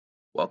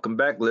Welcome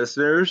back,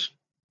 listeners.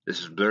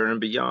 This is B1erd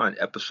and B1erd,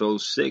 episode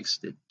 6,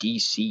 the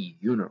DC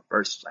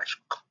Universe slash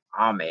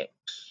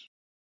comics.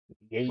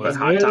 What's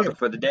hot topic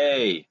for the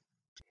day?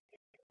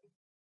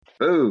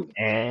 Boo.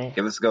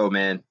 Give us a go,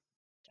 man.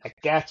 I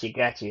got you.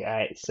 All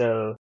right,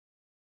 so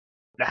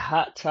the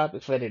hot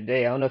topic for the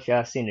day, I don't know if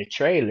y'all seen the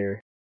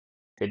trailer.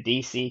 The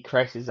DC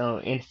Crisis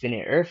on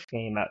Infinite Earth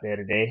came out the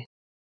other day.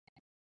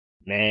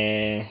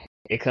 Man,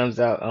 it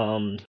comes out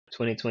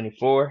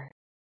 2024.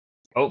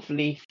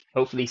 Hopefully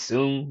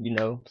soon,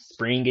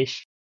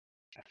 springish.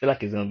 I feel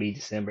like it's gonna be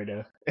December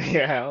though.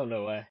 I don't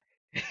know why.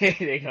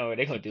 they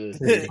gonna do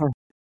this.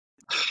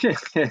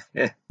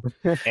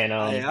 And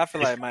I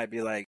feel like it might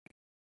be like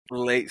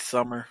late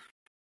summer.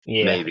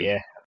 Yeah, Maybe. yeah.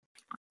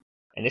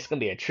 And it's gonna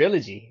be a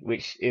trilogy,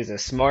 which is a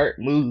smart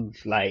move.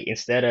 Like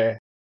instead of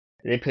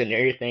they putting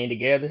everything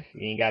together,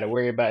 you ain't gotta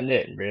worry about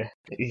nothing, bro.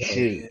 You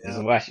should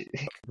just watch it.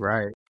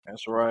 Right.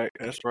 That's right.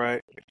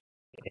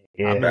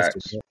 Yeah.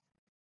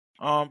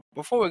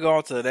 Before we go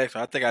on to the next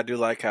one, I think I do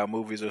like how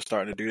movies are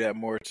starting to do that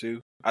more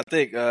too. I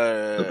think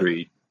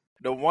Agreed.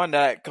 The one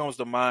that comes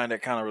to mind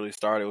that kind of really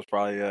started was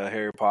probably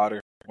Harry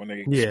Potter when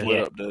they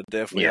split up the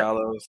Deathly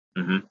Hallows.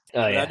 Mm-hmm.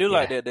 I do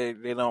like that they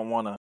don't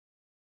want to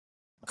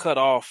cut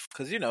off,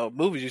 because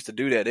movies used to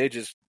do that. They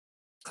just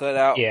cut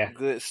out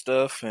good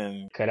stuff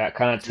and cut out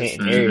content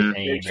and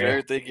everything. Make sure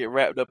everything get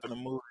wrapped up in the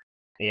movie.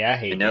 Yeah, I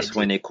hate and that's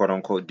when they quote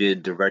unquote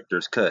did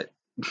director's cut.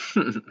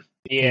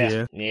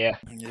 Yeah.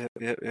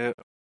 Yep.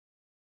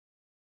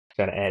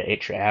 Gotta add an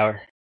extra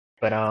hour.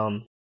 But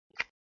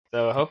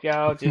so I hope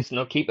y'all just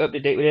keep up to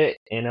date with it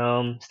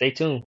and stay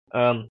tuned.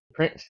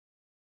 Prince.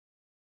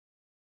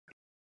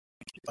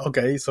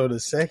 Okay, so the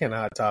second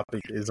hot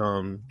topic is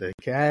the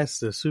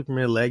cast of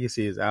Superman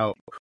Legacy is out.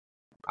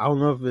 I don't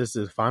know if this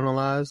is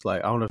finalized.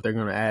 Like, I don't know if they're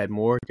gonna add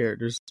more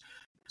characters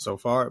so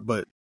far,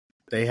 but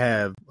they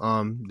have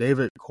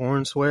David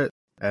Cornsweet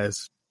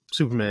as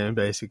Superman,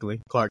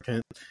 basically Clark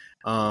Kent.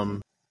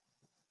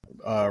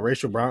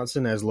 Rachel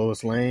Bronson as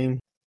Lois Lane,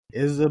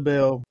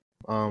 Isabel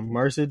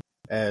Merced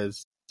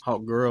as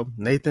Hawk Girl,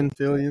 Nathan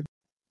Fillion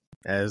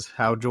as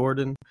Hal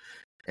Jordan,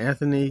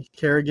 Anthony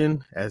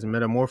Kerrigan as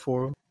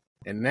Metamorpho,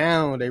 and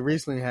now they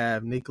recently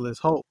have Nicholas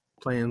Hoult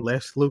playing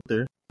Lex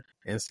Luthor,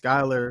 and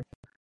Skylar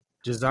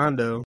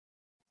Gisondo.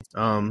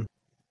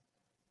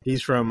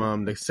 He's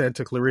from the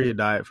Santa Clarita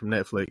Diet from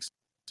Netflix.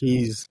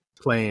 He's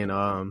playing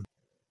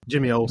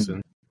Jimmy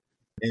Olsen,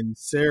 and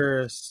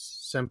Sarah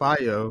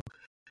Sampaio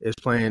is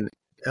playing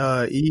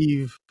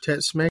Eve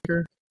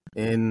Tetzmaker,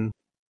 and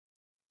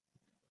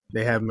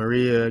they have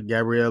Maria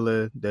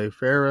Gabriela De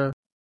Ferra.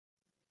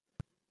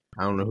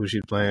 I don't know who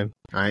she's playing.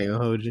 I ain't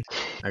gonna hold you.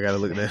 I gotta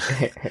look at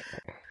that.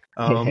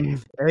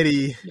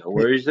 Eddie. No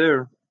worries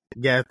there.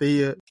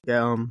 Gathige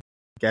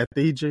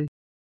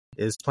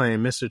is playing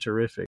Mr.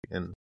 Terrific,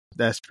 and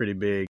that's pretty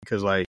big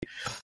because,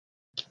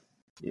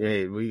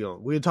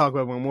 we'll talk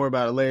about more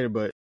about it later.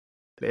 But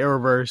the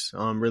Arrowverse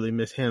really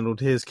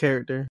mishandled his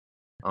character,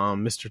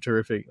 Mr.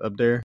 Terrific, up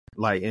there,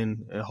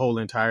 in a whole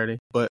entirety.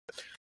 But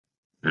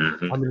I'm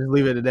gonna just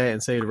leave it at that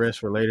and save the rest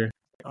for later.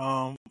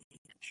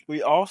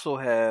 We also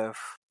have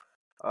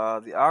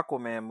the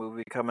Aquaman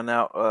movie coming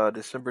out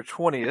December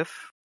 20th.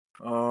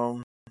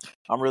 I'm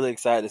really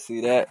excited to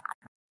see that.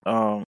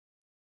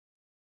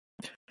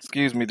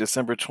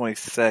 December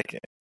 22nd.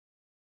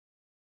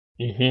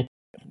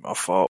 My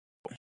fault.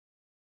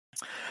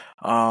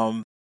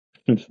 I'm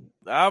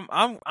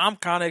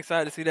kind of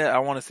excited to see that. I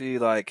want to see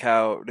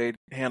how they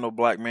handle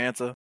Black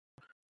Manta.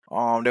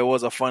 There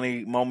was a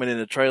funny moment in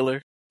the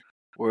trailer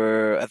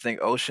where I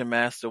think Ocean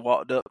Master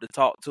walked up to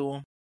talk to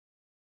him,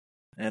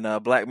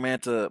 and Black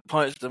Manta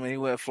punched him and he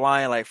went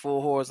flying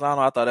full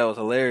horizontal. I thought that was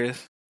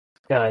hilarious.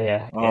 Oh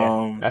yeah.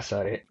 I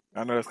saw it.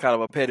 I know it's kind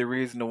of a petty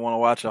reason to want to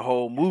watch a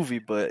whole movie,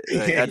 but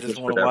I just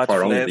want to watch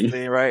for that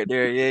thing right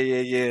there.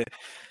 Yeah.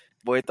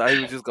 Boy thought he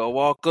was just gonna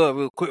walk up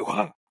real quick.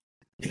 Wow.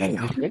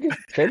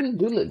 Trailers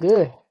do look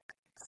good.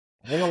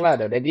 I ain't gonna lie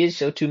though, they did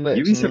show too much.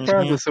 You'd be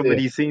surprised with some of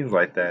these scenes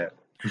like that.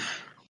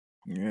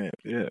 Yeah.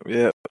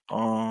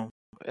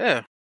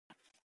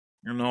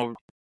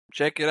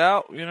 Check it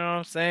out. You know what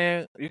I'm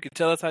saying? You can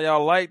tell us how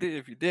y'all liked it.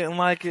 If you didn't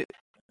like it,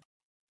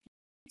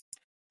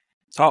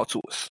 talk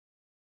to us.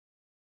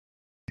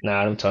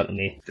 Nah, don't talk to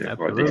me. I'd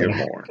like to hear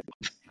more.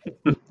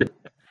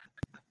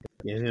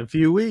 In a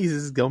few weeks,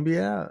 it's gonna be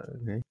out.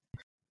 Okay.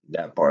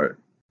 That part.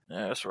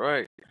 Yeah, that's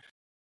right.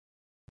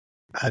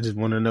 I just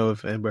want to know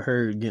if Amber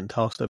Heard getting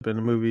tossed up in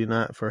the movie or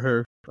not for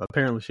her.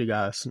 Apparently, she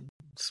got a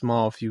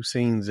small few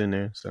scenes in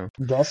there. So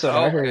that's what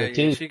I heard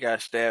too. She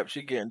got stabbed.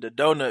 She getting the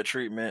donut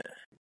treatment.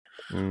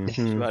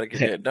 She about to get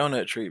that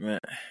donut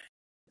treatment.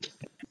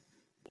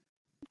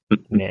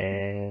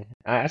 Man,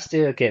 I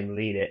still can't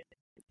believe it.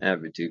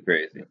 That'd be too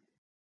crazy.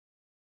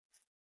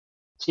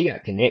 She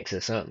got connects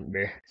or something,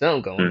 bro.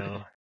 Something going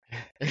on.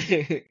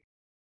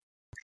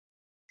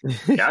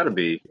 Gotta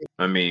be.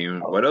 I mean,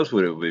 what else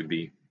would it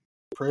be?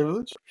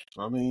 Privilege.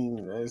 I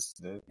mean, that's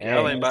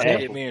y'all ain't about to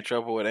get me in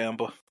trouble with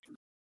Amber.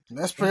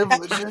 That's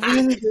privilege. I'm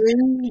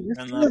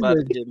not about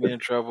to get me in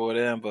trouble with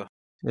Amber.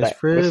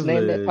 It's what's the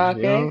name of that privilege,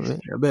 you know. podcast?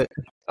 I bet.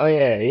 Oh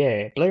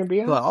yeah, Blur and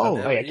Beyond. Like, Oh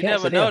yeah, You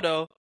cancel never know them.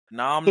 though.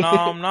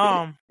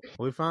 Nom.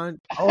 we find.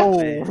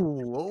 Maybe.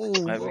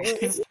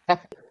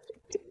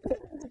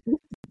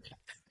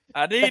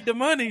 I need the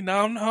money.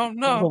 Nom.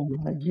 Oh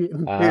my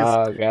goodness!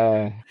 Oh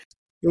god.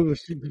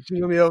 She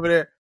gonna be over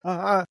there.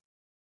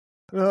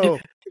 No.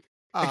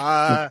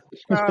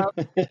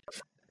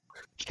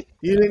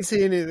 You didn't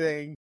see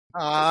anything.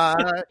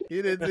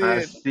 You didn't see I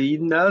it. see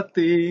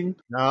nothing.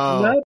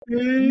 No. Nothing.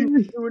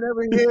 You were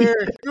never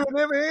here. You were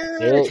never here.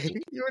 Heck,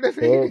 You were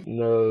never here. heck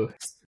no.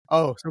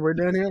 Oh, so we're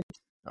done here?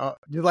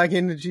 Just like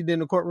in she did in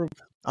the courtroom.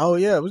 Oh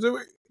yeah, was it?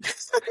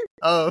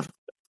 Nah.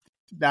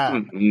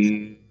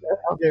 Mm-mm.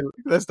 Okay,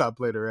 let's stop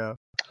playing around.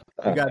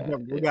 We got to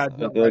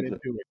jump right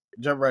into it.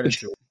 Jump right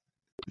into it.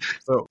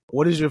 So,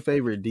 what is your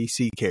favorite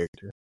DC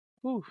character?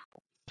 Whew.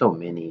 So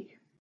many.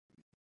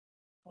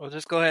 Well,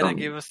 just go ahead and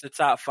give us the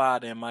top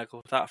 5 then,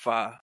 Michael. Top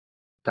 5.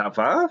 Top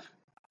 5?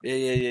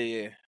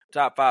 Yeah.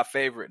 Top 5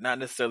 favorite, not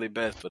necessarily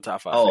best, but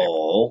top 5 favorite.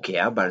 Oh, okay.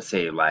 I'm about to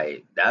say,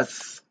 like,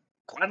 that's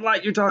quite a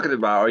lot you're talking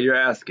about, or you're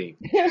asking.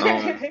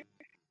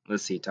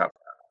 Let's see, top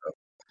 5.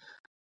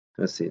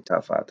 Let's see,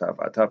 top 5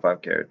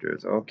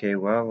 characters. Okay,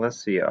 well,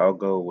 let's see. I'll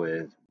go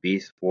with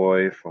Beast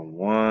Boy from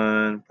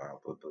 1,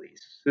 probably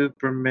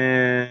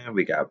Superman.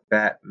 We got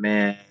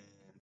Batman.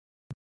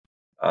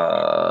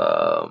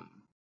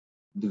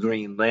 The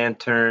Green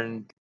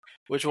Lantern.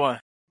 Which one?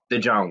 The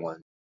John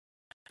one.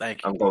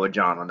 Thank you. I'm going with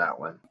John on that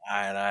one.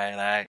 All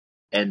right.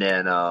 And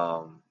then,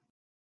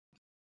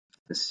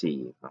 let's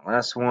see. My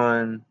last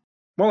one,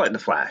 more like the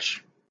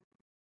Flash.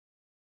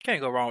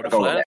 Can't go wrong with I'll the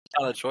go with Flash.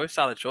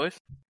 Solid choice.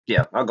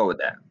 Yeah, I'll go with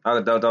that.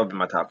 That'll be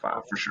my top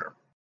 5 for sure.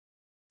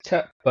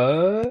 Top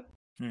 5.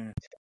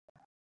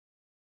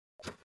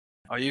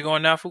 Are you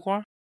going now,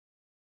 Fuquan?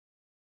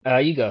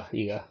 You go.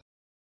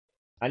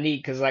 I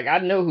need, cause like I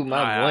know who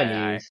my one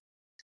is.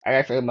 I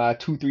gotta figure my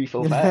 2, 3,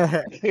 4, 5.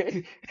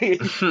 Okay.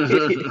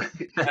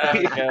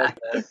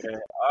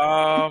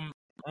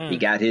 He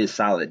got his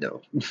solid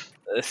though.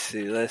 Let's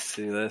see.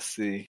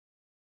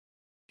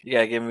 You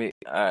gotta give me.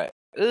 All right.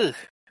 Ugh,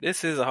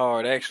 this is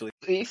hard actually.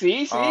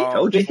 See.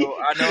 Told you. So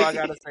I know I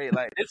gotta say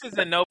like this is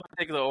in no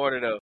particular order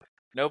though.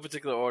 No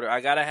particular order. I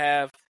gotta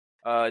have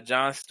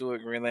John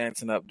Stewart, Green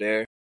Lantern up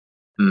there.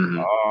 Mm-hmm.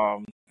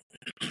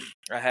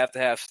 I have to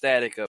have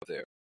Static up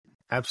there.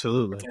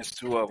 Absolutely. There's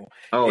 2 of them.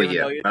 Oh Even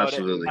yeah, though,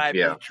 absolutely. that might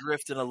Yeah. be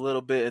drifting a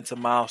little bit into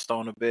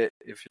Milestone a bit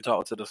if you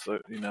talk to the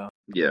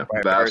Yeah,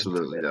 right but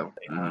absolutely though.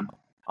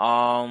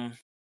 Mm-hmm.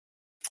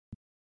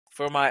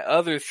 For my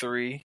other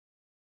 3,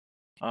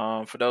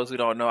 for those who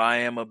don't know, I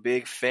am a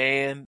big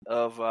fan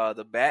of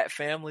the Bat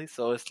family,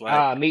 so it's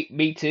like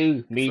me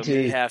too.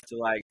 You have to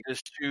like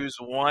just choose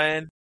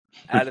one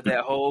out of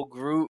that whole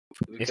group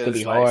because it's gonna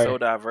be like hard. so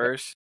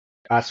diverse.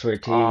 I swear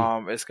to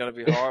you. It's gonna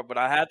be hard, but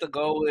I have to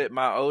go with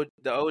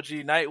the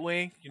OG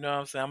Nightwing. You know what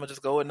I'm saying? I'm gonna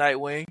just go with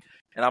Nightwing,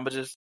 and I'm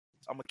gonna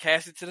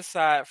cast it to the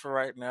side for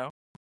right now.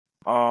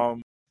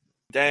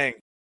 Dang,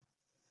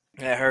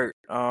 that hurt.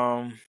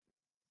 I'm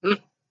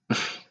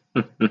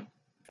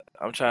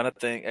trying to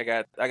think.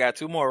 I got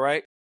 2 more,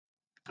 right?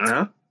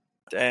 Uh-huh.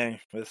 Dang.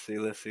 Let's see.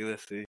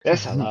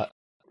 That's a lot.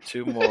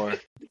 2 more.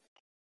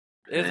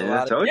 There's a I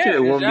lot told of you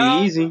it won't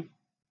be easy.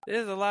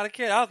 There's a lot of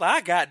kids. I was like,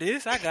 I got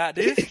this. I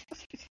gotta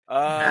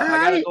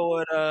go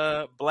with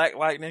Black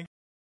Lightning.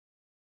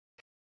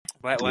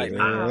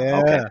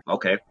 Yeah.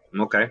 Okay.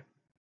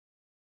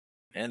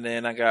 And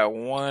then I got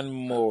 1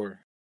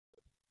 more.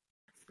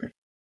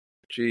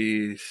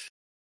 Jeez.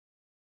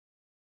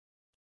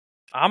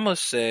 I'm gonna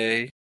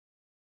say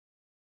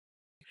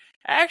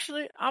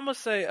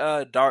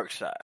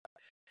Darkseid.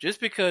 Just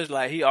because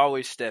like he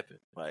always stepping.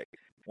 Like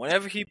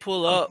whenever he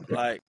pull up,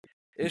 like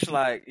it's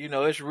like,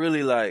 it's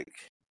really like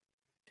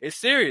it's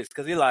serious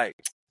because he like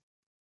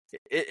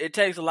it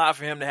takes a lot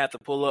for him to have to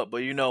pull up,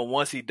 but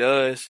once he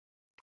does,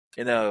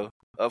 other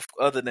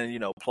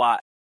than plot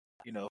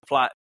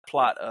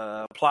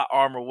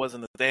armor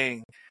wasn't a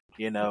thing,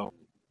 he gonna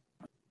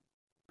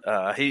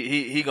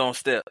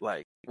step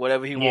like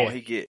whatever he want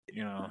he get,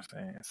 you know what I'm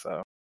saying?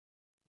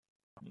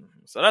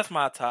 So that's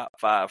my top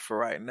 5 for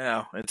right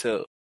now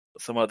until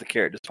some other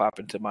characters pop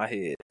into my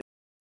head.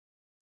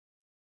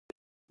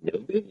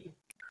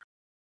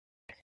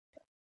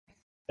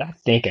 I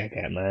think I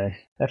got mine.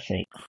 I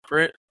think.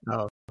 Brett?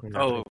 Oh.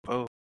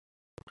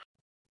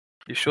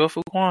 You sure,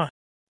 Fuquan?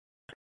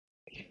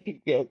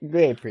 Yeah, go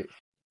ahead, Prince.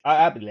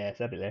 I'll be last.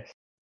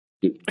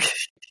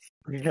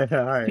 Yeah,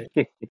 all right.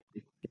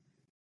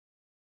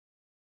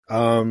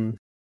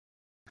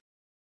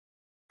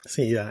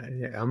 See,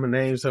 I'm gonna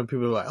name some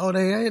people like, oh,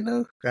 they ain't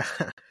know.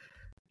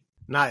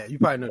 Nah, you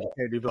probably know the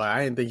character. Like,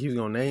 I didn't think he was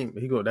gonna name.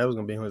 That was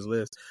gonna be on his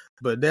list,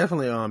 but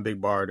definitely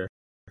Big Barda.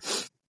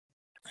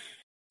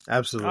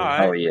 Absolutely.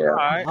 Right. Oh yeah.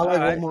 Right. I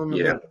like one more.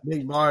 Yeah.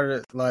 Big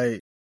Barda. Like,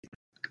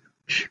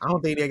 I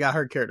don't think they got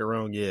her character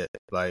wrong yet.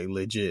 Like,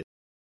 legit.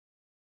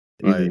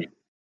 Like,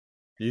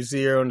 you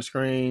see her on the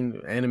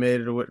screen,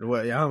 animated or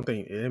what? I don't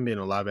think it ain't been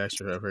a live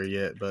action of her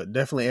yet, but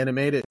definitely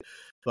animated.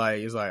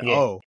 Like, it's like,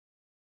 oh,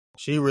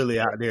 she really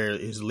out there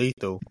is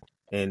lethal,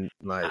 and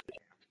like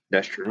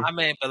That's true. I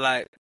mean, but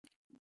like,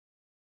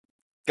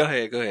 go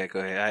ahead.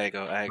 I ain't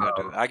gonna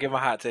do it. I give my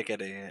hot take at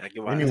the end. I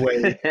give my hot take.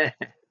 anyway,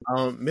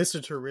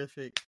 Mr.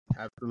 Terrific,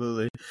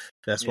 absolutely.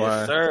 That's Yes,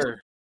 why, sir.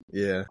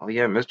 yeah, Oh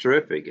yeah, Mr.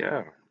 Terrific.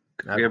 Yeah,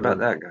 forget about absolutely.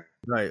 that guy.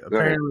 Like Go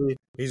ahead. apparently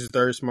he's the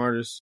third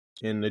smartest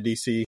in the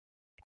DC Who's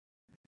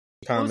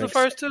comics. the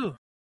first two?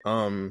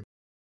 I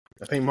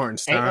think Martin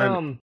Hey,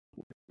 Stein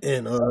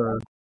and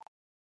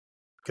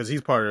because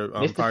he's part of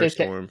Mr.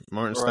 Firestorm.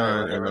 Martin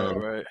Stein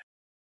and Right.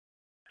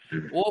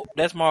 Well,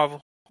 that's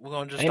Marvel. We're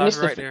gonna just Hey, stop Mr.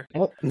 it right there.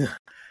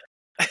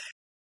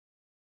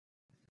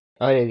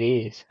 Oh, it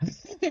is.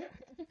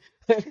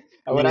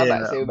 What I'm about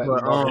to say about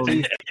but Marvel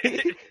too.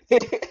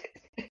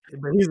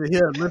 but he's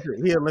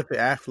he Olympic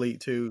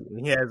athlete too.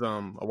 And he has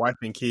a wife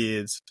and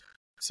kids.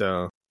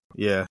 So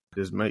yeah,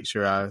 just make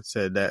sure I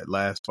said that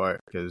last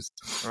part because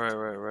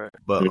Right.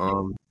 but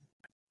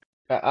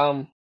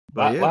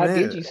but yeah, why man,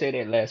 did you say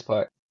that last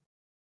part?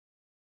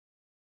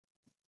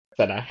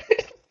 because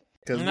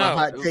No, my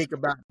hot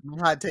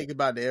take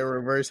about the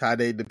Arrowverse, how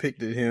they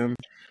depicted him,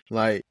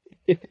 like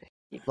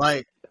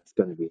That's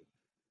gonna be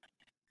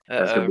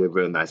a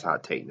real nice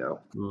hot take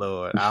though.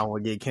 Lord, I don't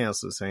want to get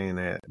canceled saying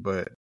that,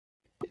 but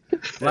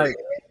like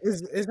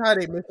it's how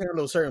they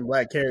mishandle certain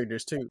black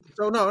characters too.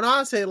 So no,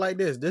 I say it like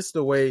this. This is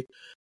the way.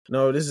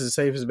 No, this is the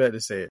safest bet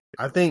to say it.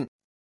 I think,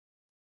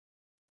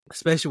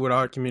 especially with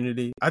our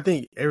community, I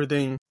think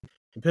everything,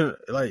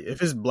 like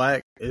if it's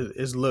black,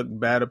 it's looked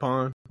bad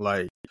upon.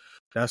 Like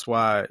that's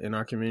why in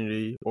our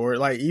community, or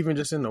like even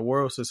just in the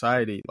world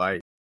society,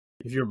 like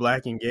if you're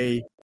black and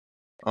gay,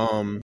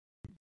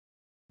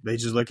 they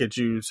just look at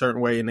you a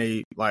certain way and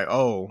they like,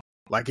 oh,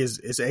 like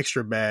it's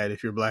extra bad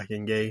if you're black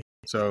and gay.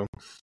 So,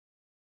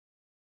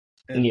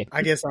 and Yeah.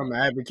 I guess I'm an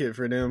advocate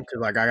for them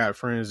because like I got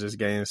friends that's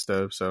gay and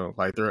stuff. So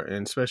like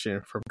and especially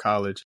from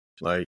college,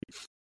 like,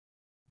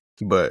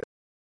 but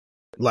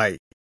like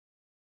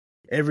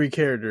every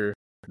character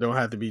don't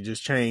have to be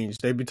just changed.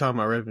 They be talking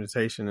about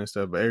representation and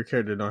stuff, but every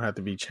character don't have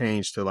to be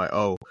changed to like,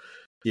 oh,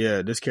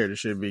 yeah, this character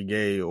should be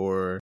gay,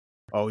 or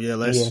oh yeah,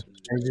 let's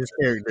change this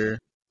character.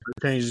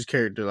 Change this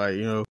character, like,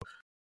 you know.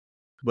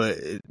 But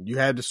you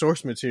had the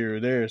source material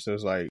there, so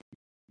it's like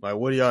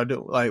what do y'all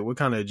do? Like, what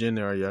kind of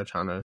agenda are y'all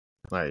trying to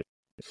like?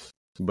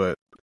 But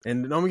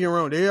and don't get me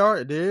wrong,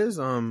 there is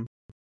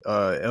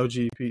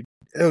LGBTQ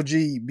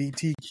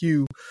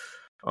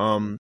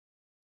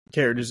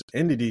characters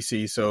in the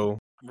DC, so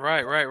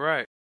right.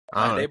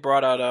 Like they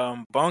brought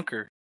out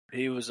Bunker.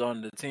 He was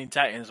on the Teen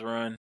Titans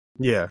run.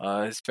 Yeah,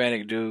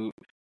 Hispanic dude.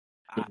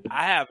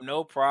 I have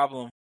no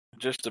problem.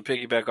 Just to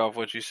piggyback off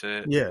what you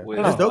said. Yeah, with,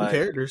 it's dope like,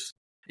 characters.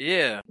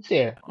 Yeah.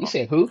 You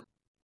said who?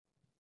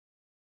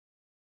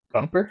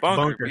 Bunker?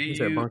 Bunker.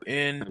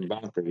 B-U-N.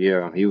 Bunker.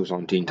 Yeah, he was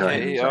on Teen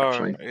Titans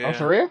actually. Yeah. Oh,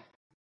 for real?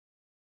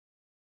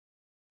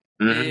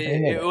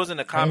 Mm-hmm. It was in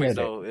the comics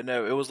though.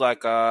 It was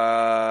like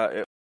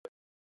I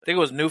think it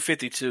was New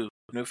 52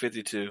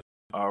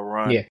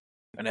 run. Yeah.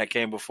 And that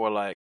came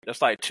before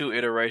that's like 2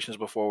 iterations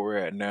before we're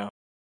at now.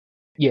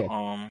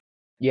 Yeah.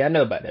 Yeah, I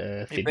know about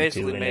the 52. He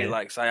basically made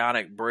like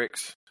psionic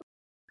bricks.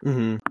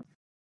 Mm-hmm.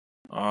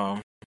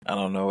 I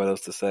don't know what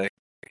else to say.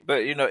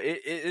 But you know,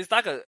 it's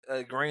like a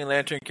Green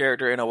Lantern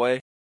character in a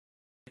way.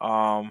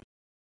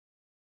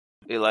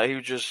 He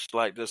was just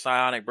like the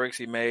psionic bricks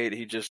he made,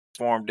 he just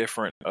formed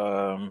different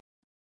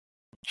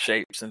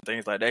shapes and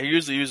things like that. He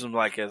usually uses them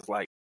like as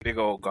like big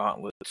old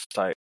gauntlets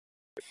type.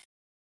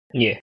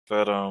 Yeah.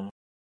 But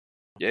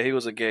yeah, he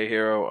was a gay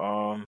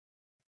hero.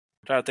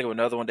 Trying to think of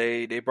another one.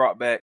 They brought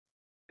back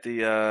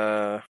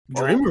the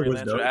Dreamer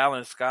was dope.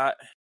 Alan Scott.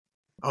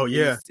 Oh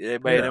yeah, they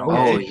made him.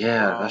 Oh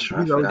yeah, that's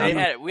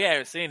right. We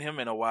hadn't seen him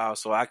in a while,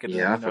 so I could.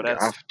 Yeah, I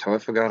totally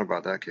forgot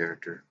about that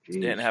character. Jeez.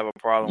 Didn't have a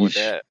problem with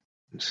that.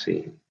 Let's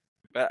see.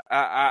 But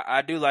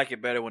I do like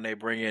it better when they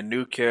bring in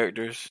new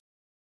characters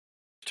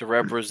to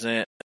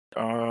represent.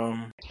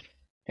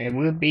 It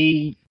would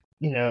be,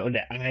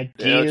 the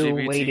ideal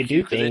way to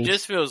do things. It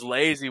just feels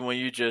lazy when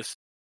you just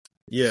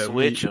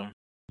switch them.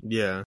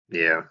 Yeah.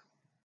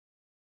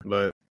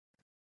 But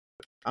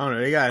I don't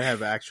know. They gotta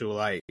have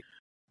actual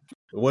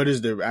what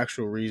is the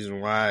actual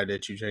reason why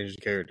that you changed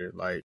the character?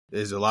 Like,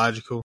 is it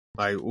logical?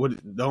 Like, what?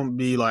 Don't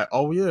be like,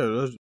 oh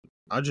yeah,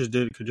 I just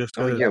did it just.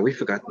 Oh yeah, we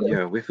forgot.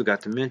 Yeah, we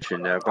forgot to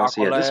mention that.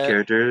 This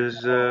character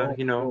is, right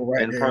in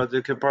part of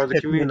the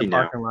community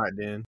now. Parking lot,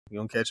 then you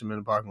gonna catch him in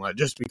the parking lot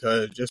just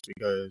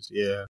because,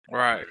 yeah.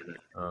 Right.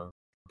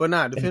 But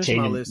to finish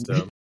my list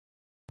though,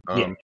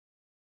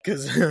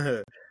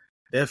 because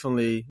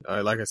definitely,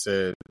 like I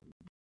said,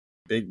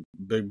 Big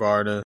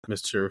Barda,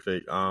 Mr.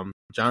 Terrific,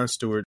 John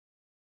Stewart,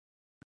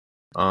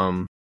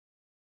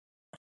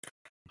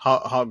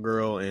 Hawk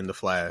Girl, and the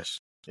Flash.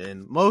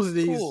 And most of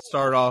these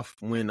start off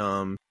when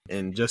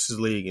in Justice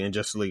League and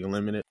Justice League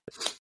Unlimited.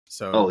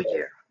 So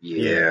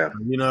yeah.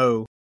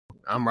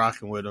 I'm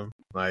rocking with them.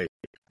 Like,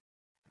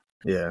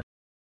 yeah.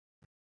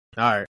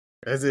 All right,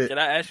 that's it. Can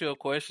I ask you a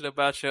question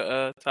about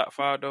your top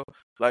 5 though?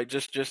 Like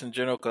just in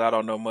general, because I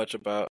don't know much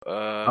about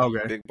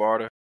Big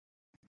Barda.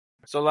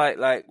 So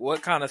like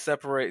what kind of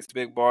separates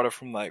Big Barda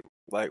from like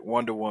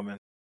Wonder Woman?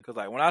 Because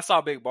like when I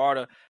saw Big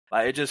Barda,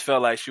 like it just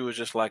felt like she was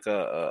just like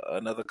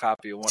another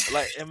copy of Wonder.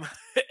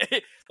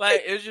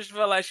 Like it just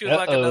felt like she was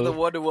like another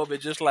Wonder Woman,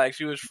 just like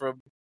she was from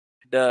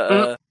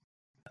the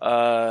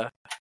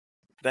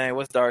dang,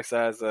 what's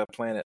Darkseid's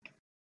planet?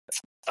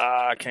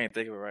 I can't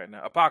think of it right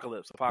now.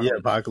 Apocalypse. Yeah,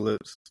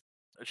 Apocalypse.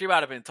 She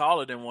might have been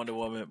taller than Wonder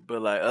Woman,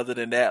 but like other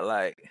than that,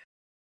 like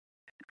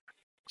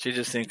she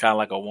just seemed kind of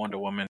like a Wonder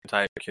Woman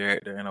type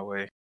character in a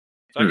way.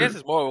 So I guess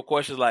it's more of a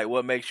question like,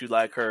 what makes you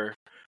like her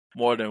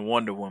more than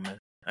Wonder Woman?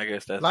 I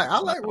guess that's like I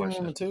my like Wonder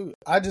Woman too.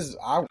 I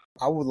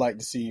would like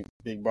to see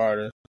Big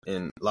Barda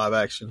in live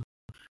action,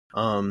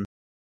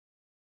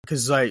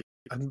 because like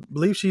I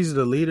believe she's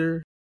the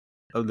leader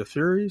of the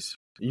Furies.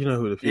 You know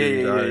who the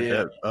Furies are? Yeah.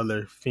 That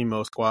other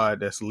female squad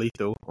that's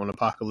lethal on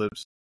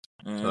Apocalypse.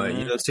 Mm-hmm. So like,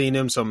 you know, seen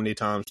them so many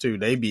times too.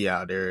 They be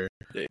out there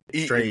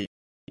straight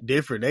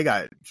different. They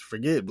got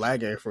forget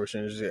Black Air Force.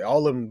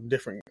 All of them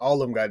different.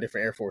 All of them got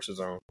different Air Forces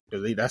on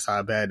because that's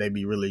how bad they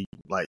be really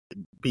like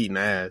beating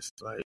ass.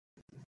 Like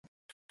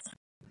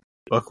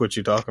fuck what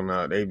you talking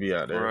about. They be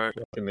out there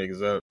fucking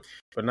niggas up,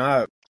 but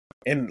not.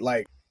 And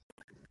like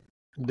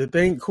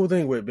the cool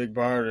thing with Big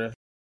Barda,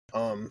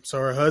 so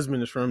her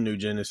husband is from New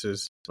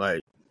Genesis,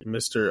 like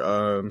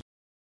Mr.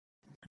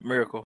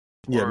 Miracle.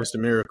 Yeah, Mr.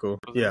 Miracle.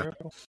 Yeah.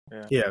 Miracle?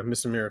 Yeah,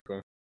 Mr.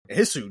 Miracle. And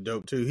his suit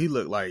dope too. He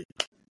looked like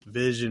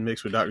Vision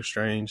mixed with Doctor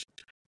Strange.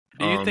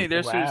 Do you think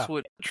their suits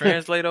would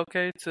translate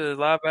okay to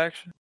live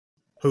action?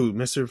 Who,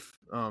 Mr.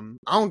 I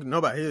don't know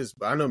about his,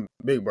 but I know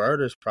Big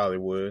Barda's probably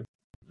would.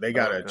 They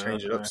gotta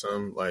change it up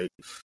some, like,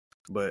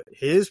 but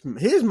his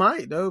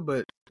might though.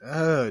 But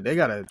they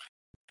gotta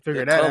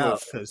figure that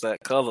out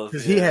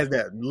because he has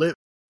that lip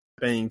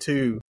thing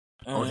too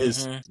on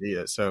his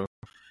So,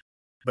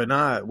 but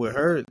not with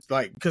her,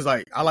 like, because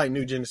like I like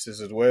New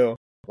Genesis as well,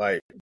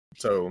 like,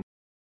 so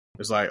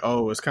it's like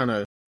it's kind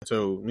of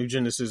so New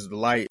Genesis is the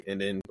light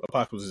and then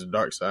Apocalypse is the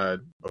dark side,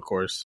 of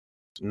course,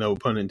 no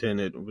pun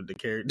intended with the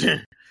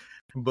character,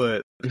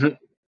 but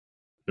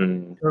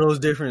those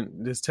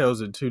different. This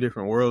tells of two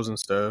different worlds and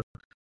stuff,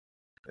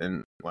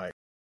 and like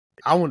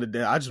I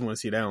just want to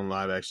see that on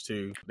live action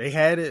too. They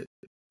had it.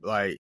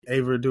 Like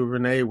Ava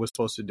DuVernay was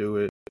supposed to do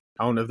it.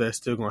 I don't know if that's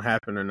still gonna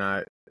happen or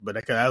not, but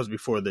that was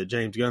before the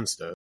James Gunn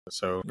stuff.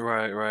 So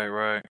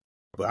right.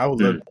 But I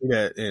would love to see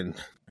that, and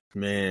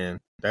man,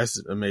 that's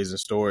an amazing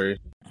story.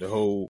 The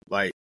whole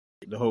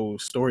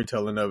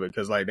storytelling of it,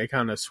 because like they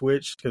kind of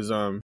switched. Because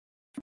I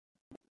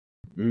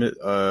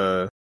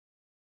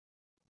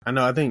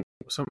think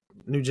some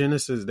New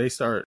Genesis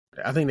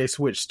I think they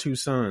switched two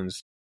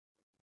sons.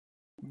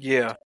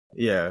 Yeah.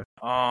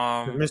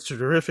 Mr.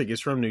 Terrific is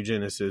from New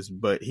Genesis,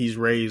 but he's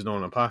raised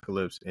on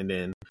Apocalypse, and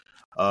then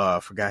I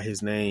forgot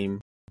his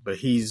name, but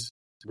he's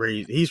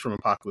from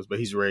Apocalypse, but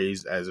he's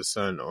raised as a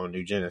son on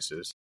New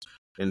Genesis.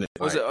 And it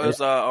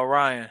was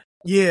Orion.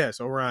 Yes,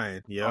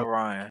 Orion. Yeah,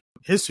 Orion.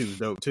 His suit's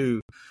dope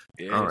too.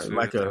 Yeah,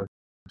 like a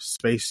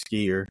space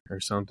skier or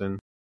something.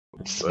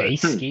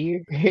 Space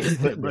skier?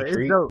 But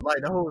it's dope.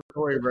 Like the whole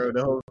story, bro.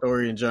 The whole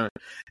story and John.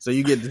 So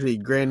you get to see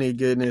Granny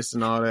Goodness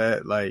and all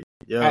that. Like,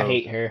 yo, I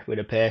hate her with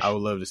a passion. I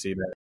would love to see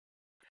that.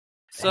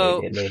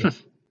 So,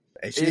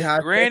 is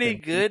Granny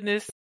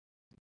Goodness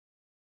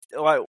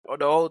like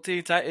the old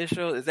Teen Titans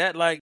show? Is that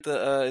like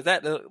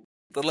the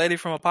lady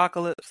from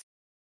Apocalypse?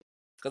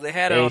 Because they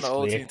had her on the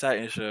old Teen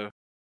Titans show.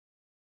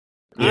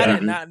 Yeah. I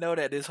did not know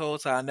that this whole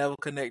time. I never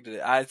connected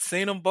it. I'd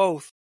seen them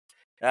both.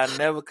 I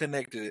never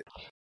connected it.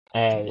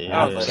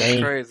 That's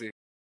crazy.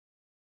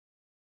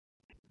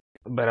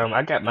 But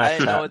I got my I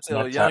didn't know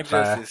until Young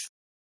Justice.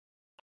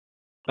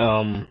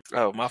 Oh,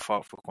 my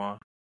fault for Quan.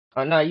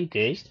 Oh no, you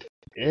good,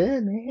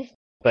 man.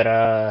 But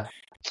I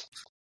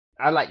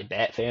like the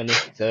Bat Family,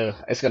 so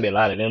it's gonna be a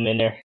lot of them in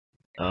there.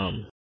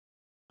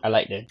 I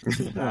like the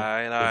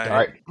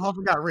dark. I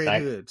forgot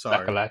Red Hood. Sorry,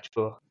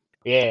 psychological.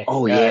 Yeah.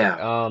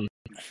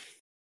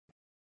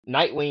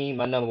 Nightwing,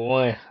 my number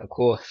one, of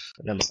course.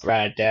 I'm gonna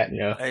ride that, you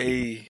know.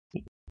 Hey,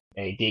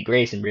 Dick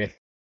Grayson, bro.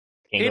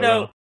 He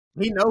know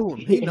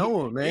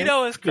him, man. You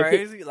know it's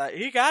crazy. Like,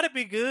 he gotta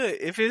be good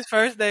if his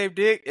first name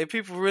Dick and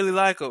people really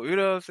like him. You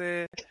know what I'm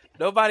saying?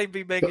 Nobody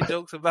be making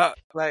jokes about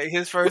like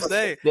his first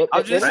name.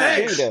 I'm just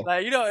saying,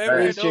 like, you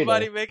know,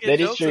 nobody making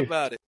jokes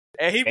about it,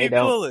 and he be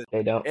pulling.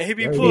 They don't. And he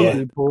be pulling.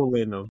 He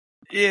pulling them.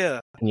 Yeah.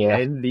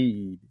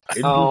 Indeed.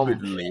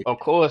 Of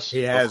course,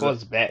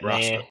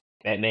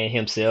 Batman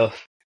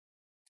himself.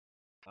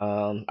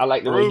 I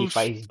like the way he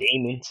fights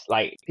demons.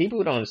 Like,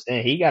 people don't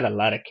understand, he got a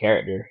lot of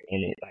character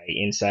in it, like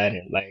inside,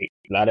 and like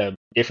a lot of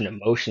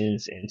different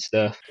emotions and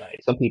stuff.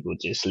 Like, some people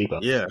just sleep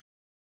on. Yeah.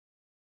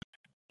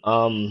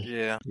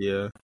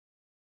 Yeah.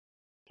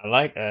 I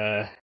like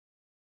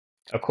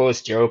of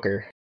course,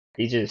 Joker.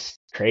 He just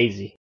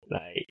crazy.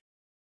 Like,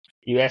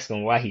 you ask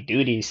him why he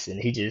do this, and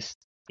he just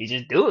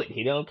do it.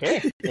 He don't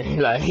care.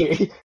 Like,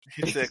 he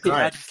said, "Cause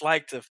I just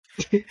like to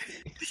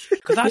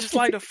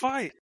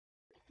fight."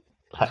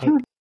 Like,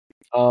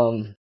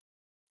 I'm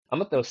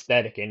gonna throw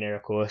Static in there,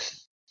 of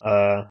course.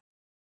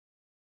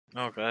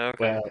 Okay.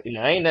 Well,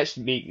 ain't much to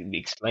be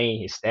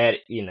explain his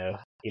status. He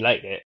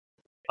like that.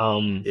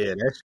 Yeah,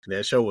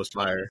 that show was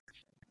fire.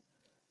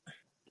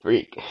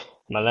 Freak.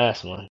 My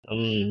last one.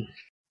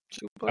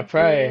 It'll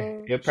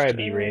probably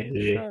be Red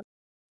Hood.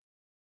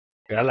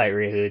 I like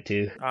Red Hood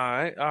too. All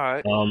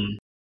right. An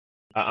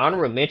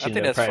honorable mention I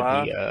think will that's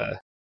probably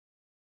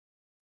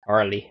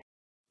fine. be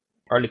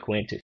Harley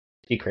Quinn too.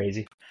 She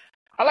crazy.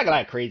 I like a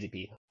lot of crazy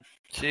people.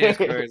 She is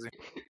crazy.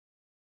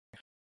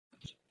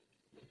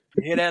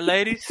 You hear that,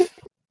 ladies?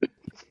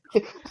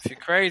 She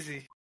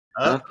crazy.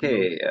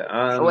 Okay,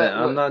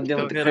 I'm not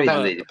dealing with the Hit 'em crazy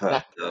up. lady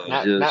part though.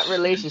 Not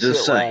relationship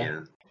just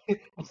saying.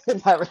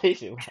 Not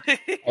relationship. I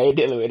ain't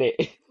dealing with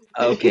it.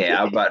 Okay,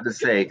 I'm about to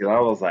say because I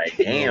was like,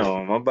 damn.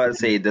 I'm about to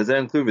say, does that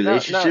include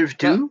relationships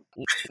too?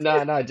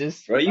 No,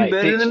 just Bro, you like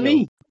better than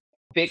me.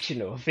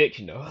 Fictional.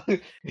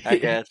 I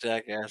got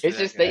you. It's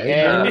just they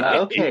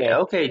add.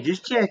 Okay,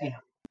 just checking.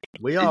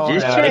 We all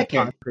Just have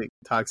checking.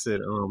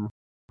 toxic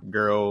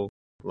girl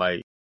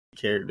like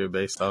character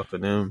based off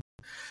of them,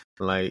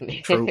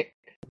 like trope.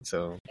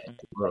 So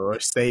or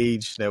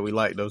stage that we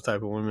like those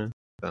type of women.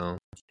 So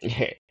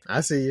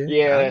I see you.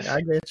 Yeah,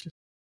 I get you.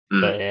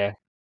 But yeah,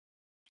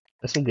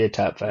 that's a good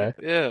top 5.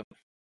 Yeah.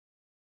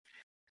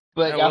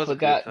 But y'all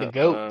forgot the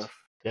GOAT,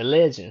 the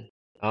legend,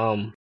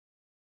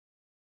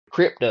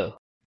 Crypto.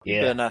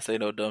 You better not say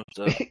no dumb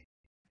stuff.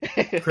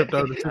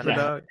 Crypto the Super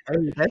Dog.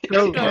 Hey, that's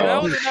dope, bro.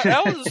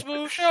 That was a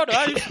smooth show, though.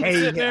 I used to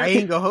sit there. I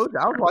ain't gonna hold you.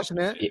 I was watching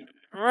that.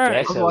 Right.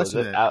 That show was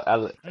I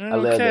love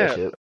that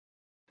show.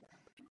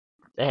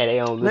 They had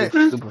their own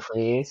little super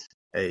friends.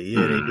 Hey,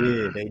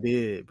 yeah, they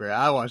did, bro.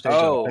 I watched that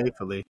show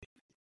faithfully.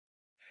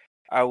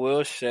 I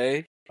will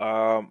say,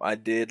 I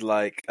did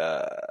like,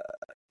 because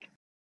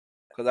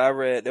I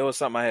read, there was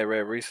something I had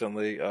read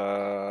recently,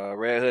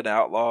 Red Hood and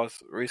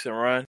Outlaws recent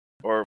run,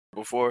 or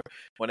before,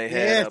 when they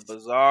had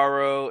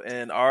Bizarro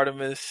and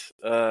Artemis,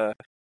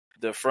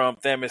 from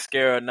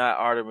Themyscira, not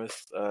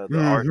Artemis, the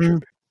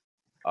archer.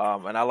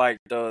 And I liked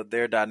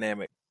their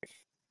dynamic.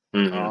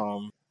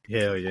 Mm-hmm.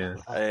 Hell yeah.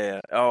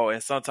 Yeah. Oh,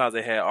 and sometimes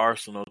they had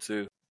Arsenal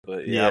too.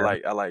 But yeah,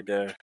 I like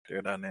their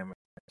dynamic.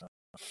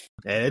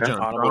 Yeah, that John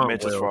honorable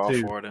mentions well for all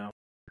too. 4 of them.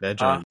 That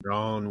John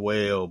drawn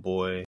well,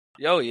 boy.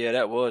 Yo, yeah,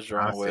 that was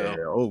drawn well. Said,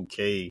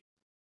 okay.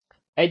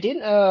 Hey,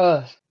 didn't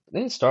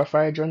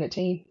Starfire join that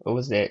team, or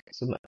was that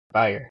some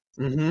Fire?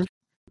 Mm-hmm.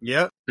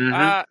 Yep.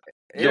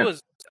 It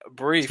was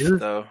brief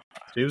though.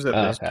 She was at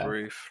least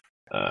brief.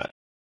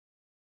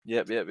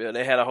 Yep.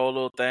 They had a whole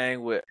little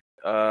thing with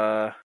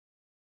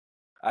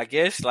I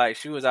guess like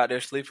she was out there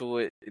sleeping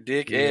with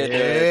Dick and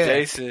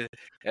Jason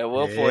at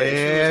one point.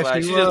 And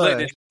she just let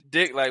the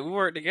Dick, like, we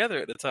weren't together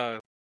at the time.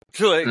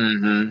 Like,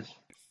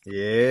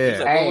 yeah.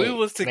 Like, well, we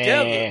was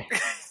together.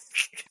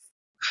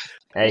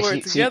 Hey, we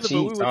weren't together,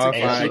 but we were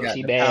together.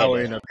 She bad.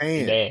 Power in her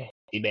pants.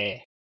 She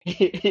bad.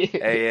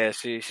 Hey, yeah,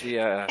 she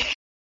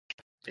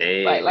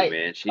Hey,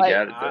 man, she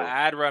got it though.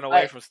 I'd run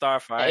away from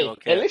Starfire.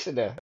 Hey, listen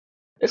though.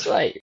 It's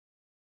like,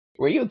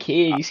 when you're a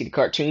kid, you see the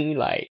cartoon,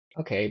 like,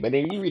 okay, but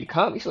then you read the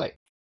comics, like,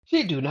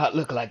 she do not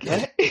look like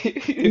that.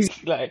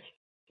 It's like,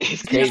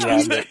 it's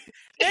crazy.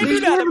 They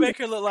do not to make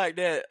her look like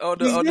that on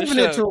the show.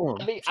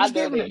 I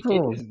know that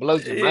it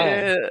blows your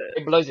mind.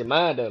 It blows your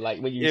mind though,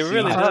 like when you see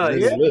really how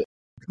does. look.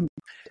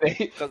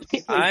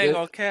 I ain't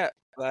gonna cap.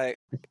 Like,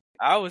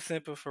 I was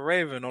simping for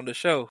Raven on the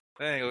show.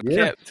 I ain't gonna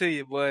cap to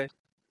you, boy.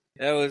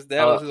 That was who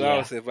I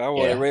was simping. I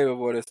wanted Raven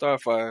more than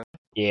Starfire.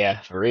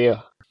 Yeah, for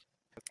real.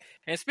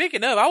 And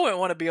speaking of, I wouldn't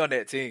want to be on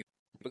that team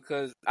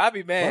because I'd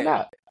be mad. Why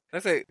not?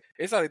 Let's say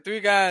it's only 3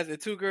 guys and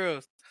 2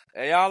 girls,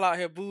 and y'all out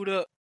here booed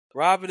up,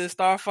 Robin and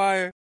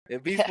Starfire,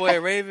 and Beast Boy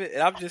and Raven,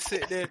 and I'm just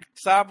sitting there,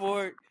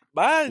 Cyborg.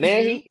 Mind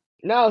Man, you,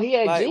 he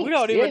had Jinx. We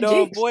don't even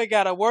know if boy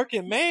got a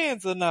working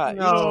man's or not.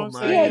 No, you know what I'm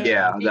saying?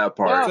 Yeah, that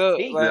part.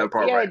 That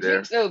part he right had there.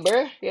 Jinx though,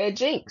 bro. He had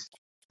Jinx.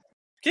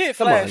 Kid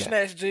Flash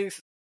snatched Jinx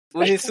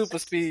with his super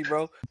speed,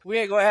 bro. We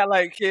ain't gonna act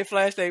like Kid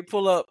Flash they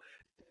pull up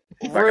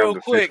real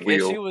quick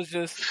and she was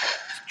just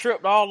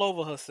tripped all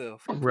over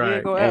herself. Right. We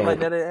ain't gonna act like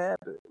that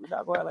happened. We're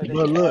not gonna act like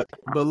that.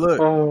 But look.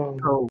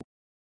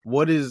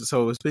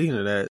 So speaking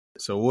of that,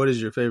 so what is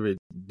your favorite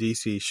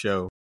DC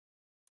show?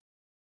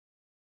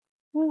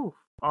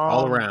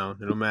 All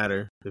around. It don't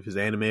matter if it's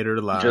animated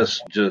or live.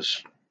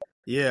 Just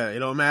yeah, it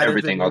don't matter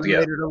everything if it's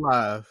animated altogether. or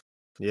live.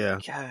 Yeah.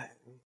 God,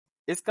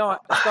 it's gonna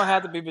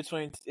have to be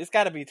between. It's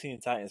got to be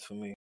Teen Titans for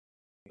me.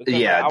 Because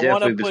yeah, I definitely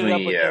want to put it up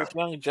against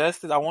Young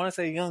Justice. I want to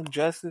say Young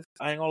Justice.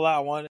 I ain't gonna lie, I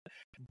want it,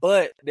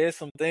 but there's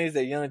some things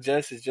that Young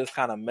Justice just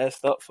kind of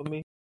messed up for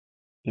me.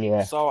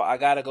 Yeah. So I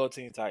gotta go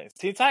Teen Titans.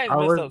 Teen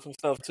Titans messed up some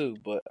stuff too,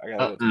 but I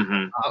gotta go.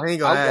 I ain't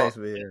gonna ask,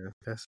 but yeah.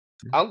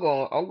 I'm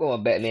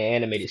going Batman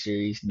animated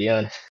series. To be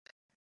honest.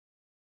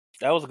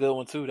 That was a good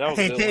one too. That was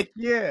a good one.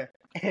 Yeah.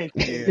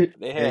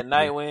 They had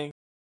Nightwing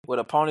with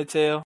a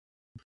ponytail.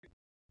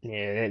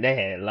 Yeah, they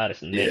had a lot of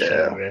some good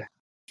show, bro.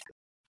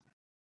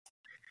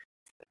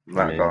 A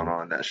lot going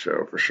on in that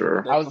show for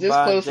sure. I was this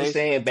close to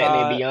saying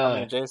Batman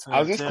Beyond. I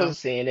was this close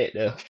to saying that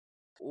though.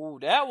 Ooh,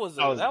 that was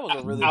a really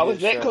good show. I was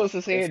that close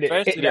to saying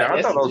that. Yeah,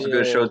 I thought that was a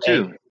good show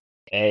too.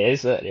 Hey,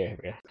 it's up there,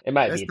 bro. It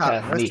might That's be a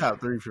tie for that's me. top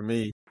 3 for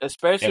me.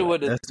 Especially Yeah,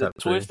 with the That's top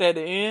 3. twist at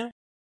the end.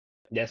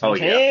 that's what Oh I'm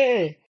yeah,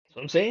 saying. That's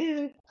what I'm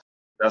saying.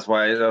 that's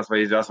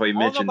why he Don't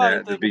mentioned nobody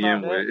that to think about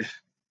begin that. with.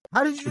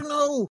 How did you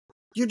know?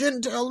 You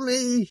didn't tell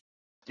me.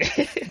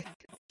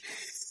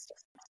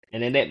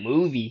 And then that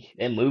movie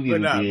But was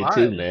good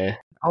too, man.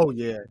 Oh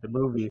yeah, the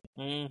movie.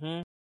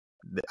 Mm-hmm.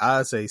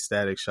 I'd say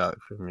Static Shock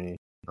for me.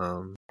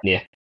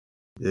 Yeah,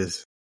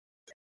 Is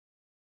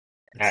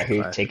out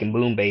here taking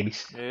boom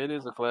babies. Yeah, it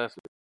is a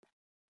classic.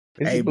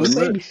 This Hey, is but boom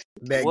look, babies.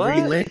 that What?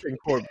 Green Lantern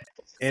Corps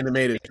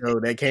animated show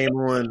that came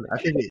on.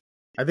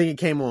 I think it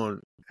came on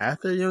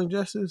after Young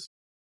Justice.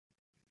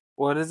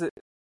 What is it?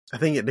 I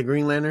think the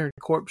Green Lantern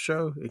Corps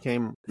show. It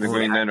came. The on,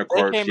 Green Lantern They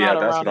Corps. came Yeah,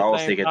 out that's around what I the was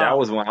same thinking. time. That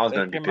was one I was They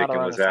going to be came out picking.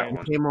 around Was the that same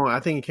one? It came on. I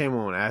think it came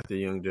on after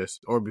Young Justice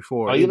or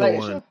before. Oh, you Either like that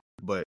one. show?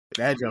 But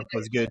that jump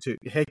was good too.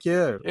 Heck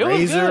yeah, It was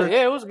Razor. good.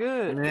 Yeah, it was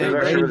good. Man, It was They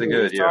actually really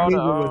used good. Yeah. all the,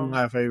 Razor was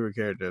my favorite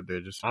character up there.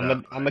 Just I'm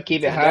about. gonna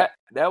keep it and hot.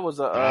 that was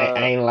I a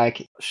ain't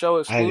like it. show I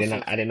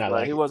exclusive. did not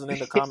Like like he it. wasn't in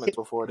the comics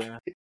before then.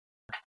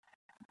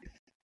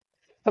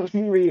 Let's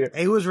be real.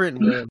 It was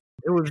written well.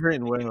 It was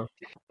written well.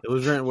 It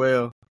was written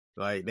well.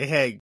 Like they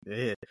had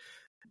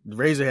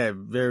Razor had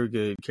very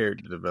good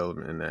character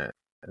development in that.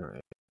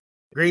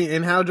 Green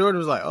and Hal Jordan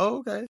was like, oh,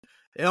 okay.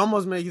 It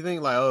almost made you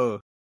think like, oh,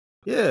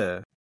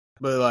 yeah.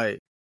 But like,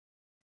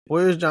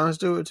 where's Jon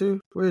Stewart too?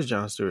 Where's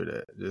Jon Stewart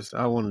at? Just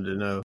I wanted to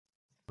know.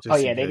 Oh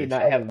yeah, they did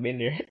not have him in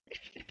there.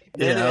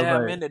 They Yeah, didn't I was have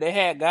him like, in there. They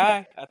had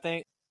Guy, I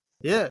think.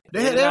 yeah,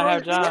 They did not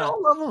have they had John.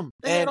 all of them.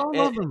 They had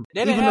all of them.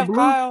 They didn't Even have the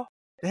blue. Kyle.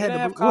 They had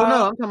didn't the have blue. Well, no,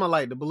 Kyle. I'm talking about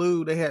like the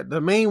blue. They had the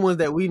main ones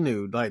that we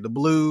knew, like the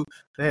blue.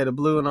 They had the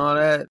blue and all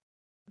that.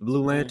 The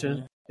Blue Lantern.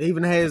 Mhm. They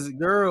even had his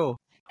girl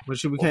when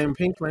she became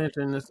Pink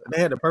Lantern. They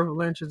had the purple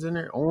lanterns in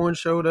there. Orange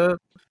showed up.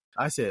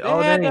 I said, They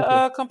 "Oh, had dang!"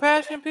 the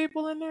Compassion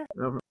people in there.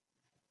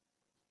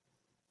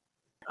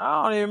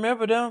 I don't even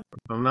remember them. If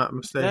I'm not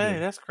mistaken, Dang,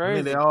 that's I crazy.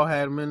 mean, they all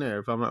had them in there.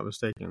 If I'm not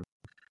mistaken,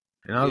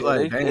 and I was Yeah,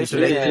 like, "Dang!" they So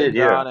should they have did, had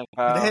yeah. John and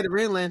Kyle. they had the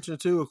Red Lantern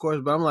too, of course.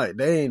 But I'm like,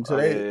 "Dang!" So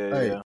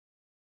yeah.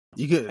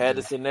 you could Had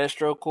the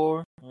Sinestro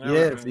Corps.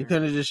 yes, you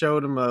couldn't have just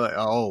showed him like,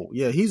 "Oh,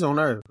 yeah, he's on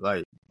Earth,"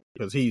 like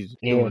because he's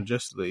doing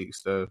Justice League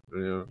stuff,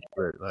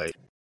 But like,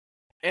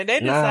 And they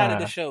decided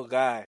Nah. to show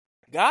Guy.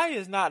 Guy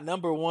is not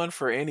number one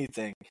for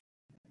anything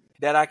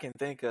that I can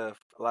think of.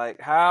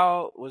 Like,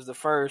 Hal was the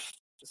first,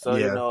 so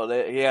Yeah.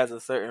 that he has a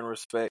certain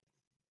respect.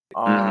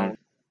 Mhm.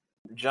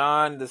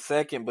 John the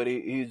second, but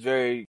he's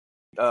very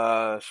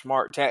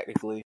smart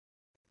tactically,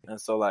 and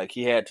so like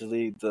he had to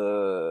lead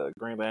the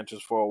Green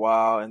Lanterns for a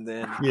while, and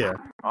then yeah,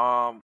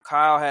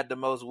 Kyle had the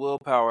most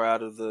willpower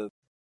out of the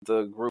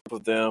group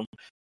of them,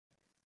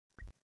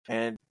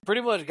 and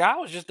pretty much Guy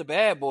was just a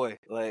bad boy,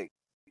 like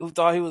who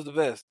thought he was the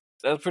best.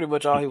 That's pretty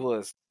much all he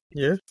was.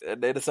 yeah.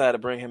 They decided to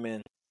bring him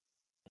in.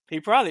 He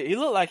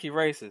looked like he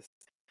racist.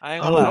 I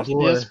ain't gonna Oh, lie. I'm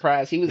still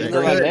surprised he was Yeah, a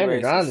Green he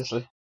Lantern, racist.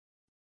 honestly.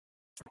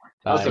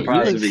 I was Like,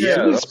 surprised to be. Yeah,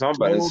 that's what I'm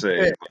about to so say.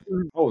 bad.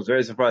 I was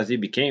very surprised he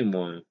became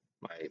one.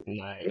 Like,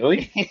 like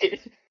really?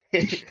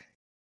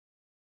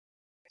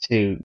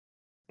 Dude,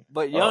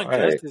 But Young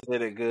Alright. Justice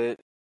did it good,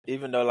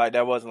 even though like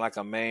that wasn't like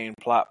a main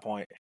plot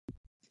point.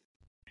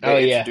 oh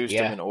They yeah, introduced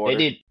him in yeah. order.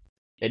 They did,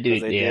 They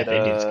yeah. did,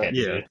 They just kind of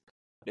yeah. good.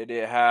 They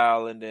did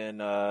Hal and then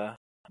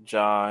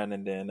John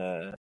and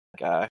then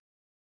Guy.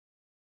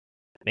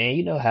 Man,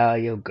 you know how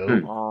your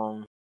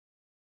goat.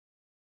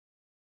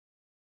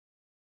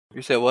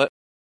 You said what?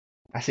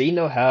 I said, you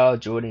know how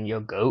Jordan your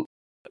goat.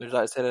 Would you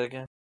like to say that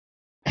again?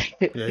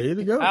 Yeah, here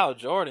we go. Hal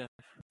Jordan.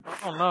 I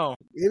don't know.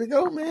 Here we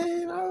go,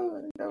 man.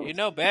 Oh, You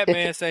know,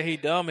 Batman say he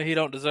dumb and he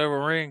don't deserve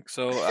a ring,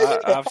 so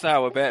I'm side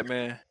with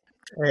Batman.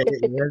 Hey,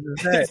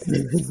 that's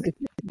that.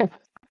 On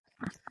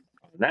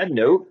that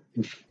note,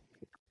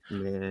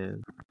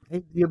 Man,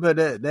 yeah, but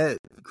that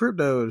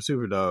Crypto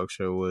Superdog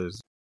show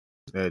was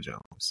that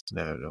Jones.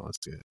 That Jones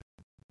good.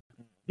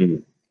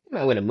 You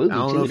might win a movie I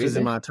don't too, know if it's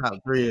didn't in it? my top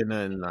 3 or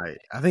nothing. Like,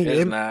 I think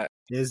It's not.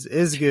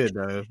 it's good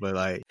though. But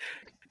like,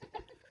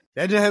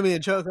 that just had me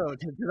in choke because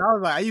I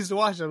was like, I used to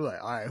watch it. I'm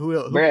like, all right, who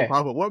else? Who Bruh. can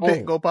pop up? What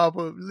pet go pop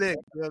up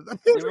next? Right.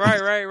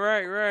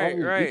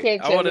 You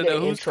can't I tell want me to know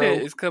that whose intro.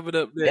 pit is coming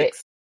up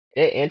next.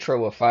 That intro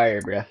was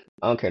fire, bro. I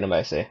don't care what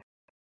nobody say.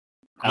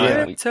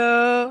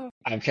 Crypto.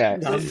 I'm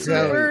trying. I'm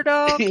Super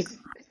dog. I'll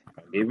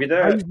give you I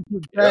that. used to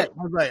keep track.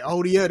 I was like,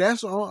 oh yeah,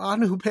 that's all. I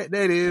knew who pet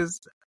that is.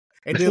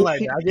 And then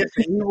like, I guess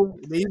the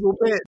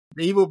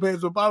evil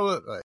pets will pop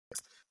up. Like,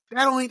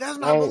 that's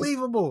not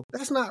believable.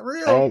 That's not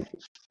real.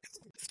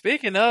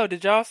 Speaking of,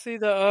 did y'all see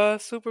the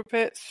Super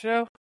Pets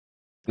show?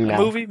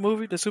 No.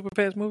 Movie, the Super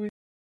Pets movie?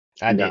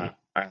 I didn't. Nah,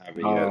 I haven't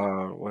yet.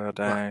 Oh, well,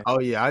 dang. Oh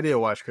yeah, I did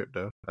watch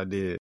Crypto. I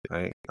did.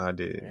 I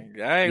did.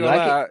 I ain't You gonna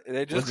like lie.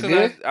 They just Was it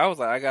cause I was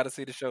like, I gotta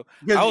see the show.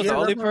 I was the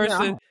only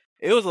person.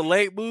 It was a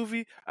late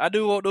movie. I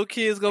knew what no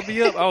kids gonna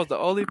be up. I was the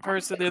only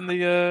person in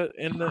the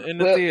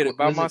theater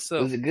by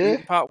myself. Was it good?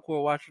 Eating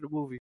popcorn, watching the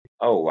movie.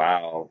 Oh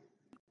wow.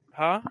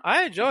 Huh?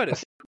 I enjoyed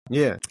it.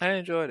 Yeah. I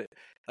enjoyed it.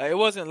 Like, it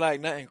wasn't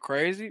like nothing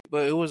crazy,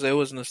 but it was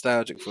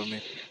nostalgic for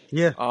me.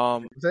 Yeah.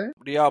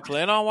 Do y'all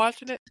plan on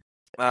watching it?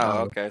 Oh,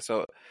 okay.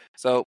 So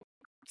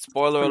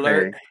spoiler I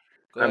alert. may.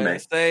 Go I ahead may.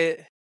 and say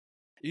it.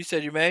 You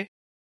said you may.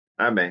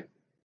 I may.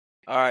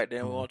 All right,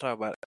 then we won't talk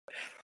about it.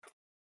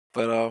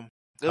 But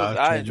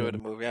I enjoyed the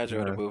movie. I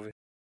enjoyed the movie.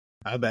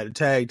 I about to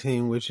tag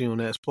team with you on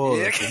that spoiler.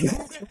 Yeah.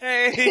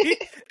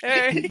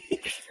 hey.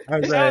 I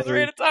was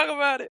ready to talk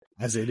about it.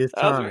 I said it's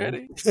I was time.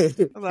 ready.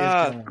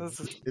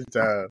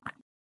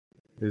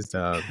 It's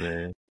time,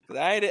 man.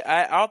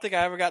 I don't think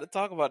I ever got to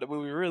talk about the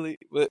movie really,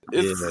 but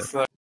it's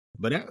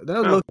but that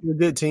was looking a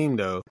good team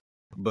though.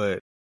 But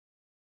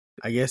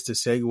I guess to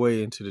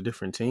segue into the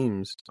different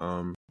teams,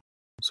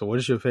 so what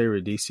is your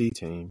favorite DC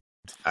team?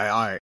 All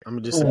right, I'm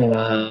gonna just say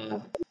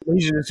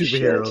Legion of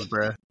Superheroes,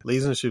 bruh.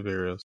 Legion of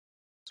Superheroes.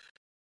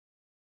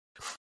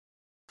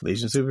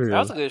 Legion of Superheroes. That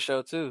was a good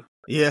show too.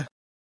 Yeah,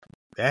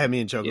 that had me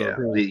in choco. Yeah,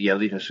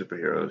 Legion of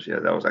Superheroes. Yeah,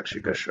 that was actually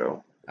a good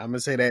show. I'm gonna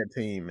say that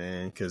team,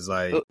 man, because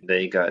like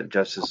they got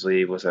Justice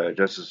League. What's that?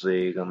 Justice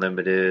League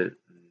Unlimited.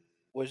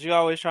 Was you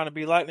always trying to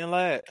be Lightning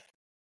Lad?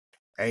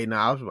 Hey,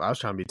 I was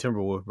trying to be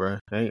Timberwolf, bro.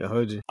 I ain't gonna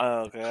hold you.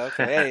 Okay.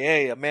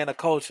 Hey, a man of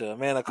culture. yeah.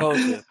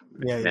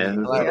 I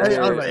was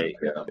like,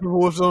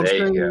 Timberwolf's on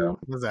screen. I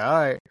was like, all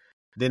right.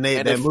 Then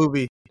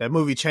that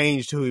movie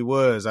changed who he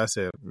was. I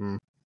said,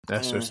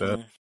 that's what's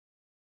up.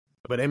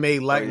 But they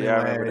made Lightning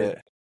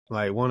Lad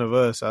like one of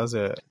us. I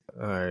said,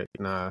 all right,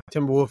 nah,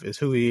 Timberwolf is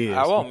who he is.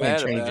 I wasn't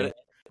mad about it.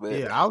 But...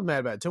 Yeah, I was mad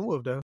about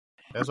Timberwolf though.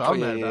 That's what I was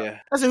mad about.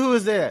 I said, who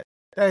is that?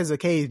 That is a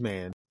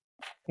caveman.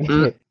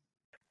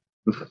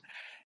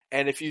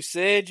 And if you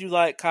said you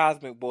like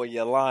Cosmic Boy,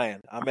 you're lying.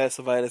 I met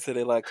somebody that said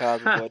they like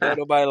Cosmic Boy. Don't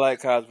nobody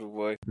like Cosmic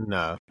Boy.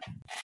 No.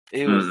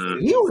 He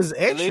was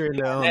extra in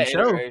the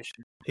show.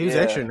 He was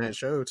extra in that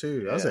show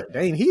too. I was like,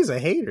 dang, he's a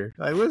hater.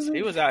 Like, what's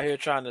he was out here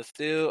trying to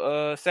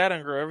steal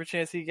Saturn Girl every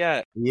chance he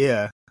got.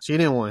 Yeah, she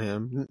didn't want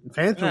him.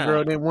 Phantom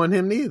Girl didn't want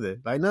him neither.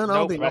 Like, I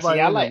don't think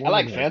nobody. I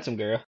like Phantom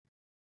Girl.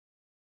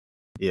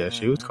 Yeah,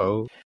 she was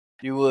cold.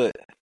 You would.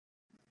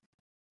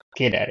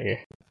 Get out of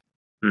here.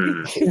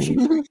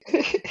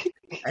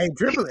 Hey,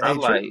 Triplet. I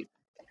like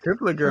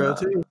Triplet Girl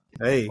too.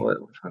 Hey,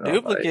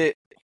 Duplicate.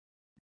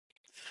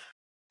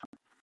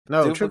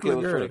 No, Duplicate Triplet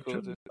was Girl. pretty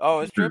cool too. Oh,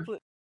 it's Triplet.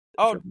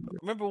 Oh,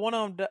 remember one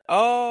of them?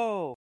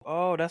 Oh,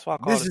 that's why I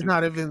called it. This is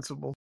not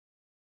Invincible.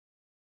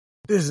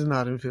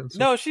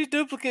 No, she's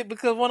Duplicate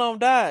because one of them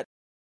died.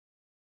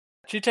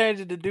 She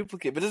changed it to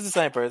Duplicate, but it's the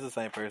same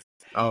person.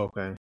 Oh,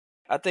 okay.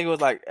 I think it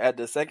was like at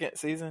the second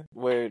season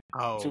where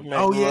Superman.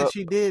 Oh yeah,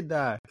 she did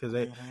die because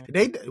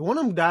they one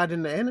of them died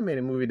in the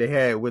animated movie they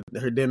had with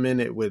them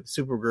in it with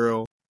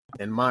Supergirl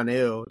and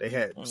Mon-El. They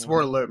had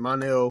spoiler alert,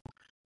 Mon-El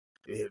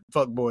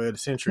fuckboy of the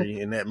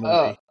century in that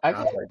movie. I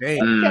was like,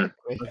 dang.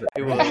 I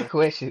got a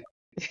question.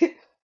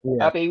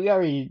 I mean, we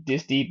already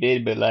this deep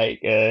in, but like,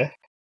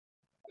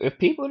 if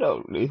people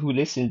who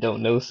listen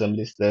don't know some of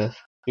this stuff,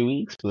 do we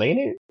explain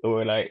it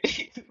or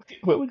like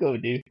what we gonna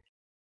do?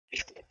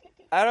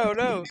 I don't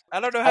know how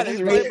to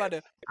explain about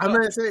it. I'm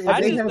not saying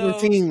if they have a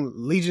team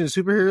Legion of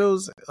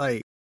Superheroes,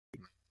 like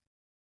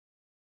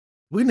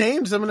we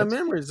named some of the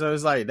members, so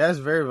it's like that's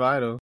very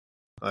vital.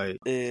 Like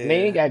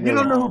you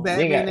don't know who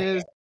Batman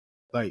is?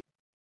 Like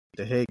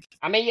the heck?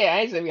 I mean, yeah,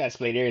 I ain't saying we gotta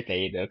explain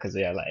everything though, because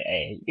they're like,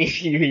 hey,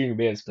 you can be able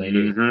to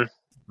explain it.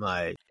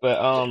 Like,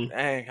 but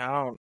dang, I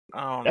don't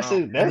know.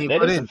 That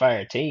is a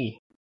fire team.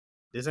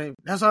 That's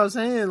what I was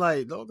saying.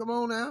 Like, oh, come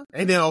on now.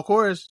 And then, of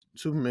course,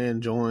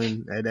 Superman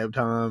joined at that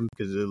time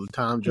because of the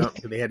time jump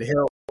because they had to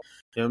help.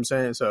 You know what I'm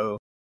saying? So,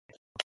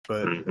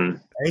 but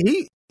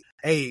hey,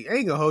 I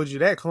ain't gonna hold you.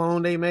 That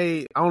clone they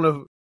made, I don't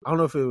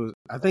know if it was.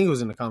 I think it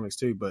was in the comics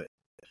too. But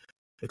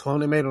the clone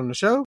they made on the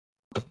show,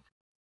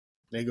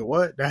 nigga,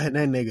 what? That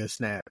nigga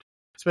snapped.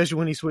 Especially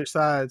when he switched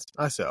sides.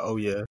 I said, oh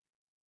yeah.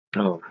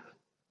 Oh,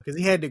 because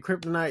he had the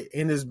kryptonite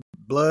in his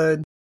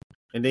blood.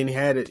 And then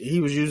he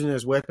was using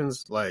his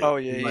weapons like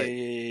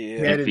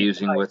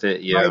infusing with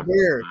it, right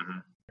there,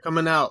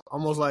 coming out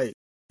almost like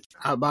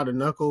about a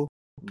knuckle.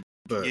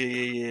 But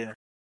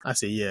I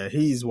said, yeah,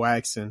 he's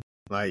waxing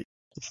like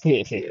I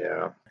think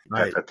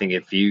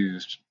it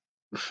fused.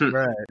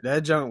 Right, that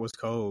junk was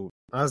cold.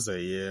 I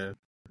said, yeah,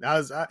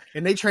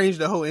 and they changed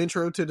the whole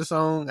intro to the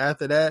song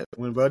after that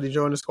when Buddy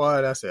joined the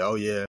squad. I said, oh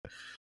yeah,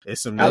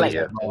 it's some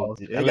niggas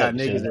involved. They got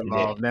niggas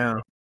involved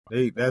now.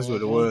 That's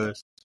what it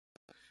was.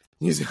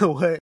 You said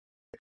what?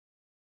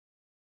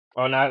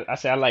 Oh no, I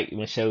say I like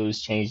when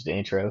shows change the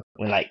intro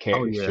when like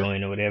characters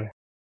join or whatever.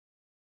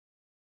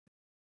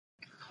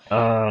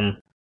 I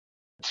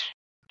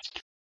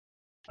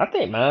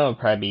think mine would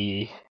probably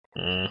be.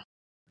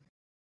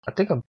 I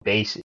think I'm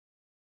basic.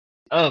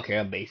 I don't care.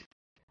 I'm basic.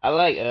 I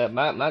like well,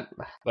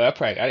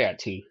 I got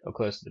two, of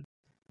course, the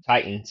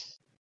Titans,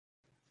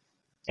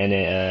 and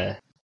then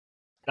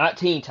not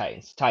Teen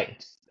Titans,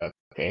 Titans.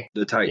 Okay.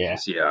 The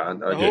Titans, yeah.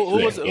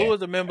 Who was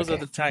the members of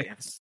the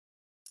Titans?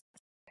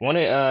 One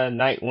of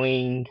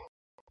Nightwing,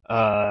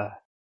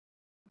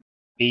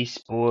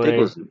 Beast Boy, I think it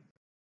was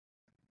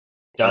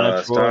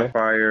Donna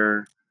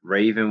Starfire,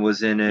 Raven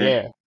was in it.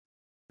 Yeah.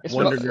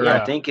 Wonder Girl.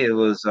 I think it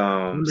was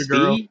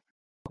Speed.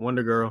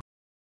 Wonder Girl.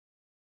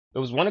 It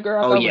was Wonder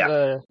Girl. I Oh thought yeah, it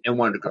was and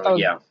Wonder I Girl. thought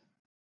Yeah.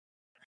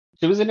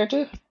 she was in there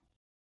too.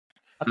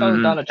 I thought it was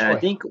Hmm. Donna And I Troy.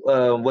 think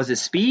was it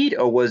Speed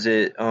or was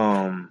it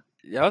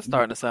Y'all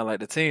starting to sound like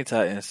the Teen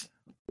Titans.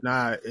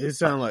 Nah, it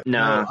sounded like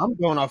nah. no. I'm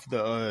going off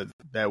the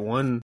that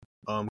one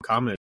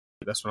comic.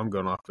 That's what I'm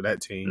going off for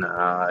that team.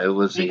 Nah, it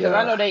was Because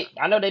I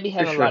know they be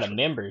having a lot of sure.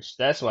 members.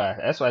 That's why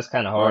it's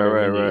kind of hard to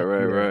Right,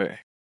 really. right.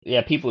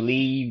 Yeah, people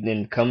leave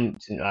and come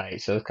like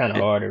so it's kind of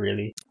hard to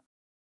really.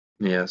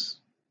 Yes.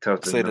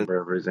 Tough to Say remember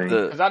everything.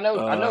 Because I know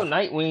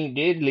Nightwing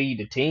did lead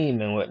the team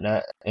and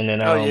whatnot, and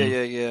then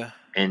yeah.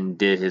 And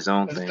did his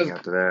own thing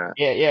after that.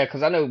 Yeah,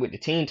 because I know with the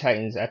Teen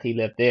Titans after he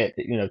left that,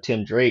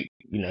 Tim Drake,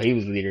 he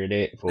was leader of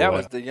that for a That while.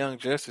 was the Young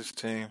Justice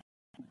team.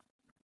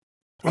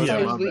 I thought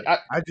he was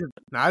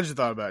I just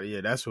thought about it.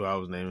 Yeah, that's who I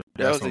was naming.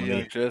 That was the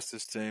Young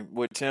Justice team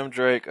with Tim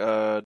Drake.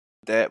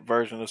 That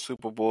version of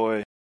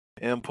Superboy,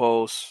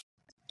 Impulse.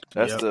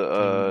 That's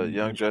the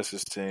Young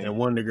Justice team. And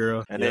Wonder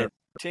Girl. And then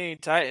Teen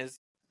Titans.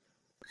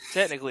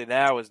 Technically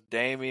now is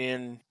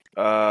Damian.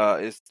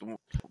 It's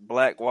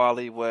Black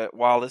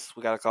Wallace.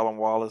 We gotta call him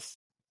Wallace.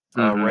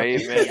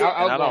 Raven. And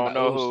I don't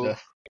know who.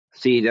 Stuff.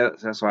 See,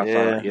 that's what I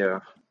thought. Yeah.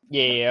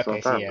 Yeah.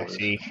 Okay.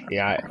 See.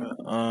 Yeah.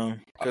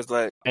 Because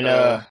like and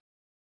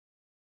oh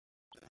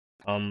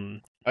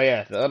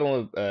yeah, the other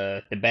one,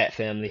 the Bat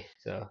Family.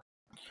 So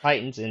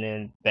Titans and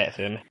then Bat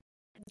Family.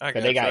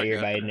 Because they got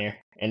everybody in there,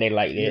 and they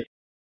like it.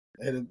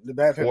 And the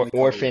Bat Family,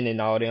 Orphan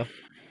and all them.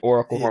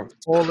 Oracle.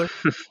 Spoiler.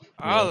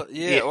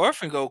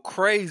 Orphan go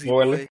crazy,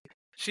 boy.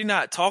 She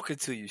not talking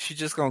to you. She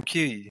just gonna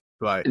kill you.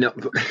 Right. No.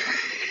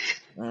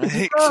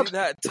 She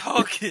not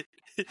talking.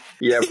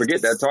 Yeah,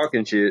 forget that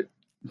talking shit.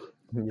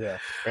 Yeah.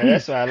 Bro,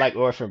 that's why I like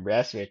Orphan, bro.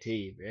 That's my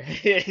team, bro.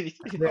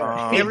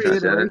 Every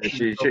iteration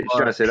she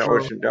trying to say that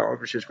Orphan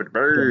shit's for the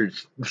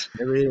birds.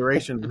 Every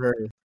iteration of her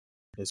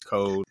is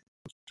cold.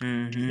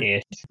 Mm-hmm.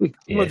 Yes. I'm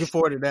looking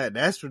forward to that.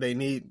 That's what they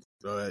need.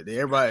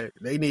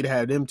 They need to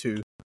have them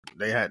two.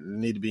 They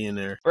need to be in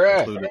there.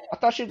 Bruh, I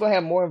thought she was gonna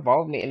have more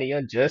involvement in the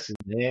Young Justice.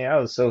 Man, I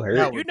was so hurt.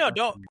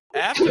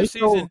 After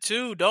season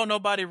 2, don't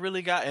nobody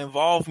really got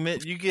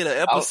involvement. You get an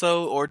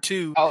episode or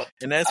two,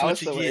 and that's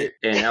what you get.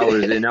 And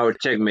that was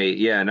checkmate.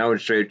 Yeah, and that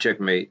was straight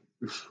checkmate.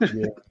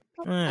 Yeah.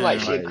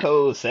 Like shit,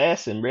 cold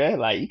assassin, bruh.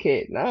 Like you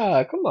can't.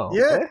 Nah, come on.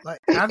 Yeah, bruh. like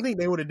I think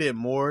they would have did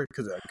more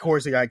because of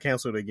course it got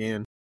canceled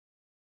again,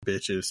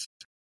 bitches.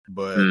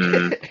 But.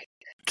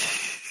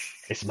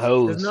 It's some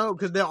hoes. No,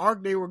 because the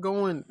arc they were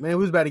going, man, we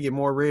was about to get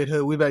more Red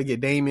Hood. We about to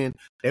get Damien.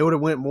 They would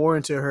have went more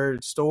into her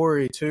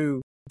story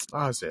too.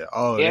 I said,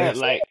 yeah,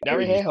 like they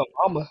already had her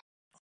mama.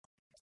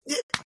 Yeah.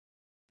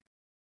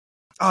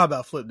 I'm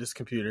about to flip this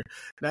computer.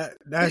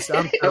 I'm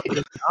still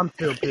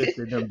pissed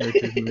at them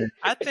bitches, man.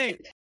 I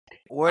think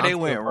where they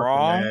went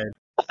wrong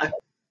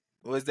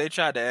was they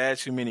tried to add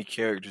too many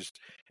characters.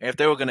 And if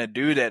they were gonna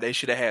do that, they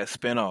should have had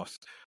spinoffs.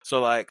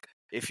 So like,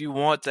 if you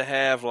want to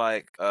have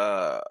like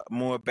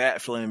more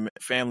Bat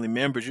family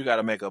members, you got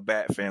to make a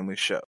Bat family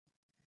show.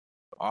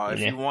 If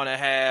you want to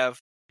have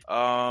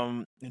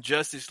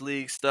Justice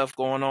League stuff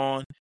going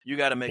on, you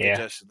got to make a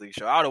Justice League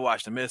show. I would have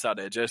watched the mess out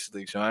of that Justice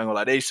League show. I ain't gonna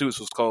lie, they suits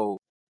was cold.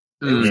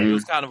 It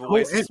was kind of a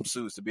waste of some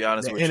suits, to be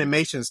honest with you.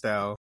 Animation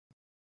style,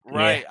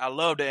 right? I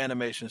love the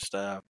animation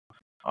style.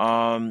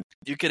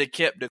 You could have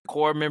kept the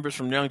core members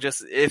from Young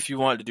Justice if you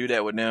wanted to do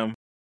that with them.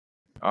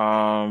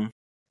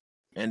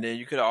 And then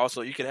you could have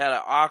had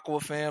an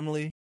Aqua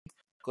family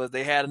because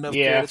they had enough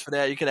characters for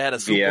that. You could have had a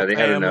Super they family.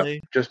 had enough.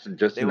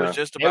 Just they enough. was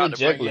just about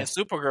to bring in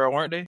Supergirl,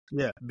 weren't they?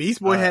 Yeah,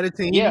 Beast Boy had a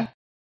team. Yeah,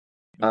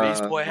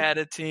 Beast Boy had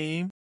a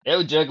team. They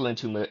were juggling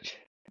too much.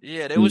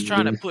 Yeah, they was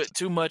trying to put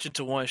too much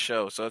into one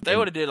show. So if they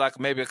would have did like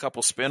maybe a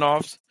couple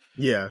spinoffs,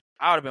 I would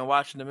have been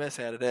watching the mess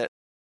out of that.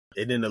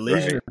 And then the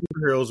Legion of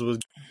Superheroes was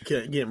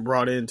getting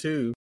brought in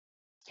too.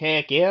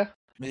 Heck yeah.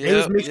 They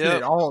was mixing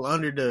it all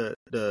under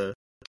the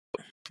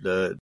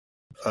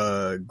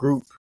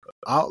group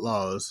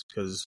Outlaws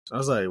because I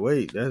was like,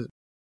 wait, that's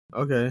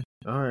okay,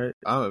 all right.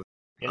 And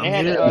they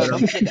had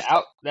don't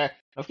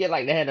forget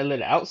like they had a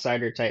little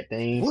outsider type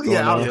thing. Well,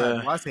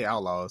 well, I say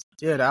Outlaws.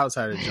 Yeah, the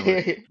outsider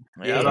joint.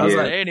 They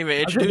ain't even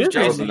introduced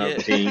Jason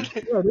yet.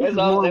 That's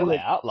all they were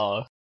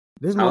Outlaws.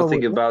 I was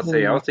thinking about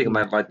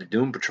like the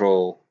Doom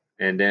Patrol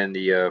and then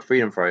the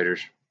Freedom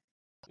Fighters.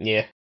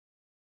 Yeah.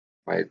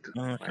 Like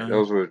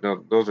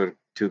those are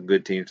two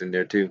good teams in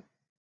there too.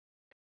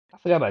 I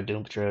forgot about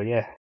Doom Patrol.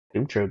 Yeah,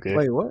 Doom Patrol good.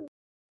 Wait, what?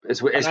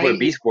 It's where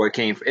Beast Boy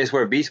came. It's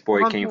where Beast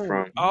Boy came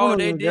from. Oh,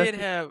 they did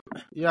have.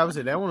 Yeah, I would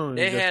say that one.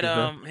 They had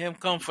him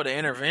come for the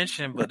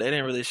intervention, but they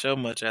didn't really show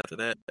much after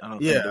that. I don't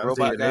think the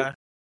robot guy.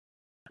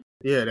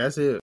 Yeah, that's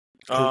it.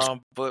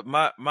 But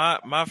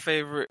my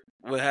favorite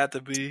would have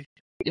to be.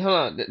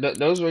 Hold on,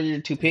 those were your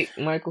two picks,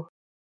 Michael?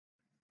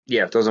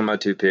 Yeah, those are my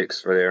two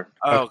picks for there.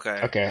 Oh,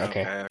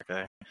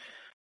 okay.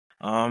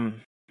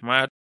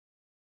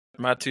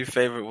 My two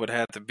favorite would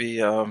have to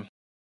be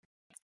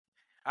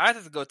I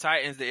had to go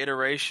Titans, the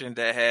iteration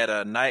that had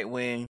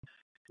Nightwing,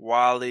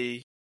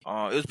 Wally.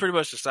 It was pretty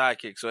much the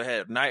sidekick. So it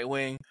had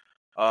Nightwing,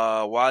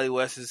 Wally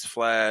West's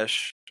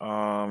Flash.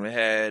 It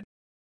had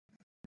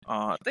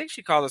I think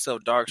she calls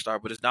herself Darkstar,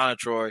 but it's Donna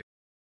Troy.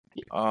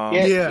 Yeah.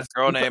 This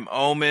girl named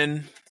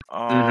Omen.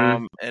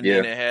 Mhm. And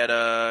Yeah. then it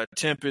had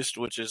Tempest,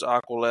 which is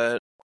Aqualad,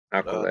 the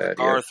Aqualad, yeah.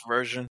 Garth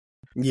version.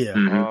 Yeah.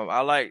 Mhm.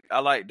 I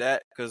like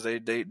that because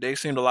they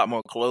seemed a lot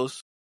more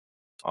close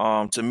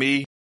to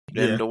me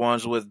than Yeah. the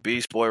ones with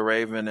Beast Boy,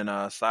 Raven, and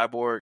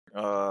Cyborg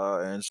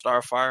and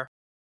Starfire.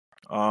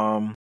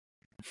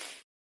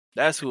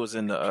 That's who was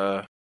in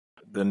the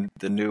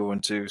new one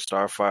too,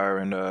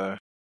 Starfire and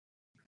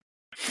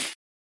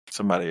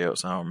somebody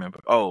else. I don't remember.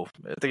 Oh,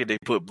 I think they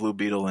put Blue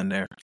Beetle in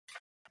there.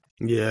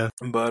 Yeah.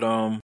 But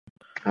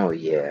Oh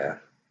yeah.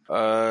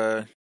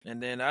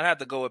 and then I'd have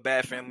to go with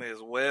Bat Family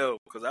as well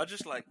because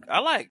I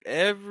like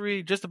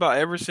just about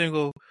every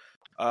single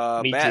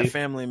Me Bat too.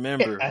 Family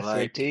member. I swear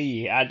Like, to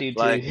you, I do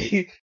like,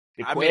 too.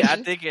 The I mean, I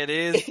question? think it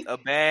is a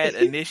bad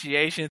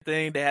initiation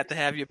thing to have to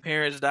have your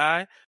parents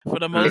die for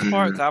the most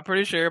part. Mhm. 'Cause I'm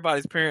pretty sure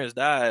everybody's parents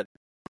died.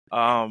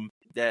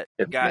 That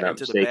If I'm got not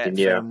into the mistaken, Bat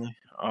yeah. Family.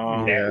 Yeah.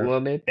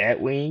 Batwoman,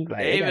 Batwing, like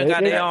They they even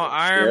got their got own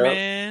Iron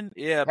Man,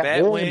 yeah, got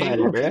everybody,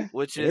 Batwing, bruh.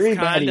 which is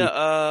Everybody. kind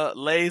of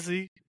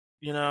lazy.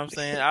 You know what I'm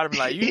saying? I'd be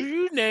like,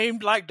 you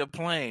named like the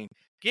plane.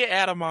 Get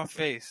out of my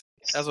face.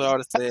 That's what I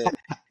would have said.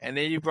 And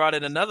then you brought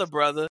in another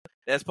brother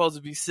that's supposed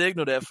to be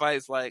Signal that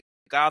fights like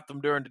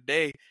Gotham during the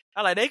day.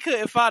 I like they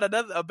couldn't find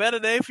a better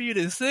name for you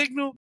than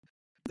Signal.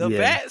 The Yeah.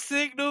 Bat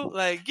Signal,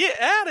 like get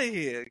out of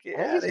here, get Ain't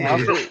out his of here.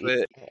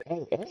 outfit,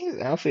 But ain't his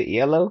outfit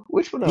yellow?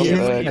 Which one of Yeah.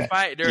 them? he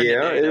fight during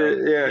Yeah, the day though.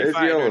 He it's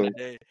fight during yellow.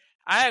 the day.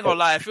 I ain't gonna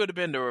lie, if it would have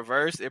been the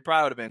reverse, it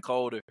probably would have been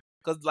colder.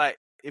 Cause like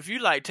if you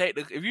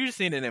if you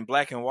seen it in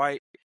black and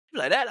white,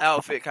 you're like that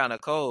outfit kind of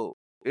cold.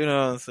 You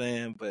know what I'm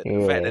saying? But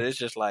the fact that it's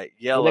just like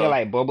They looking yellow,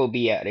 like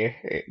Bumblebee out there.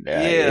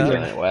 Yeah.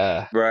 Like,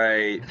 wow.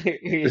 Right.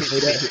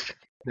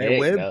 That Heck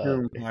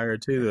webtoon no. fire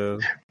too, though.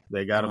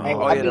 They got them. Hey,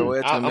 oh I yeah, the do.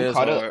 webtoon I'm is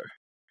caught up. hard.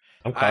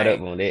 I'm caught up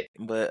on it.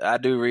 But I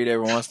do read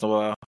every once in a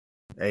while.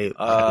 Hey,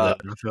 Uh,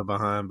 I feel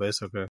behind, but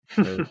it's okay.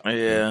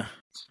 Yeah.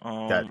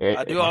 Got-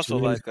 I do also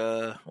Watch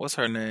like what's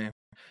her name?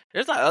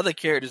 There's like other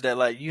characters that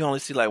like you only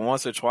see like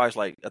once or twice.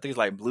 Like I think it's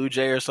like Blue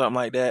Jay or something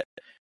like that,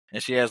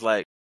 and she has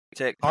like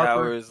tech Harper?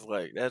 powers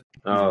like that.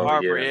 Oh,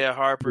 Harper, yeah.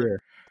 Harper.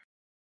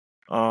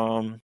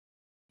 Yeah.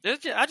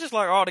 I just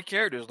like all the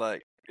characters.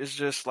 Like it's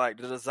just like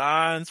the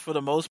designs for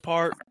the most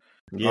part.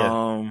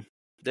 Yeah.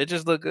 They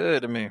just look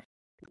good to me.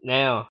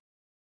 Now,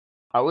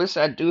 I wish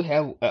I do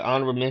have an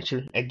honorable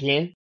mention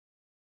again.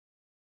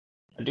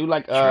 I do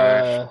like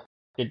Trash.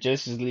 the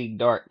Justice League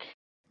Dark.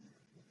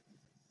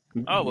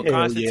 Oh, well, Hell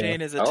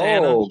Constantine is a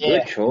Tana. Oh, Yeah,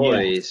 good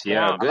choice. yeah.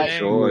 Yeah, Come on, good man.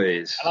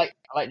 choice. I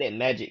like that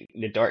magic,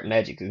 the dark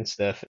magic and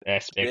stuff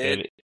aspect of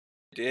it.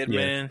 Dead Yeah.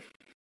 man.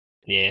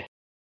 Yeah.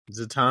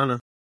 Zatanna.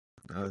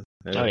 Oh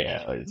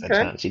yeah. It's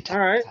Okay. she All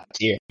right.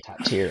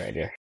 top tier right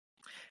there.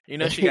 You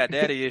know she got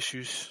daddy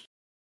issues.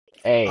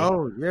 Hey.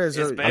 Oh, yeah. It's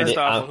So, based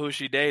I'm- off of who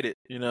she dated.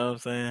 You know what I'm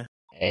saying?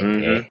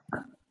 Hey.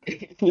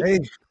 hey,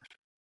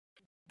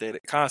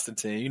 Dated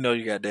Constantine. You know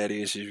you got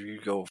daddy issues. You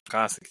go with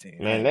Constantine.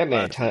 Man, that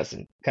man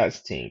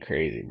Constantine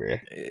crazy, bro.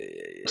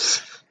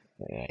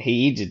 Yeah.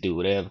 He just do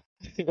whatever.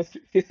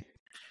 Crazy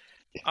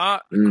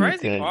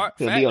Couldn't fact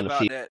be on the about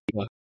field.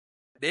 that.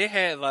 They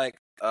had like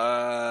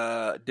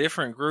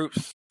different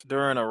groups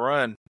during a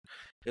run.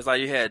 It's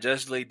like you had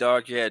Justice League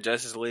Dark, you had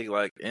Justice League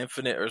like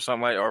Infinite or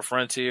something like, or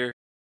Frontier.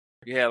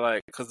 You had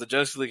like because the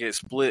Justice League gets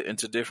split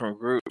into different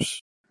groups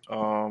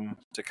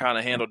to kind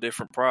of handle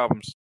different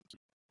problems.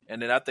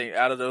 And then I think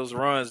out of those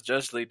runs,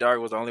 Justice League Dark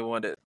was the only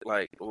one that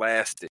like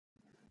lasted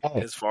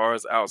Hey, as far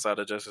as outside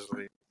of Justice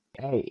League.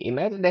 hey,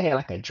 imagine they had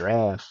like a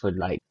draft for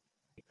like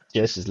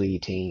Justice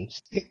League teams.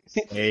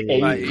 hey,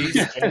 Like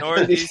East,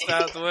 North, East,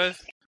 South,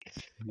 West.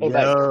 It's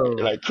yo.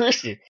 like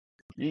Christian,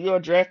 you gonna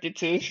draft it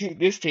to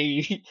this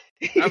team?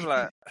 I'm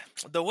like,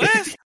 the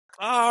West?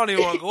 I don't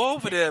even want to go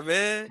over there,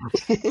 man.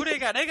 Who they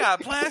got? They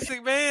got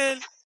Plastic Man.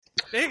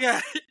 They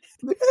got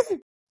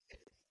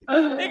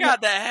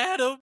the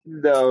Atom.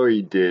 No,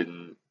 he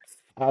didn't.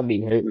 I'll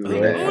be hurt, Who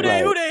bro. that? Who I'm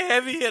they like,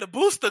 heavy hitter?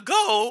 Booster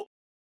Gold.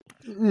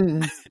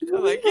 Mm.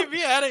 I'm like, get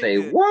me out of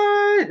Say here.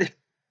 what?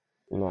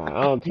 nah,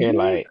 I don't care.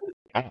 Like,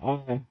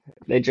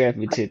 they draft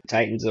me to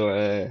Titans or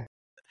as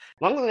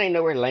long as it ain't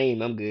nowhere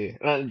lame, I'm good.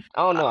 I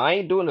don't know. I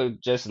ain't doing a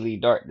Justice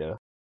League Dark though.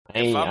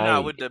 If I'm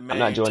not with the I'm not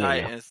main joining them.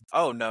 Titans,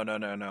 oh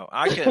no.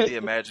 I couldn't be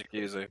a Magic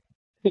user.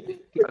 I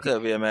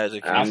couldn't be a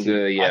Magic user. I'm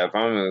good. Yeah, if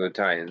I'm with the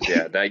Titans,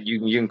 yeah, that you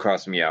can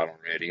cross me out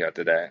already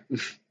after that.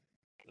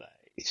 Like,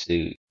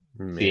 shoot,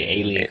 Man. see an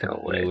alien no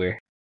come way. anywhere.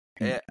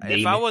 Yeah, if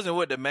Demon. I wasn't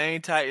with the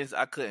main Titans,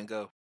 I couldn't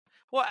go.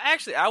 Well,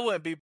 actually, I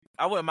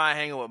wouldn't mind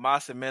hanging with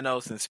Masa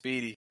Menos and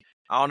Speedy.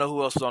 I don't know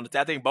who else was on the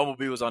team. I think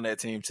Bumblebee was on that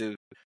team too.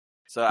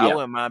 So I Yeah.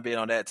 wouldn't mind being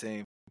on that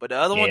team. But the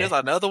other one, Yeah. there's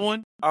another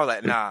one. I was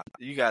like, nah,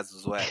 you guys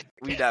was whack.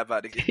 We not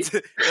about to get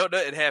to don't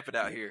nothing happen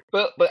out here.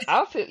 But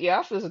I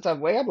feel some type of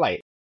way. I'm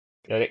like,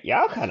 yo,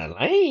 y'all kind of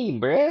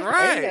lame, bruh.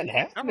 Right. Ain't nothing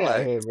happening I'm out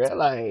like- here, bruh.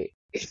 Like,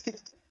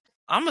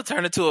 I'm gonna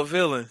turn into a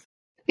villain.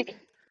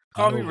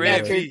 Call me Oh,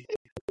 Red yeah. V.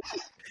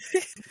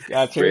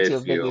 y'all turn to a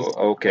Redfield. business.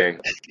 Okay.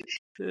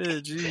 Yeah,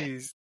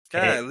 jeez.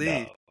 Heck Golly.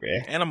 no,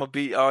 bruh. And I'm gonna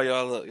beat all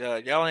y'all up.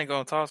 Y'all ain't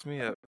gonna toss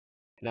me up.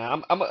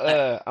 Nah, I'm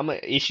gonna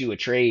issue a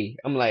trade.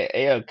 I'm like,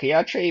 hey, can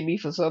y'all trade me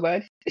for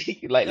somebody?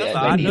 like Yes, that?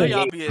 I know Like,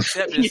 y'all be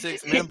accepting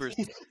 6 members.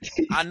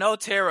 I know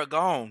Tara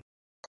gone.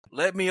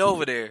 Let me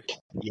over there.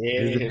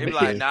 yeah, They be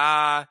like,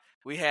 nah,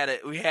 we had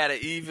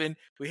even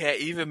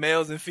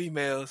males and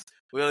females.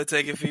 We only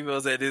taking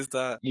females at this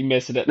time. you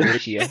messing up the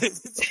ratio.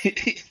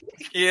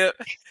 Yep.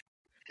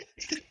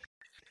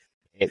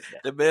 Heck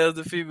The males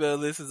and female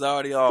list is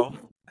already off.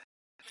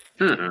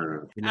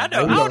 Mm-mm. I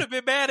know. I would have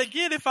been mad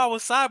again if I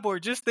was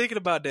Cyborg just thinking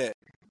about that.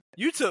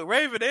 You took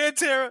Raven and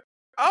Tara.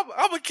 I'm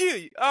gonna kill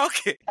you.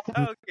 Okay.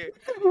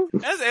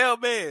 That's L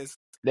Mans.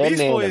 That Beast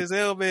man, Boy is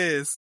L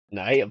Mans.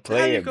 nah, he a How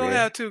player, you gonna bruh.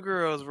 have 2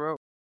 girls, bro?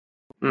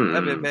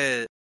 I've been Mm-mm.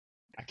 mad.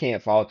 I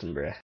can't fault him,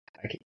 bruh.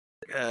 I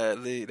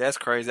can't. Lee, that's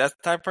crazy. That's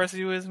the type of person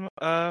you is,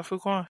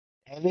 Fuquan.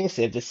 And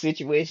listen, if the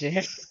situation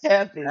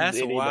happens, That's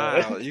then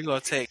wild. You gonna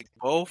take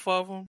both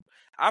of them?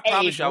 I Hey,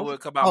 promise you I both. would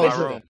come out my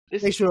Listen, room.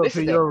 They show up to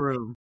listen your though.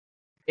 room.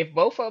 If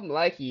both of them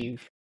like you,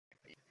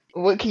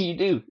 what can you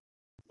do?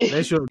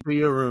 They show up to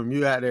your room.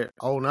 You out there.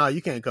 Oh, no,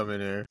 you can't come in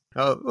there.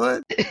 Oh,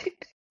 what?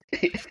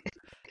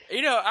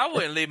 You know, I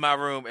wouldn't leave my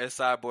room as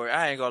Cyborg.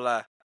 I ain't gonna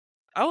lie.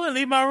 I wouldn't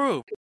leave my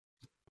room.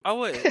 I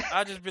wouldn't.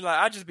 I'd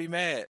just be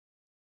mad.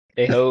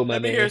 They hold my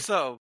Let me man. hear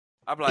something.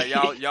 I'm like,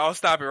 y'all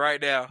stop it right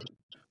now.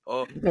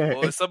 Or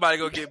somebody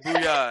gonna get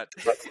booyah'd.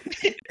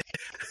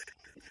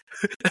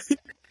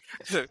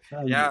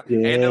 Yeah,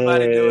 ain't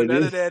nobody doing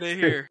none of that in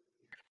here.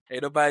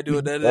 Ain't nobody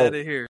doing none of that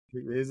in here.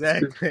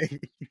 Exactly.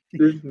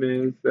 This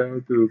man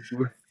sounds so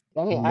good.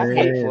 Dang, I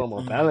hate Man. for him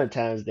on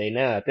Valentine's Day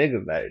now. I think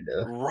about it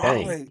though. Dang,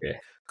 Right. bruh.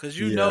 Cause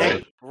you Yeah. know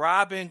Dang.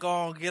 Robin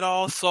gonna get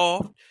all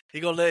soft. He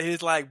gonna let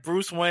his like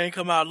Bruce Wayne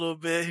come out a little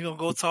bit. He gonna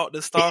go talk to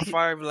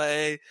Starfire, be like,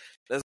 hey,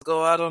 let's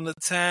go out on the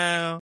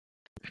town.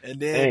 And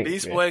then Dang,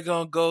 Beast bruh. Boy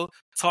gonna go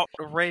talk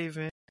to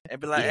Raven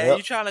and be like, hey, Yep.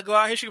 you trying to go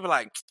out here? She gonna be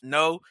like,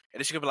 no. And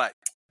then she gonna be like,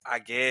 I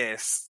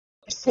guess.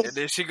 And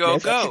then she gonna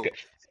That's how go.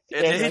 she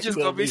And then he just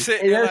gonna be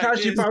sitting And there that's like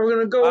how she this. probably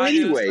gonna go by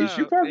anyway. She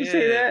herself. probably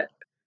say Yeah. that.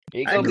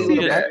 He I gonna can be see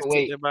with a that.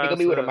 microwave. He gonna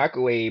be with a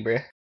microwave,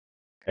 bruh.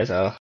 That's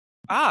all.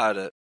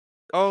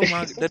 Oh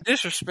my, the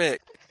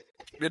disrespect.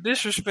 The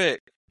disrespect.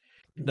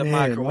 The Man,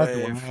 that's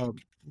microwave. wild.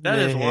 That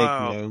is Man, heck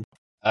wild. no.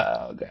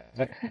 Oh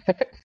god.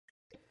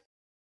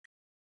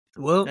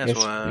 Well, That's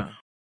It's- wild.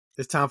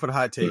 it's time for the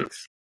hot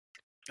takes.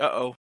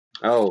 Uh-oh.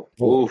 Oh,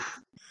 oof.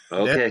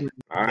 Okay. Definitely-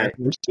 All right.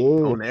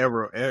 On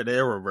the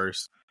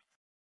Arrowverse.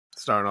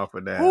 Starting off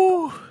with that.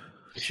 Whew.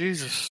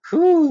 Jesus.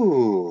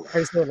 Whew.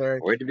 Hey, so Larry,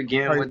 Where to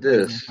begin sorry with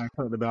this? I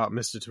talked about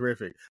Mr.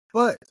 Terrific,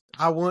 but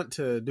I want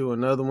to do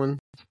another one.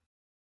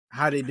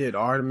 How they did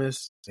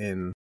Artemis,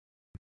 and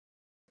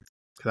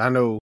because I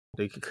know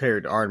they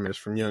carried Artemis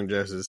from Young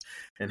Justice,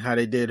 and how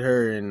they did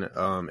her in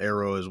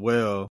Arrow as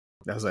well.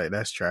 I was like,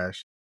 that's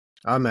trash.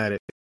 I'm at it.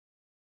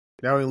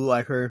 That don't even look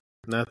like her.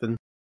 Nothing.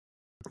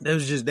 They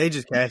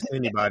just cast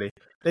anybody.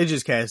 They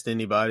just cast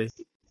anybody.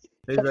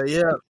 They like,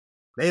 yeah,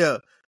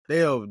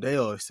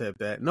 they'll accept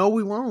that. No,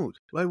 we won't.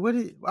 Like,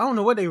 I don't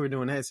know what they were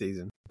doing that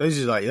season. They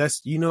just like,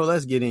 let's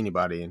get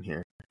anybody in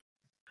here.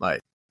 Like,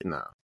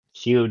 nah.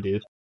 She'll do.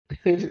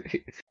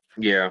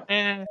 Yeah.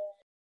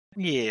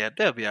 Yeah,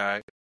 they'll be all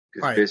right.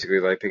 It's Right. basically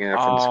like picking up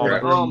from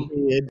scratch.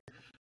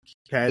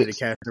 The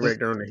cast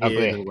director on the head.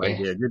 Okay, And like,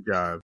 yeah, good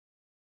job.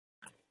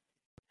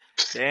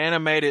 The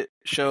animated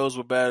shows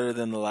were better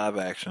than the live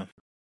action.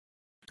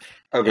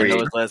 And Agreed.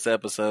 those less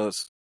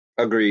episodes.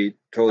 Agreed.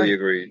 Totally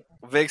agreed.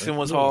 Vixen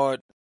was hard.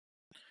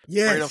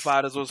 Yes. Freedom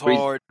Fighters was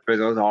hard. It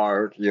was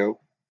hard. Yo.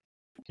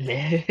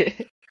 Yeah.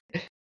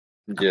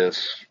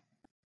 Yes.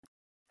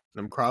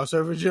 Them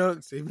crossover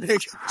jokes. Even they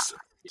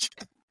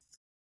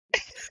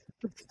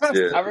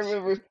Yeah.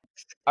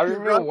 I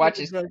remember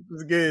watching. jokes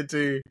was good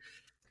too.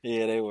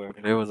 Yeah, they were.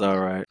 They was all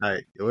right.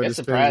 Like, That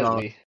surprised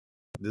me.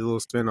 The little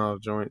spin-off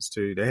joints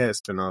too. They had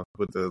spin-off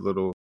with the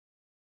little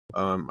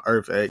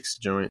Earth X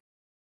joint.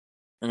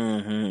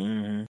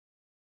 Mm-hmm.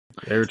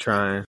 They were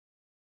trying.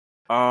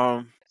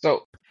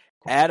 So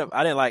Adam,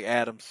 I didn't like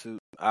Adam's suit.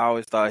 I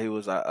always thought he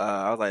was.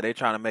 I was like, they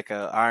trying to make an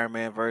Iron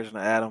Man version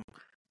of Adam.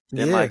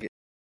 Didn't like it.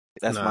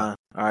 That's Nah. fine.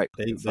 All right.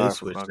 They Sorry,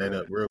 switched Fuquan, that go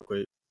up real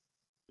quick.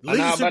 I'm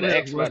not about to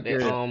Superman ask about was that.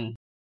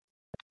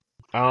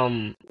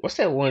 good. What's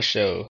that one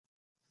show?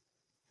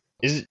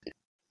 Is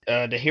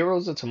it the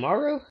Heroes of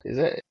Tomorrow? That's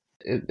Yeah.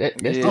 Oh,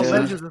 DC?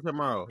 Legends of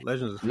Tomorrow.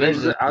 Legends of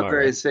Legends Tomorrow. of I was Tomorrow.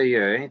 ready to say,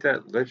 yeah, ain't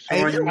that Legends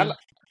Hey, Tomorrow?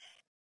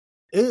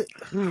 It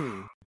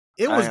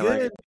I was ain't like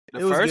good. it. The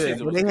It was first good. season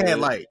But was they good. had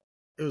like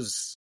it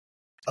was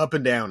up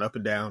and down, up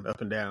and down,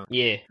 up and down.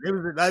 Yeah. They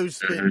was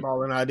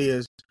spitballing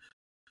ideas.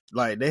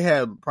 Like they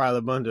had probably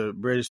a bunch of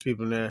British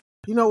people in there.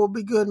 You know what would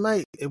be good,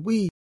 mate? If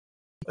we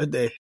a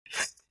day.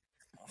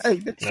 Hey,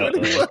 that's what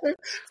it was.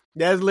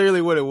 That's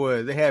literally what it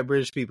was. They had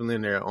British people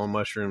in there on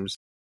mushrooms.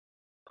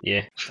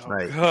 Yeah.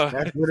 Like God.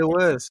 that's what it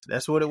was.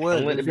 That's what it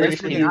was. I'm with the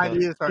That's British when the people.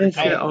 ideas started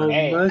Hey, coming.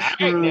 hey, all right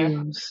now.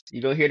 mushrooms.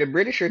 You don't hear the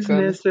Britisher This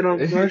coming. man said on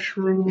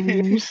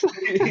mushrooms. That's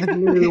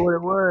literally what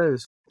it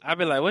was. I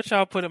be like, what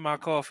y'all put in my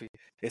coffee?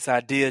 It's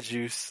idea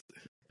juice.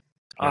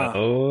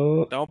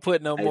 Oh, Don't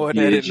put no I more of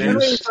that did in there. Then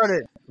they juice.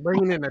 started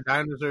bringing in the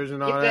dinosaurs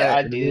and all get that. that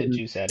and idea then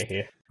juice out of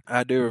here.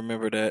 I do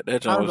remember that. That I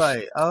joint was was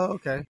like, oh,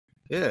 okay.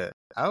 Yeah.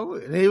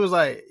 And he was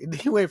like,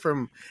 he went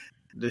from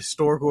the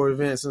historical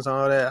events and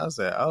all that. I was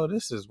like, oh,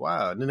 this is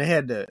wild. And then they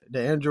had the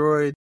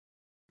android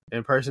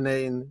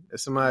impersonating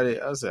somebody.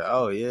 I was like,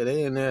 oh, yeah,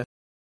 they in there.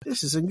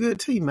 This is a good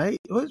tea, mate.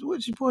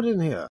 What you put in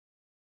here?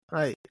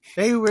 Like,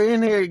 they were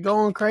in there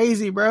going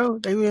crazy, bro.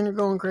 They were in there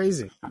going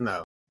crazy.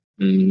 No.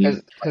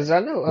 Mhm. Cause I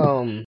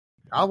know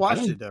I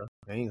watched it, though.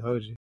 I ain't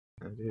hold you.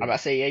 I I'm did. about to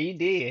say yeah you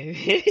did.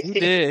 he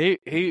did.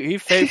 He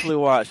faithfully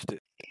watched it.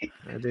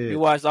 I He did.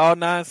 watched all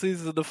 9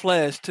 seasons of The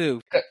Flash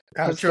too.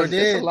 I sure it's a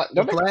did. lot.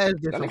 The Flash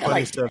did Don't some they got, funny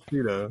like, stuff,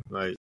 too, though.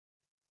 Like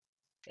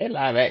that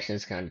live action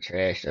is kind of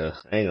trash though.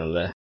 I ain't gonna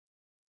lie.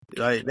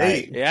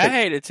 they. Yeah, I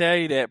hate to tell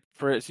you that,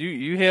 Prince.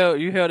 You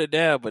held it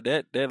down, but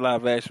that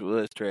live action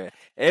was trash.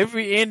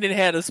 Every ending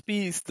had a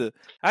speedster.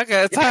 I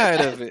got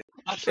tired of it.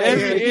 I swear,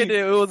 Every ending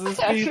it was a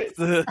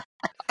speedster.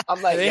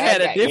 I'm like, They y'all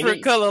had a got different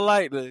any- color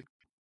lightning.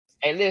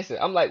 Hey, listen,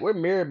 I'm like, we're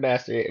Mirror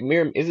Master.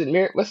 Is it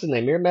Mirror? What's his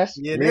name? Mirror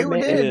Master. Yeah, Mirror they were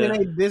Man? there. Yeah. Then they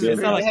Yeah, disappeared.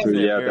 It's not like They you had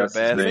said yeah, Mirror that's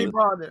his Then they name.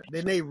 Bastard.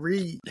 then they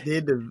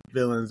redid the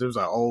villains. It was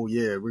like, oh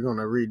yeah, we're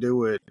gonna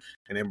redo it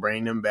and then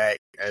bring them back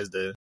as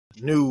the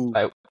new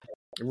Like,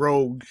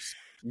 rogues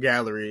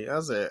gallery. I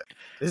was like,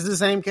 this is the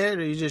same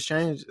character. You just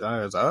changed.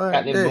 I was like, all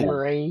got right, that yeah,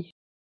 boomerang.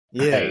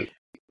 yeah.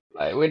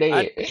 Like where they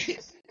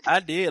at? I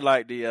did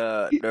like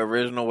the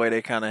original way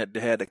they kind of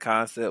had the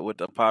concept with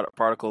the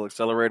particle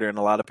accelerator, and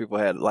a lot of people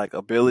had like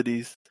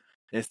abilities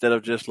instead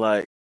of just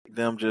like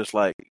them just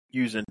like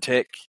using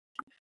tech.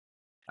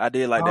 I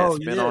did like that Oh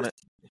spin yeah. on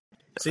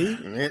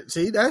it.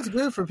 See, that's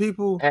good for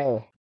people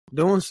Hey,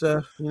 doing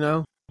stuff. You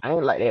know, I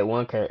ain't like that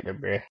one character,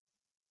 bro.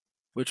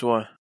 Which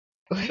one?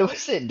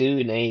 What's that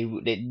dude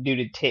name that do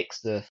the tech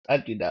stuff? I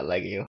do not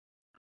like him.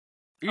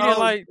 You didn't Oh,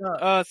 like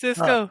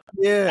Cisco?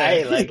 yeah. I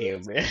ain't like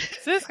him, bro.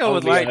 Cisco was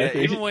I'll be like honest that.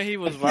 with Even you. when he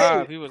was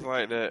Vibe, he was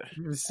like that.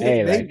 See, I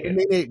ain't they,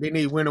 like him.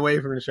 they went away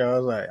from the show. I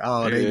was like,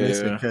 oh, they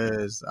missed it Yeah.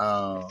 because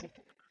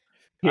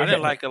I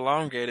didn't like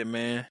Elongated,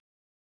 man.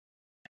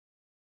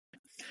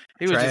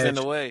 He was just in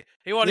trash. the way.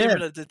 He wasn't Yeah.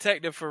 even a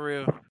detective for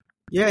real.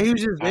 Yeah, he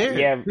was just there.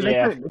 yeah.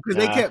 Because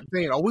they Nah. kept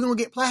saying, "Oh, we're gonna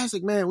get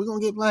Plastic Man. We're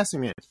gonna get Plastic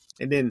Man,"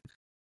 and then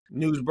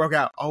news broke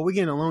out. Oh, we're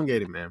getting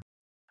Elongated Man.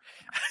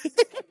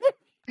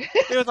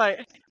 It was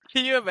like,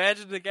 can you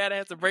imagine the guy that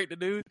has to break the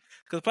news?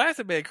 Because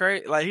Plastic Man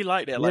crazy, like he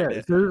liked that, like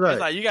that. So it was It's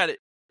like you got it.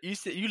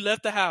 You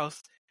left the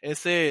house and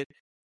said,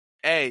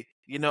 "Hey,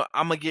 I'm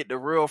gonna get the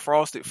real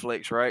Frosted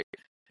Flakes, right?"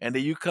 And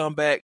then you come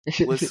back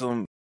with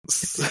some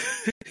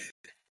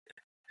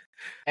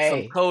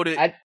Hey, coated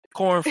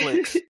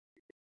cornflakes.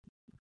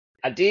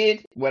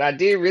 What I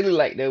did really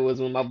like though was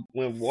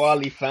when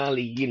Wally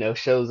finally,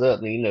 shows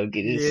up and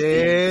get his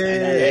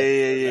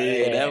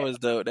Yeah. That was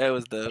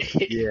dope.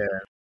 yeah,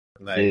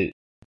 like Dude,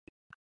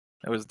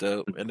 That was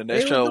dope. And then they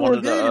they were showed doing one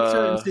of good in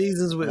certain the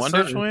seasons with Wonder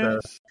certain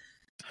Twins. stuff.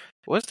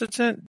 What's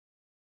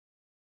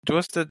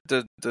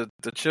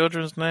the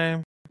children's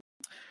name?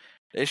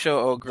 They show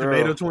old girl.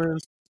 Tomato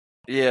Twins.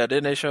 Yeah,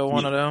 didn't they show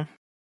one of them?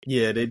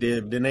 Yeah, they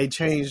did. Then they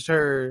changed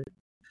her.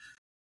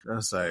 I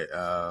was like,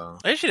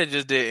 They should have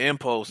just did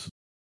Impulse.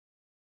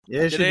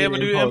 yeah, Did they ever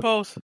do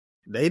Impulse?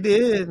 They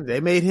did. They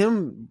made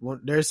him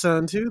their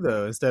son too,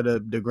 though, instead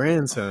of the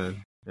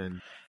grandson. And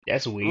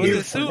that's Was weird.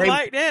 his suit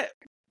like that?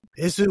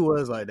 his suit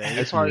was like that. It's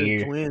That's part of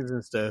weird. twins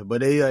and stuff,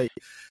 but they like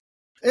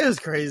it was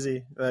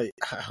crazy. Like,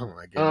 oh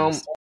my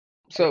goodness.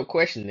 So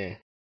question then.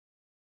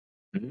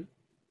 Mhm.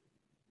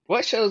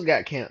 What shows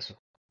got canceled?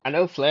 I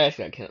know Flash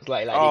got canceled.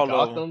 Like All of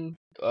Gotham,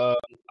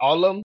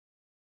 all of them.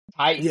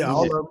 Titans. Yeah,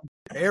 all of them.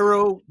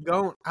 Arrow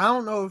gone. I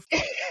don't know if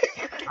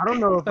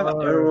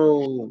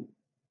Arrow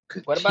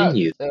What about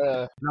continued.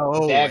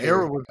 no, Dagger,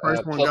 Arrow was the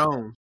first one Cloak-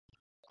 gone.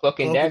 Cloak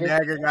and Cloak and Dagger?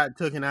 Dagger got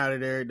taken out of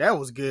there. That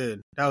was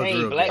good. That was Dang,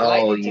 real Black good.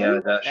 Lightning Oh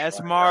too? yeah, That's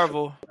right.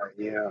 Marvel.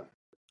 Yeah.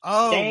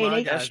 Oh Dang, my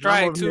they- gosh. That's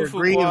strike I'm over two here for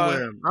agreeing Kawhi.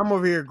 with him. I'm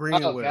over here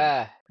agreeing Oh with him.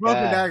 God. Cloak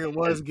and God. Dagger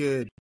was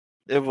good.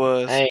 It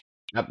was. Dang,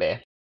 not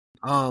bad.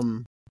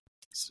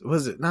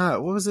 Was it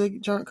not? What was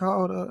it junk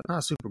called?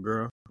 Not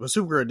Supergirl. But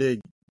Supergirl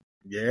did.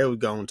 Yeah, it was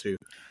gone too.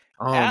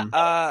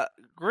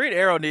 Green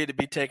Arrow needed to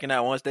be taken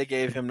out once they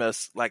gave him the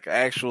like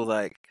actual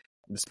like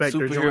the Spectre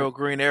superhero joint.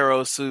 Green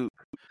Arrow suit.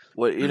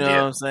 What you know Yeah.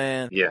 what I'm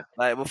saying? Yeah.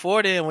 Like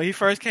before then, when he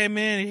first came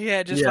in, he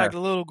had just Yeah. like the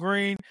little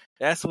green.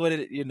 That's what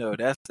it.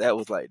 That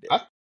was like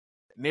that.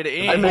 Near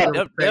the I end, made him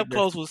them Spectre.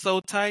 clothes was so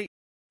tight,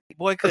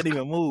 boy couldn't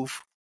even move.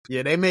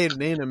 Yeah, they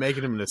ended up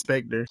making him the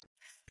Spectre.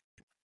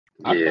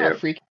 I'm Yeah. not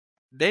freaking.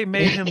 They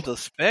made him the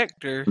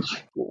Spectre. That's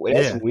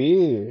Yeah.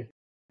 weird.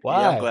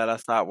 Why? Yeah, I'm glad I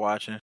stopped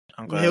watching.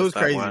 Yeah, it was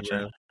crazy, bro.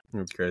 It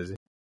was crazy.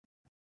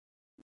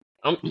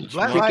 I'm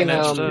Black freaking. Lightning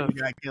Lightning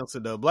got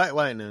canceled though. Black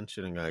Lightning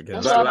shouldn't got That's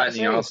canceled. what Black I'm Lightning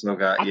saying. also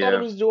got I thought it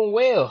was doing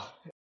well.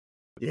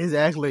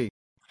 Exactly.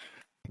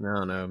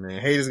 No, man.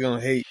 Haters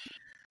gonna hate.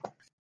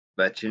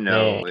 but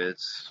Man.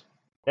 it's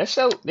That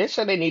show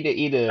they need to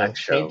either That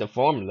show. change the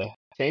formula.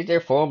 Change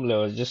their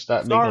formula or just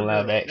stop making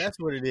live Stargirl, action. that's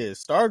what it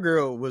is.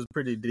 Stargirl was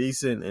pretty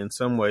decent in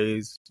some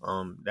ways.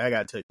 That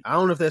got taken. I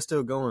don't know if that's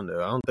still going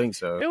though. I don't think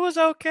so. It was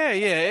okay.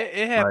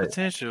 Yeah, it had Right.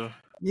 potential.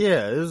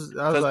 Yeah, it was.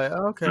 I was 'Cause- like,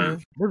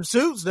 okay. Them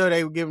suits though,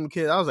 they were giving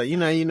kids. I was like, you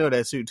know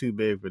that suit too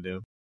big for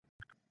them.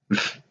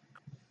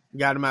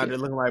 Got them out there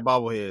looking like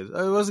bobbleheads.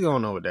 What's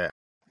going on with that?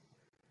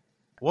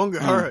 One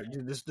girl,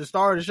 the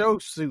star of the show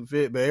suit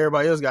fit, but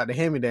everybody else got the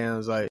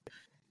hand-me-downs. Like,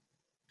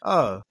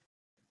 oh,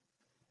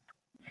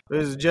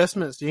 there's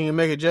adjustments. You can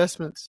make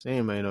adjustments. They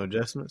ain't made no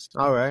adjustments.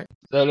 All right,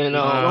 So then,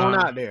 going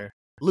out there,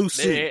 loose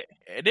suit.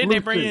 Didn't they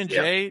bring in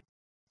Yeah. Jade?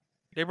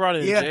 They brought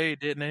in Yeah. Jade,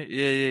 didn't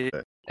they?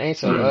 Yeah. ain't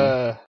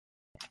so.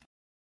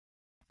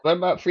 What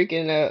about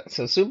freaking?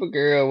 So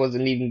Supergirl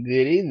wasn't even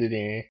good either.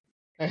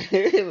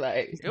 Then,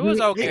 like, It was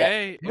okay.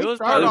 They It was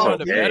started probably off one of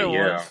the okay, better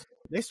yeah. ones.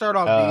 They start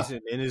off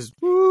decent and it's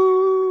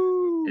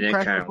And then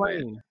crash the kinda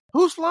plane.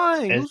 Who's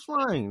flying? And- Who's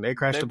flying? They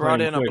crashed They the brought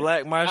plane. in a quick.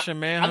 black Martian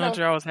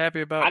Manhunter. I was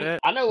happy about that.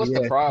 I know what's Yeah,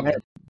 the problem.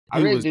 I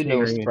He really was do know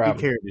what's the carrying- problem.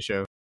 He carried the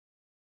show.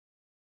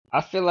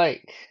 I feel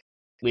like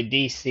with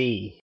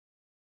DC,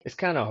 it's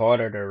kind of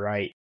harder to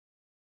write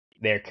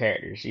their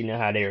characters. You know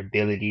how their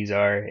abilities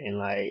are, and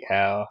like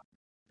how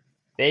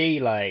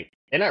they're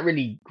not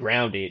really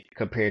grounded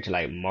compared to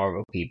like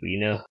Marvel people. You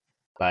know,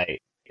 like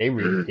they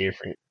really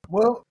different.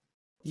 Well,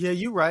 yeah,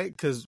 you're right,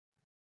 because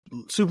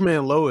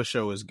Superman Lois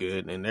show is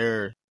good, and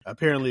they're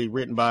apparently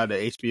written by the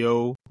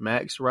HBO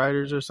Max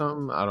writers or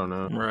something. I don't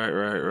know. Right.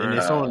 And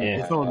it's on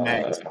Yeah. it's on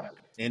Max,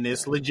 and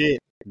it's legit.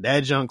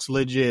 That junk's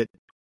legit.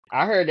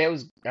 I heard that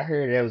was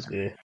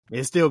good.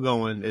 It's still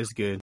going. It's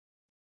good.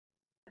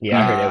 Yeah,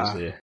 I heard that was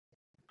good.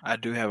 I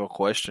do have a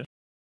question.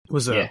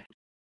 What's up?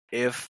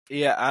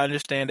 Yeah. I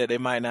understand that they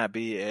might not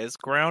be as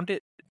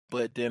grounded,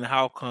 but then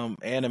how come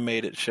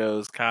animated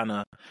shows kind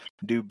of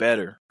do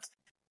better?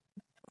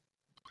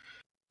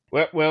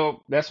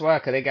 Well, that's why,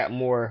 cause they got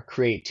more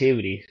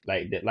creativity.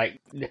 Like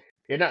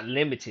they're not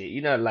limited.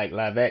 You know, like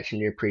live action,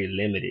 they're pretty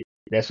limited.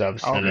 That's what I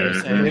was trying Okay. to You're so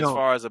saying they as don't-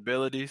 far as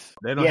abilities?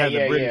 They don't Yeah, have the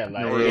yeah, British yeah, in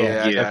like, the room.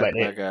 yeah, stuff like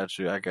I that. got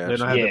you. They don't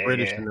have the Yeah,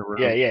 British yeah. in the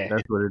room. Yeah.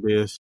 That's what it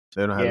is.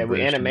 They don't have Yeah, the with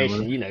British in the animation,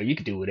 room. you know, you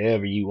can do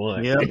whatever you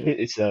want.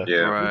 Yep. So Yeah.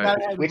 You Right.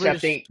 gotta have the Which I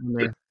British think- in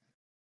there.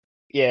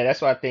 yeah,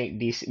 that's why I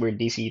think where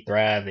DC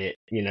thrive at.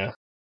 You know,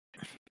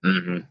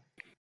 hmm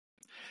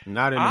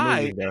Not in the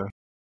movie though.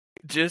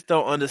 Just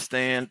don't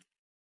understand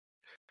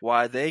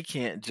why they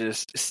can't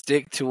just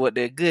stick to what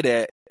they're good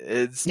at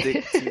and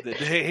stick to the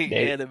dang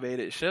They-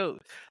 animated shows.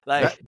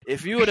 Like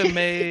if you would have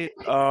made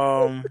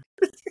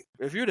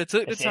if you would have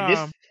took the I said,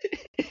 time,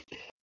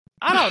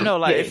 I don't know,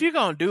 like Yeah. if you're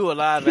gonna do a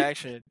live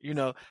action, you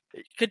know,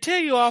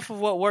 continue off of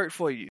what worked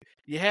for you.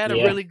 You had a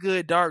Yeah. really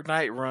good Dark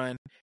Knight run.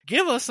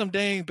 Give us some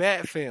dang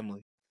Bat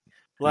Family.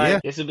 Like, Yeah.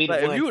 this would be the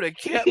like if one. you would have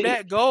kept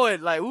that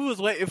going, like we was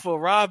waiting for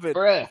Robin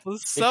Bruh, for the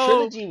so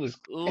trilogy was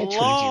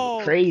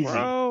long, crazy.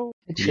 bro.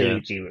 The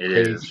trilogy was It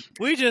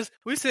crazy. is.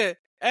 We said,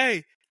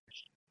 hey,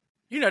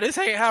 you know, this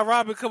ain't how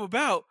Robin come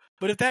about,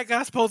 but if that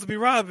guy's supposed to be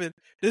Robin,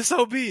 then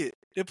so be it.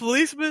 The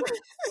policeman,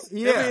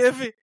 Yeah.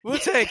 we'll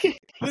take it.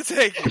 We'll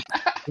take it.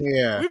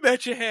 Yeah. We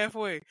met you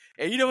halfway.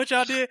 And you know what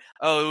y'all did?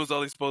 Oh, it was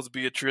only supposed to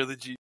be a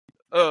trilogy.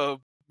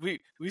 We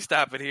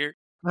stop it here.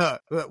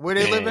 Where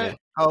they live at?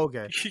 Oh,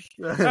 okay.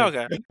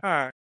 Okay. All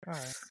right.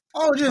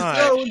 Oh, All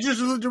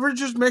we're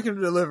just making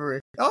a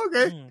delivery.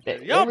 Okay.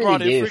 They Y'all really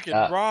brought in did freaking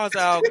stop. Ra's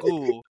al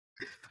Ghul.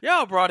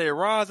 Y'all brought in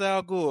Ra's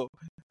al Ghul.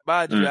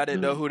 Mind you, I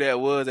didn't know who that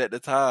was at the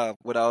time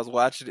when I was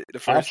watching it the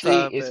first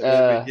time.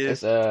 Actually,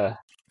 it's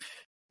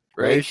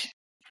Raish.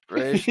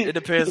 It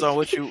depends on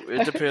what you.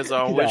 It depends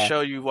on which Nah.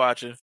 show you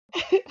watching.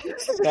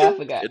 I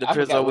forgot. It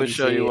depends on which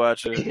show you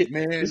watching.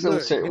 Man, It's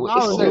look, a certain if I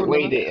was doing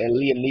way the- that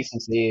Liam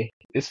Neeson said.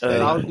 It's if I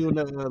funny. was doing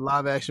the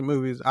live action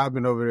movies, I've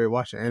been over there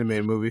watching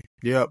animated movie.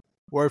 Yep.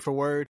 Word for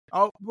word.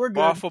 Oh, we're good.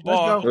 Ball for Let's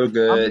ball. go. We're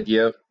good.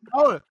 Yep.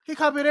 Oh, he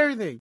copied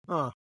everything.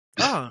 Oh,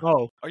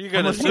 Oh. are you How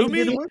gonna much sue money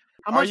did the me? movie-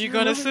 how Are much you did the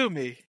gonna movie- sue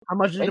me? How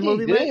much did They the did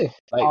movie make? good.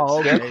 Like Oh,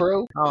 okay.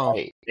 Scarecrow. Oh.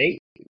 Like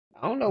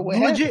I don't know what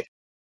happened. Legit.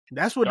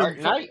 That's what Dark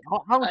the Knight.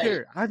 I don't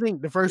care. I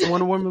think the first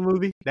Wonder Woman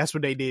movie, that's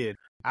what they did.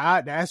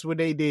 That's what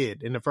they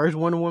did in the first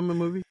Wonder Woman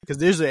movie. Because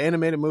there's an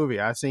animated movie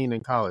I seen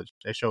in college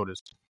that showed us.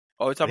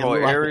 Oh, you talking It about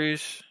looked like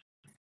Ares?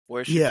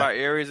 Where she Yeah. fight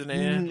Ares in the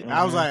end?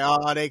 I was like,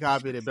 oh, they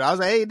copied it, but I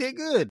was like, hey, they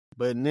good.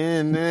 But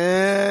then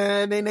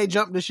they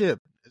jumped the ship.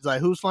 It's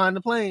like, who's flying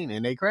the plane?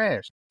 And they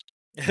crashed.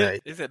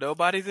 Like, He said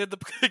nobody's in the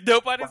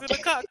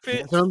cockpit.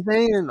 that's what I'm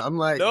saying. I'm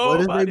like, what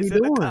is they Nobody's be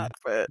in the doing?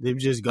 cockpit. They're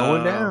just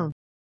going down.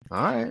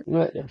 All right.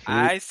 What the freak?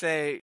 I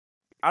say,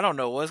 I don't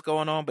know what's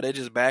going on, but they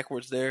just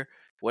backwards there.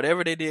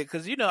 Whatever they did,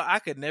 because I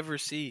could never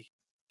see.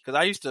 Because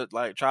I used to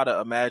like try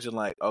to imagine,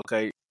 like,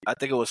 okay, I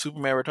think it was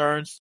Superman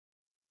Returns.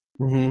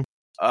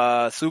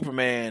 Mm-hmm.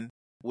 Superman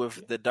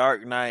with the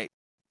Dark Knight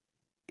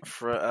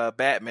for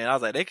Batman. I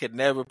was like, they could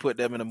never put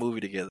them in a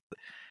movie together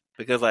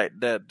because like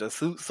the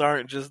suits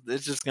aren't just.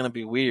 It's just gonna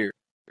be weird.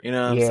 You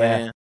know what I'm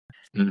saying?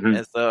 Mm-hmm.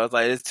 And so I was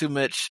like, it's too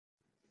much.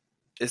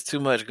 It's too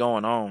much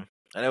going on.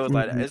 And it was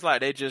like it's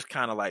like they just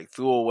kind of like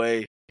threw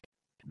away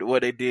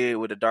what they did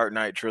with the Dark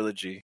Knight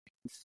trilogy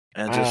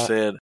and just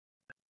said,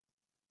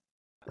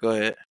 "Go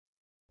ahead."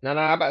 No,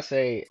 I'm about to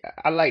say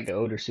I like the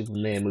older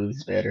Superman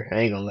movies better. I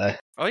ain't gonna lie.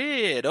 Oh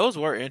yeah, those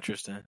were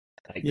interesting.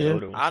 Like the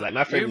older ones. Like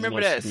my You favorite remember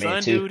was that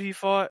Superman sun 2. dude he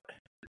fought?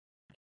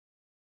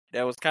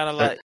 That was kind of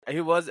like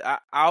he was. I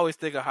always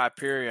think of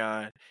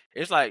Hyperion.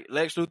 It's like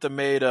Lex Luthor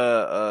made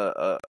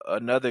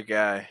another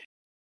guy.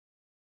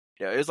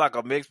 Yeah, it's like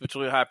a mix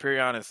between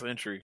Hyperion and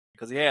Sentry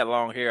because he had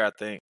long hair, I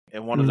think,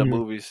 in one of the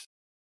movies.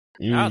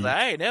 I was like,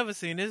 I ain't never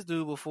seen this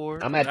dude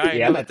before. I'm about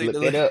to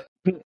look that up.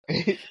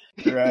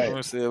 Right. I'm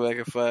gonna see if I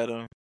can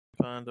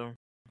find him.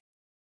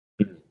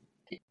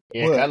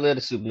 Yeah, 'cause I love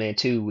the Superman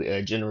 2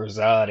 with General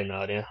Zod and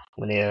all them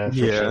when they first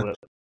show up.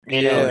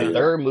 And the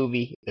third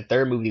movie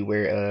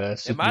where Superman.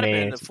 It might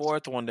have been the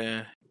fourth one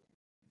then.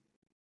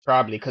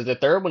 Probably, because the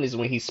third one is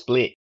when he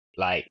split.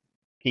 Like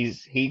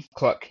he's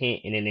Clark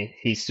Kent and then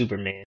he's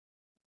Superman.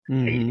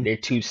 They're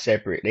two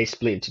separate. They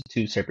split into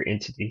two separate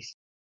entities.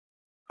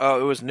 Oh,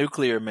 it was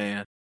Nuclear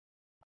Man.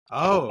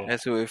 Oh,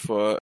 That's who he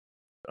fought.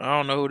 I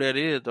don't know who that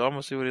is, though. I'm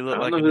gonna see what he looked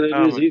like I in don't the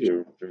know who that comics. is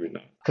either.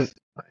 Because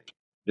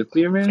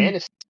Nuclear Man? Man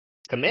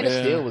of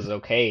Steel was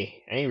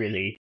okay. I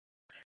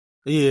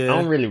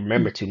don't really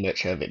remember too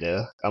much of it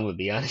though. I'm gonna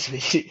be honest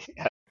with you.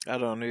 I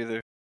don't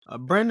either.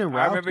 Brandon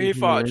Routh. I remember he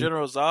fought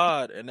General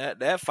Zod, and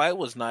that fight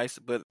was nice,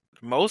 but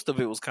most of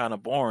it was kind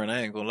of boring.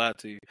 I ain't gonna lie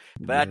to you.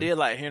 But I did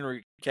like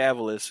Henry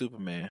Cavill as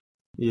Superman.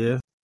 Yeah.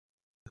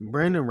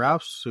 Brandon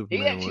Routh's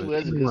Superman. He actually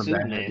was a good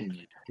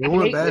Superman. It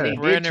wasn't bad.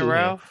 Brandon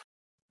Routh?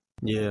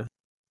 Yeah.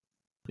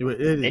 They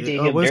did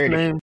him what's dirty.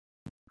 his name?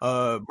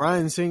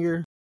 Bryan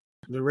Singer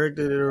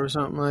directed it or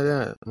something like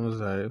that. I was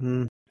like,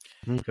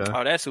 okay.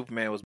 Oh, that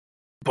Superman was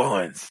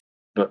buns.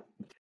 But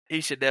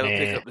he should never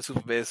pick up the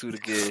Superman suit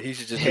again. He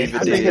should just I leave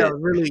it think dead.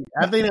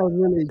 I think that was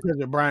really because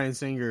of Bryan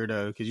Singer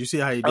though, because you see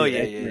how he did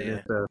X-Men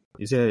and stuff.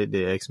 You see how he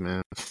did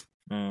X-Men.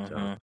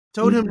 So,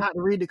 told him not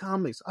to read the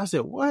comics. I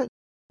said, what?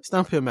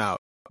 Stump him out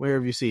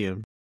wherever you see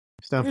him.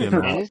 Stump him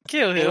out.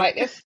 Kill him. Like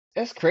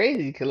that's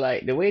crazy because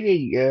like the way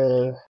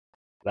they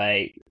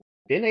like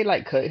didn't they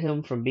like cut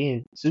him from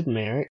being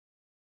Superman, right?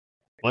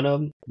 One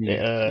of them.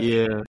 Yeah.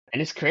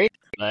 And it's crazy.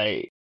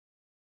 Like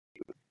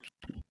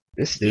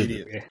this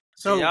dude.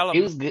 So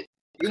it was good.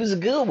 It was a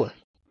good one.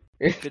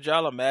 Could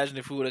y'all imagine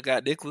if we would have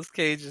got Nicolas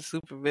Cage as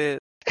Superman?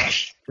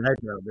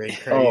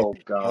 Oh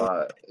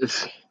God,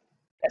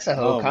 that's a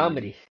whole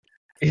comedy.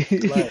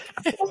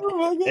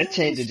 That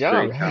changed the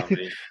genre.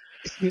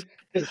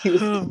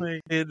 Oh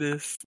my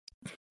goodness!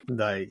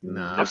 Like,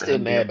 nah. I'm still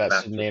mad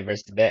about Superman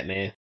versus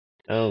Batman.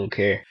 I don't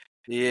care.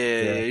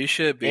 Yeah, you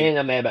should be. And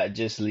I'm mad about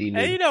Just Leave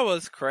Me. And you know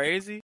what's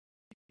crazy?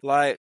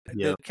 Like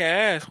the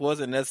cast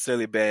wasn't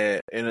necessarily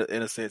bad in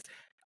a sense.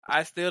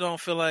 I still don't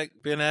feel like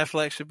Ben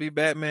Affleck should be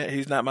Batman.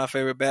 He's not my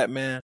favorite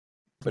Batman,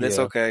 but it's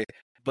okay.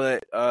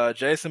 But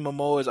Jason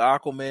Momoa is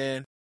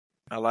Aquaman.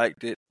 I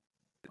liked it.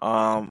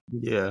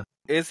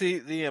 Is he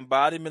the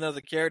embodiment of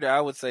the character?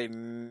 I would say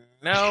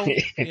no.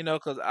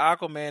 Because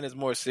Aquaman is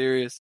more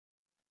serious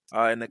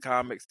in the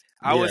comics.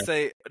 I would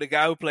say the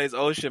guy who plays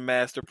Ocean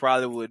Master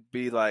probably would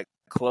be like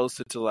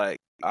closer to like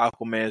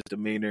Aquaman's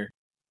demeanor,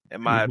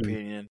 in my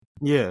opinion.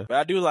 Yeah, but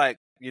I do like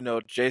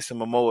Jason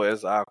Momoa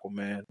as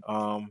Aquaman.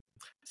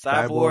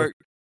 Cyborg,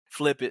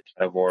 flip it.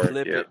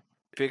 Flip it.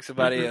 Pick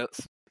somebody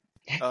else.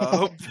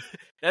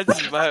 That's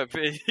just my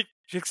opinion.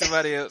 Pick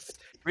somebody else.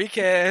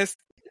 Recast.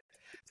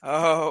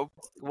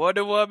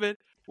 Wonder Woman.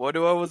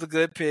 Wonder Woman was a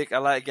good pick. I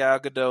like Gal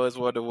Gadot as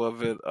Wonder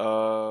Woman.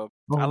 I'll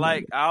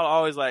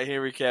always like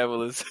Henry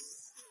Cavill as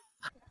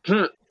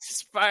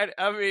Spider.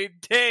 I mean,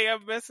 dang,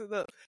 I'm messing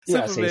up.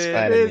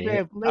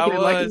 Superman. I was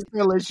like he's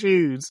selling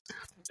shoes.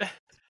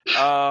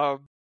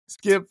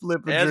 Skip,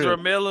 flip, and Ezra drip.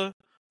 Miller.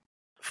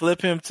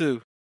 Flip him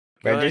too.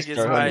 Just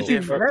throw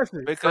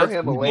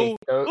him away.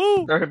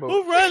 Who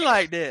run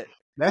like that?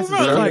 Who runs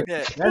like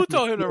that? Who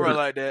told him to run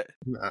like that?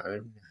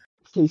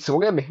 He's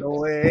swimming. No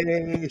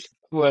way.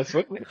 Well,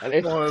 swimming.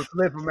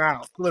 Flip him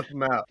out. Flip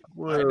him out.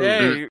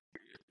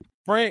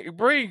 Hey,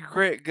 bring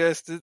Grant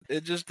Gustin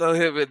and just throw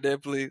him in there,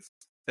 please.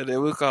 And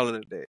then we'll call it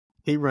a day.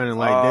 He running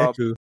like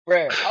Deku.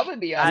 Bro, I'm gonna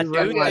be honest.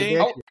 I do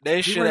think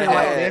they should have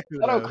had.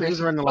 He's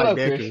running like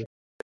Deku.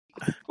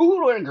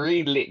 Who would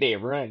agree to let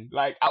that run?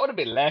 Like, I would have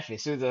been laughing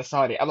as soon as I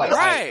saw it. I'm like,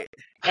 right.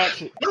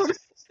 Actually,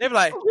 they be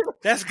like,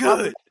 that's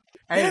good.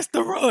 That's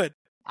the run.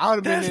 I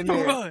would have been in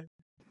there. Run.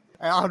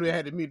 I would have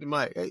had to mute the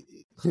mic.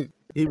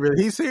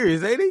 He's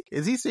serious, ain't he?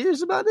 Is he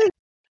serious about this?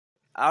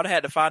 I would have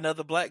had to find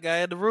another black guy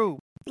in the room.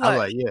 I'm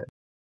like, yeah.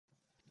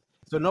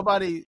 So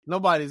nobody's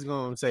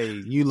gonna say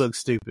you look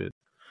stupid.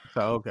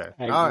 So okay,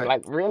 all right.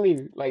 Like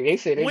really, like they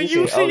said. When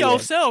you see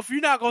yourself, you're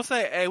not gonna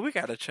say, "Hey, we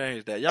gotta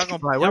change that." Y'all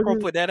gonna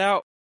put that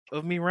out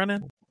of me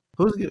running?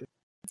 Who's good?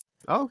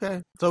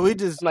 Okay, so we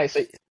just like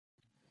say.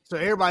 So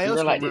everybody else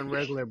can run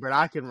regular, but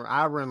I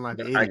run like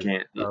an idiot. I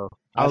can't. So,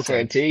 I'll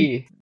guarantee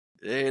you.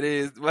 It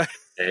is.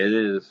 It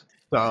is.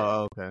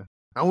 So okay,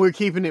 and we're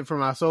keeping it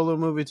from our solo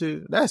movie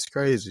too. That's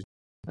crazy.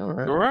 All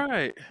right.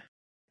 Right.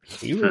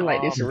 You run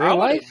like this in real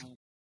life?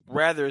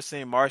 Rather have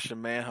seen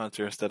Martian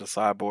Manhunter instead of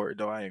Cyborg,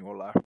 though. I ain't gonna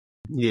lie.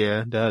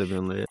 Yeah, that'd have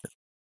been lit.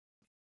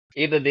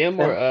 Either them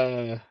or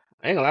I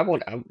ain't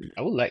gonna.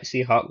 I would like to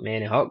see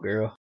Hawkman and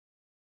Hawkgirl.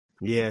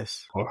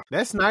 Yes, Or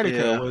that Snyder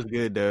Yeah. cut was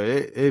good though.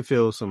 It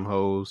fills some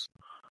holes,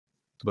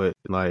 but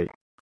like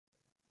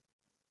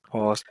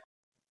Pause.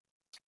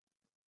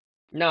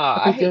 no,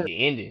 I hate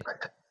the ending.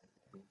 I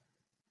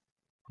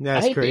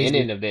that's hate the crazy.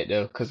 ending of that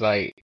though, cause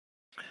like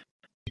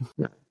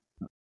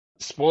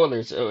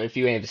spoilers. Oh, if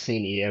you ain't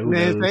seen it yet, who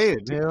Man, knows? say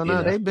it. Hell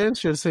no, they been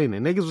should have seen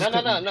it. Niggas was No.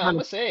 I'm trying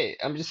gonna say it.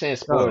 I'm just saying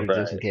spoilers right.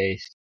 just in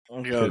case.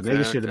 Okay,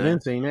 niggas should have been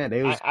seen that.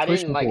 They was I didn't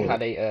pushing like for how it.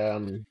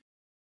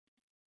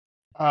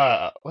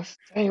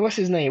 they what's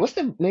his name? What's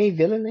the main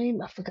villain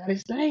name? I forgot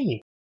his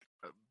name.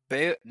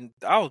 I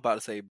was about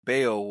to say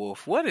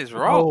Beowulf. What is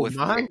wrong Oh with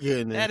my you?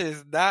 goodness! That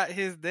is not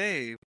his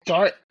name.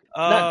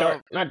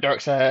 Not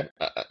Dark Side.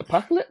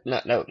 Apocalypse?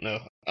 No.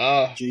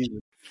 Jesus.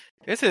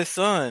 It's his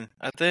son,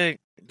 I think.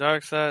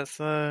 Darkseid's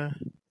son.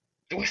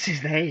 What's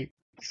his name?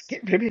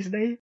 Skip him his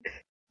name.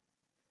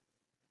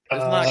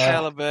 It's not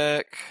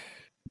Calabac.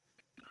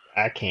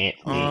 I can't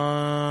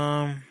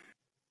think.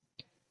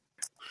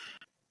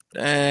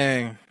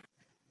 Dang.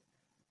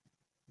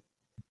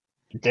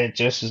 That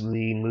Justice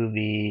League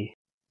movie.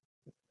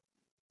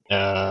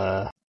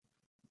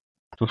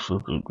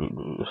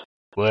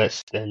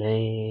 What's the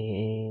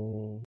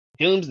name?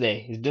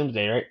 Doomsday. It's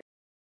Doomsday, right?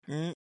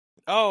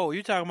 Oh,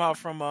 you talking about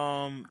from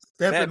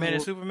Batman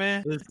and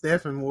Superman? It's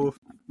Steppenwolf.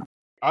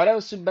 Oh, that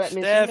was Batman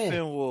Superman.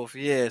 Steppenwolf,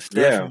 yeah,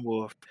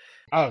 Steppenwolf.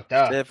 Oh,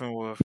 duh.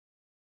 Steppenwolf.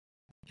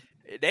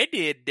 They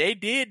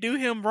did do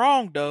him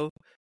wrong though.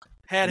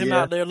 Had him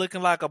out there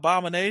looking like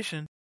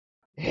Abomination.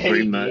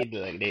 Pretty much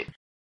like that.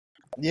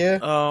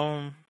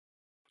 Yeah.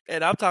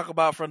 And I'm talking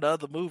about from the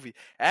other movie.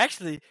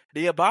 Actually,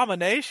 the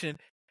Abomination,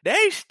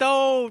 they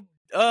stole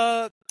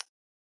I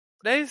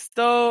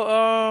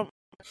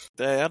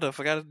done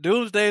forgot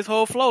Doomsday's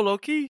whole flow, low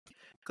key,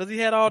 because he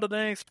had all the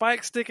dang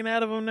spikes sticking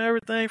out of him and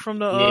everything from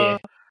the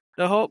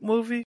Hulk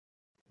movie.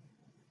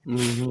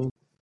 Mm-hmm.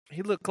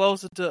 He looked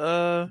closer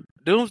to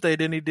Doomsday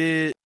than he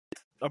did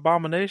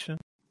Abomination.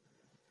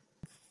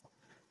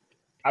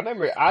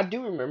 I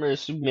do remember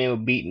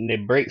Superman beating the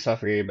brakes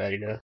off of everybody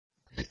though.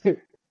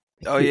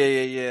 Oh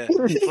yeah.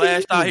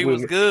 Flash thought he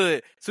was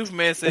good.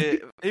 Superman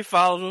said he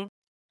followed him.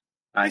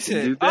 I He can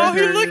said, do better. "Oh,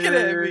 he's looking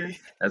at me."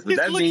 That's what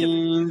that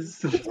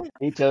means.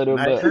 He told him,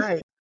 That's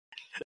right.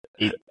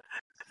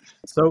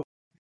 So,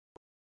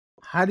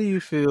 how do you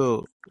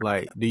feel?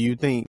 Like, do you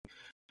think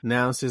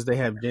now, since they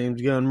have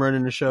James Gunn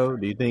running the show,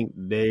 do you think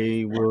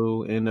they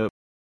will end up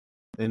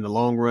in the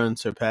long run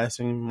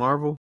surpassing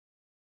Marvel?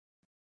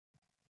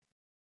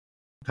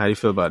 How do you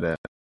feel about that?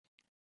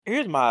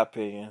 Here's my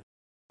opinion.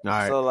 All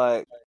right. So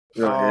like,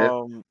 Go ahead.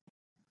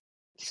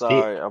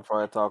 sorry, I'm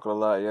probably talking a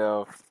lot,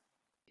 yo.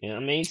 You know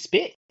what I mean?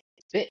 Spit.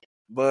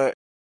 But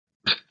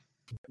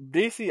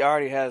DC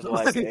already has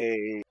like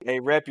a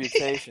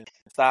reputation.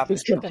 Stop it.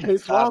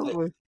 Stop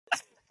it.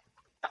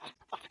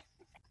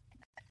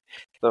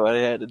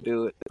 Somebody had to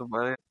do it.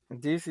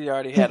 DC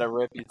already had a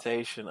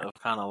reputation of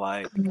kind of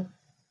like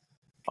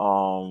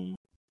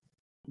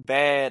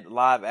bad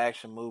live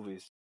action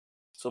movies.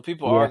 So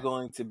people are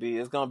going to be,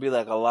 it's going to be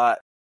like a lot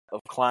of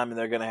climbing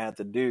they're going to have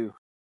to do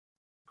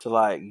to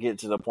like get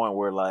to the point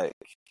where like,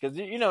 because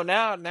you know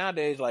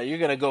nowadays like you're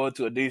going to go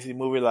into a DC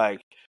movie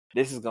like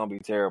this is going to be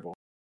terrible.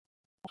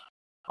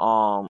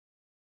 And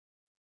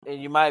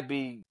you might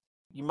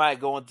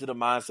go into the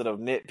mindset of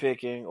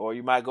nitpicking, or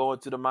you might go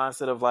into the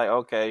mindset of like,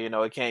 okay, you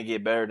know, it can't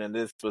get better than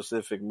this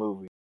specific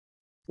movie.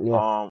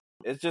 Yeah.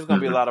 It's just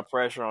gonna be a lot of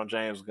pressure on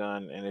James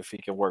Gunn, and if he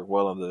can work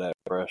well under that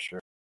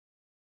pressure.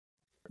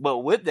 But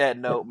with that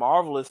note,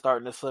 Marvel is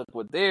starting to suck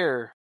with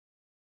their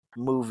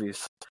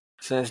movies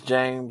since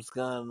James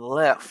Gunn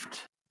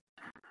left.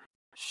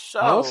 So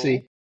I'll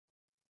see.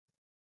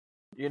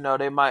 You know,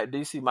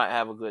 DC might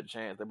have a good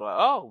chance. They'll be like,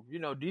 oh, you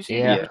know, DC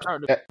is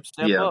starting to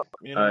step up.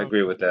 You know? I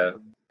agree with that.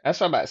 That's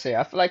what I'm about to say.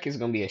 I feel like it's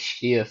gonna be a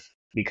shift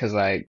because,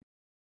 like,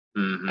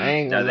 I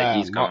ain't gonna lie.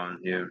 He's gone.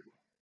 Yeah.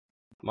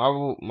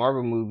 Marvel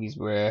movies,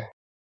 where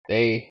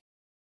they're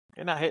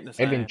not hitting the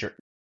same.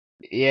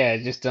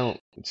 It just don't.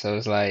 So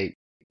it's like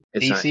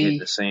it's DC, not hitting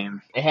the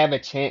same. They have a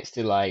chance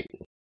to like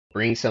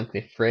bring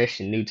something fresh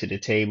and new to the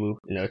table.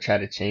 You know, try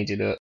to change it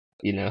up.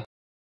 You know,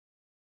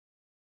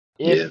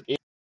 if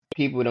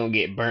people don't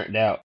get burnt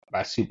out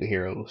by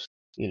superheroes,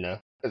 you know,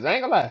 because I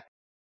ain't gonna lie.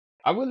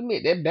 I will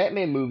admit that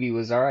Batman movie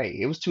was alright.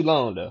 It was too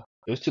long though.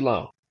 It was too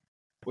long.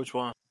 Which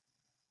one?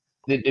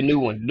 The new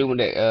one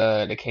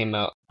that came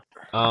out.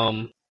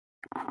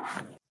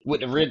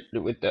 With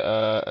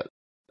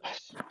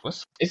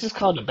it's just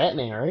called the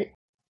Batman, right?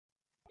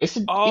 It's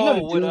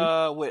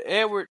with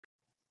Edward.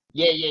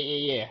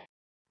 Yeah.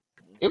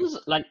 It was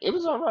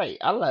alright.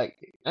 I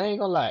ain't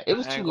gonna lie. It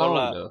was too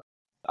long though.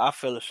 I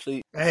fell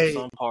asleep in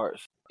some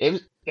parts.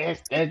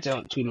 That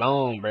jump too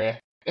long, bruh.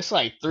 It's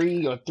like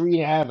 3 or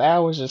 3.5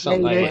 hours or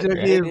something like that.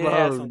 It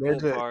had some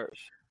good parts.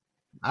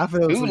 I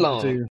feel too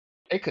long. Too.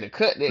 They could have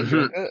cut that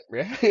joke up,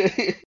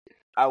 bruh.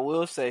 I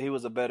will say he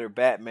was a better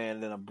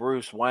Batman than a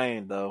Bruce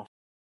Wayne, though.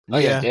 Oh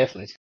yeah,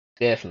 definitely.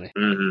 definitely.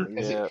 Mm-hmm.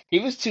 Yeah,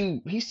 He's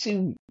too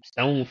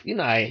stone. You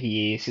know how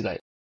he is. He's like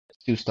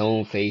too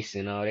stone faced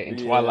and all that. And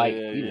Twilight,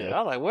 yeah.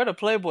 I was like, where the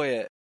Playboy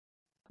at?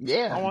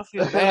 yeah. I want to see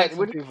him Like bang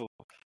some people.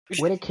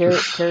 where the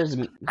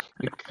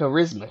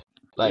charisma?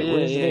 Like Yeah,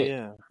 where's it at?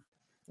 yeah.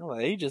 I'm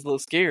like, he just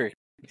looks scary.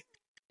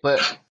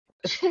 But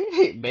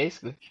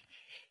basically,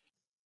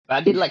 but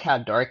I did like how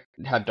dark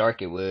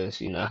it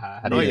was. You know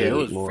how Oh they yeah, made it it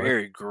was more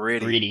very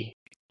gritty. gritty.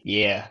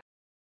 Yeah.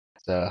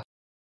 So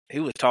He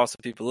was tossing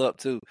people up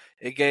too.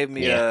 It gave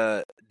me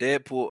yeah,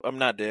 Deadpool. I'm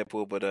not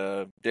Deadpool,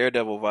 but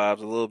Daredevil vibes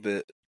a little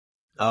bit.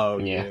 Oh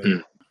yeah. yeah.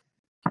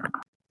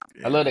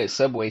 I love that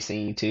subway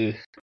scene too.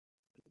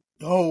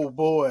 Oh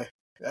boy,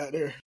 out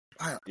there.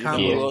 You know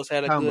who Yeah. else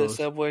had a good Combos.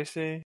 subway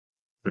scene?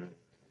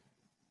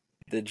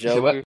 The You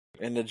said what? Joker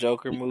in the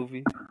Joker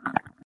movie.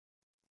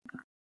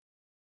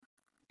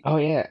 Oh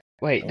yeah.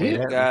 Wait, When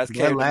dude. them guys that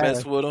came to laugh.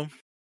 mess with him.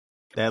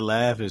 That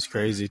laugh is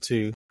crazy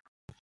too.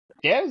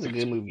 Yeah, it was a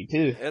good movie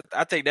too.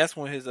 I think that's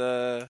when his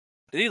did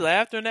he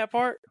laugh during that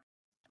part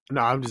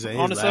No, I'm just saying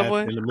on his the laugh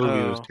subway? in the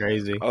movie was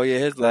crazy. Oh yeah,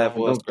 his laugh I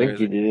was don't think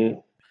he crazy. did.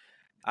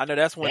 I know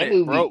that's when That it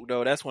movie. broke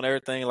though. That's when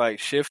everything like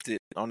shifted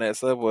on that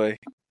subway.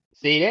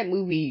 See that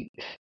movie.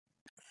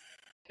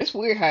 It's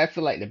weird how I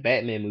feel like the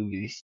Batman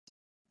movies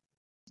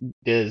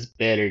does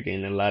better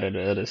than a lot of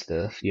the other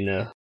stuff. You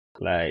know,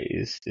 like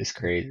it's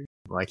crazy.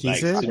 Like he Like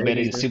said,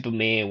 better than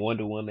Superman,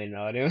 Wonder Woman, and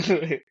all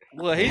them.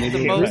 Well, They he's the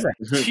did most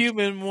good.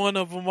 human one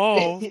of them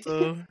all.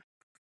 So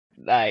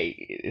Like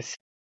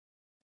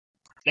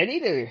they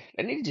need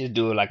to just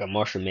do it like a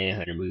Martian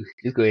Manhunter movie.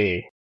 Just go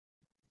ahead,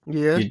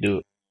 Yeah, just do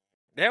it.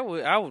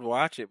 I would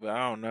watch it, but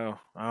I don't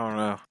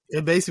know.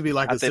 it basically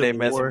like I a think they Civil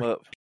mess him War,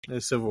 up.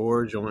 a Civil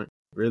War joint.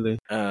 Really,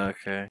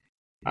 Okay,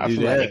 I do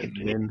feel like they that, could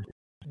do it. then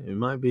it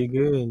might be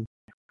good.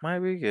 might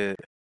be good.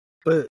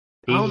 But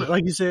I don't know,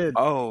 like you said,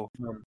 Oh,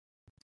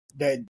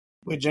 that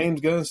with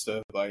James Gunn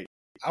stuff, like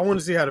I want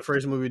to see how the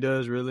first movie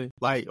does. Really,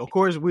 like of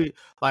course we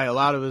like a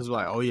lot of us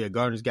like, oh yeah,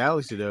 Guardians of the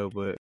Galaxy though,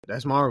 but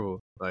that's Marvel.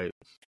 Like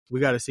we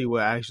got to see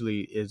what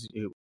actually is.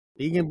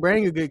 He can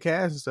bring a good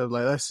cast and stuff.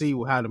 Like let's see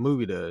how the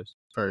movie does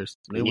first.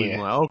 And then we're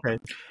Yeah. like, okay,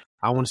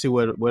 I want to see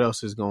what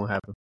else is going to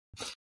happen.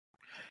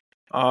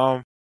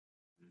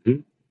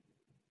 Mhm.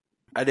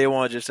 I did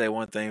want to just say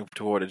one thing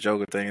toward the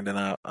Joker thing, and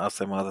then I'll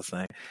say my other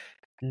thing.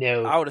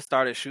 No. I would have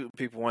started shooting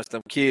people once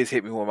them kids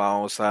hit me with my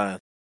own sign.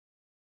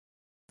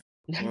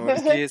 When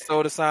the kids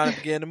saw the sign at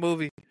the beginning of the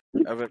movie,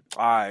 I was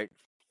all right,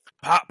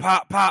 pop,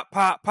 pop, pop,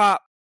 pop,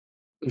 pop.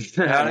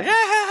 Y'all like,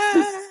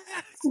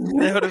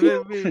 that would have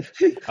been me.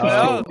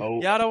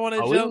 Y'all don't want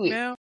to joke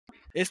now?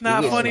 It's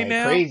not funny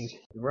now. Crazy.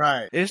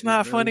 Right? It's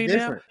not funny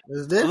now.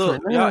 It's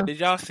different. Look, y'all, did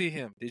y'all see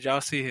him? Did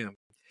y'all see?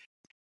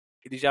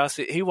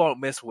 He won't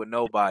mess with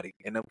nobody,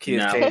 and them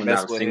kids can't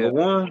mess with him.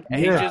 One.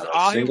 And Yeah. he just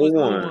all he was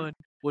doing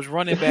was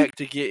running back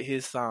to get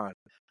his sign.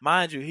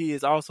 Mind you, he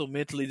is also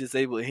mentally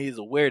disabled, and he's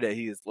aware that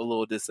he is a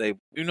little disabled.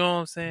 You know what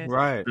I'm saying?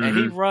 Right. And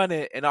he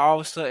running, and all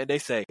of a sudden they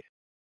say,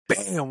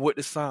 "Bam!" with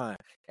the sign,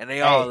 and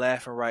they all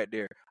laughing right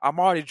there. I'm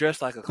already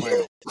dressed like a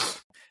clown.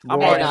 I'm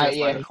already dressed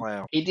like a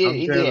clown. He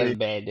did have a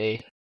bad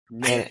day.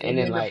 And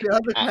then like the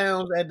other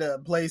clowns at the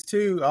place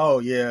too. Oh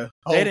yeah,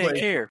 they didn't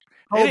care.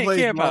 They didn't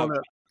care about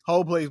it.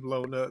 Whole place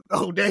blown up.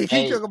 Oh,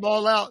 he took them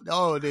all out.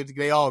 Oh,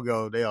 they all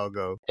go. They all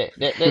go.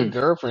 That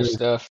girlfriend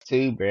stuff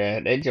too,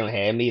 bruh. That joint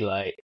had me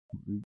like,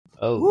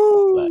 oh,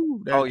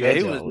 woo, like,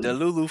 he was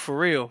Delulu for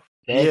real.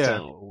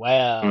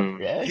 Wow.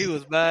 He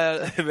was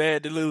mad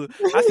Delulu.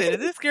 I said, "Is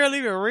this girl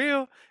even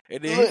real?"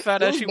 And then he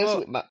found out she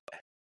was.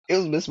 It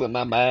was messing with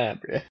my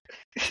mind, bruh.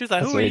 She was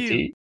like, "Who are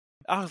you?"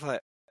 I was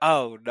like,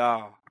 "Oh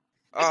no,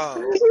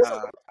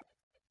 oh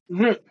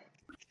no."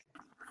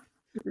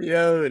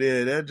 Yo,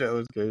 dude, that joke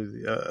was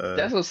crazy.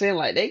 That's what I'm saying.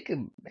 Like they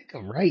could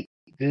write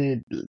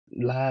good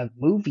live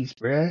movies,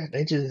 bruh.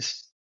 They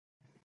just,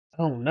 I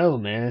don't know,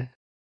 man.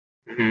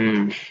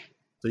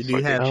 So do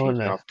you have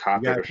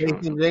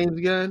faith in James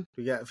Gunn?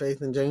 You got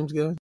faith in James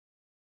Gunn?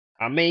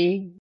 I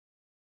mean,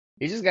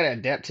 you just gotta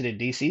adapt to the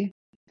DC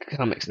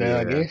comic style,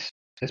 I guess.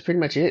 That's pretty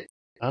much it.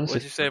 Honestly.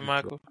 What'd you say,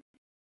 Michael?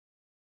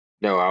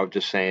 No, I was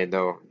just saying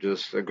though,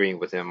 just agreeing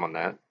with him on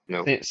that.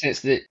 No,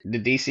 since the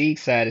DC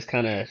side is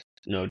kind of,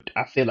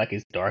 I feel like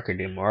it's darker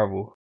than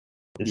Marvel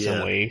in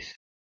some ways.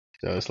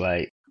 So it's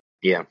like,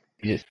 So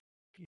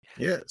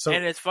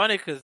and it's funny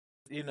because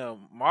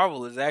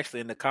Marvel is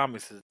actually in the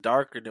comics is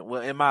darker than,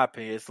 well, in my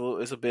opinion,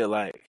 it's a bit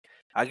like,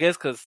 I guess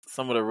because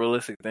some of the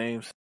realistic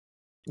themes.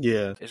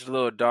 Yeah, it's a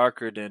little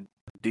darker than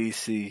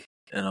DC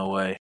in a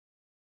way.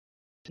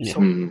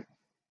 Yeah.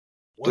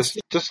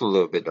 Just a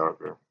little bit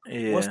darker.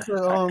 Yeah. What's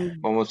the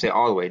I won't say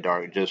all the way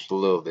dark, just a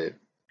little bit.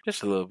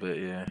 Just a little bit,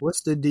 yeah.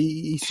 What's the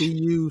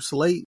DECU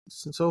slate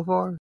so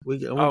far? We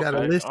got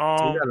a list.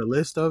 We got a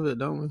list of it,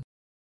 don't we?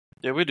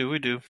 Yeah, we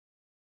do.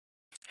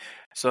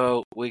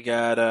 So we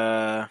got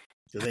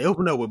they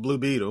open up with Blue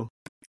Beetle.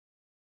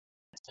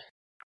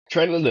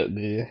 Trailer look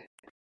good.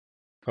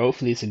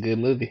 Hopefully it's a good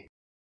movie.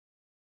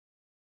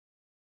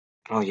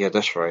 Oh yeah,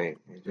 that's right.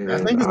 I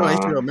think it's on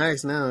HBO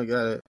Max now.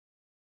 Got it.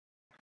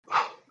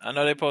 I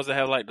know they supposed to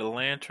have like the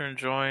lantern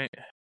joint.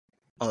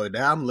 Oh,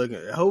 now I'm looking.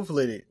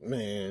 Hopefully,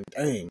 man,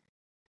 dang.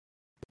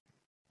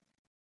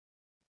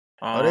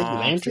 Oh, they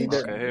see Lanterns?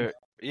 that. Okay, here.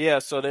 Yeah,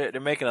 so they're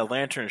making a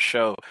lantern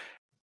show.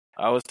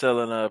 I was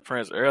telling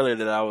Prince earlier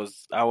that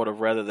I would have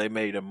rather they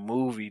made a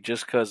movie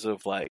just because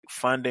of like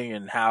funding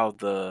and how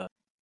the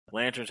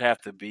lanterns have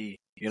to be.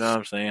 You know what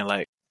I'm saying?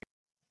 Like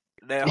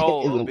that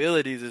whole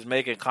abilities is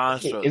making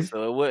constructs,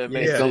 so it wouldn't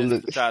make It's Yeah, gonna sense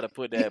look. to try to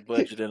put that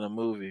budget in a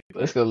movie.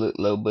 It's But gonna look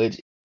low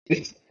budget.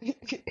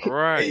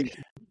 right,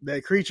 hey,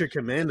 that Creature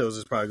Commandos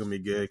is probably gonna be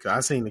good because I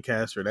seen the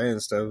cast for that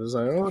and stuff. It's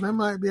like, oh, that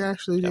might be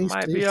actually that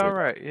might be all decent.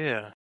 right.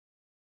 Yeah,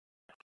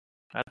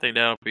 I think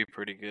that'll be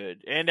pretty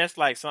good, and that's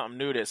like something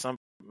new that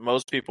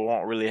most people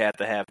won't really have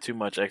to have too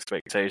much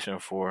expectation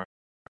for.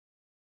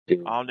 They're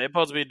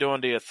supposed to be doing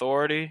the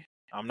Authority.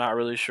 I'm not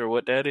really sure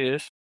what that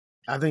is.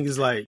 I think it's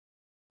like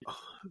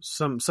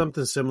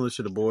something similar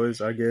to the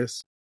boys, I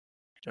guess.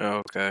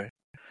 Okay.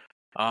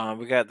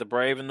 We got the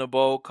Brave and the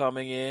Bold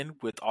coming in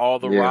with all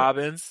the Yeah.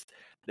 Robins.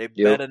 They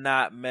Yep. better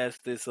not mess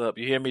this up.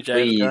 You hear me,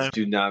 James Please Gunn?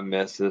 do not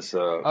mess this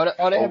up.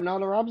 Oh, they having all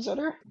the Robins out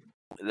there?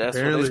 That's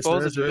Apparently, what they're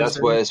supposed to do. That's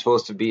what it's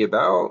supposed to be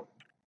about.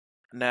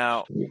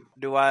 Now,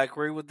 do I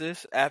agree with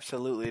this?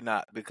 Absolutely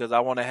not, because I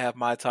want to have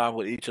my time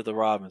with each of the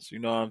Robins. You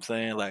know what I'm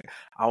saying? Like,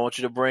 I want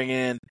you to bring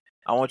in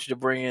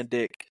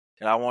Dick,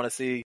 and I want to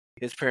see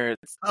his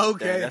parents.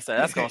 Okay, Dang,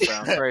 that's gonna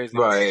sound crazy.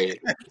 Right.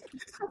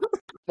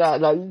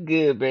 No, you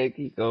good, man.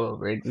 Keep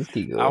going, man. Just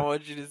keep I going.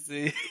 want you to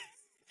see.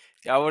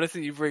 I want to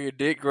see you bring in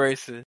Dick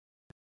Grayson,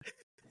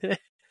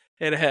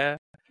 and have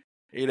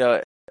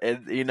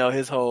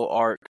his whole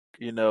arc.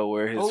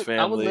 Where his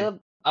family.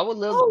 I would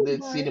love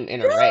to see them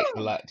interact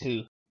a lot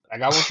too.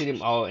 Like I want to see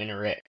them all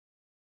interact.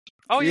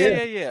 Oh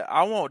yeah.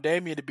 I want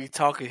Damien to be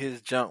talking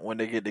his junk when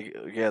they get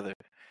together,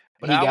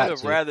 but He I would got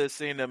have to. rather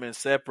seen them in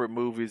separate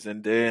movies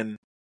and then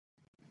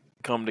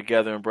come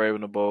together in Brave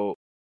and the Bold.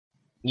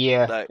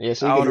 Yeah, Like yeah.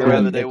 So I would have know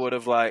rather that they would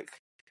have like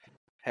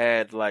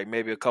had like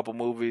maybe a couple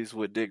movies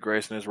with Dick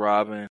Grayson as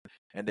Robin,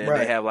 and then they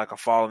Right. have like a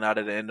falling out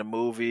at the end of the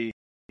movie.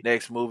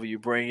 Next movie you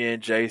bring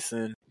in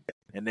Jason,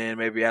 and then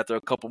maybe after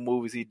a couple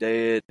movies he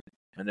dead,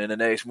 and then the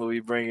next movie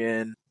you bring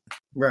in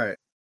Right.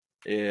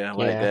 like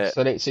that.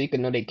 So you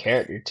can know their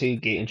character too,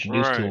 get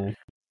introduced to Right. them.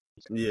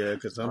 Yeah,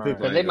 because some Right. people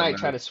Because they ain't gonna might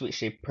try to switch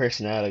their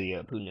personality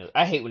up. Who knows?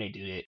 I hate when they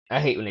do that. I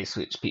hate when they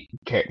switch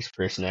characters'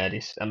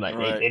 personalities. I'm like,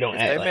 Right. they don't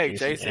If act they like make this.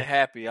 Jason Man.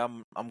 happy,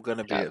 I'm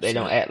gonna be upset. They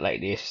don't act like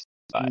this.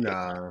 Like,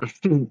 Nah.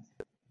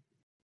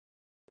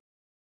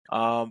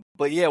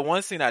 But yeah,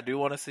 one scene I do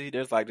want to see.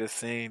 There's like this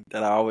scene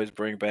that I always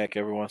bring back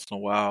every once in a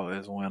while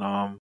is when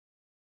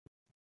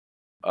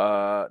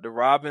the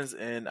Robins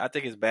and I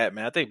think it's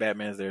Batman. I think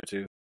Batman's there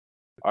too.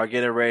 Are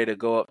getting ready to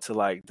go up to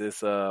like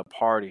this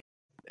party,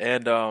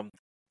 and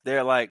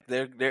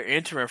they're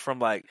entering from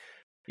like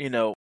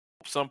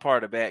some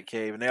part of the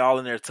Batcave, and they're all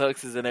in their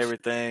tuxes and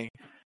everything.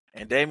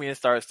 And Damien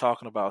starts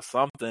talking about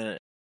something,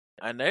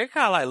 and they're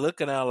kind of like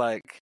looking out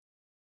like,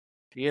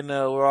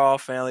 we're all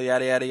family,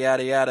 yada yada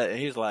yada yada. And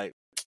he's like,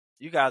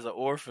 "You guys are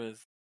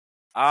orphans.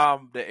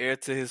 I'm the heir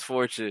to his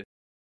fortune."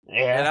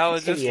 yeah, And I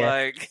was just yeah,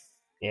 like,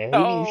 yeah.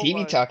 "Oh He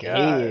be my talking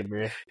god, head,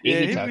 bro.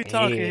 yeah, He be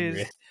talking head,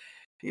 bro.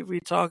 he be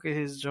talking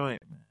his joint,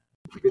 man.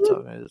 He be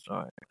talking his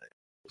joint."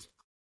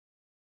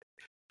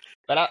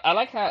 But I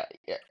like how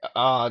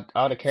all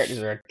the characters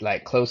are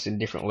like close in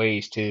different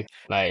ways too.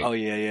 Like Oh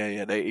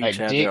yeah. They each like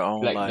have Dick, their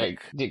own like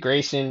Dick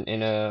Grayson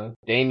and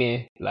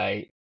Damien,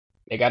 like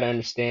they got an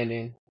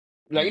understanding.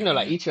 Like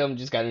like each of them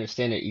just got to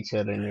understand each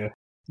other in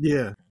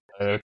Yeah.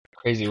 a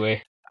crazy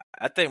way.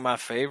 I think my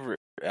favorite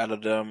out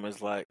of them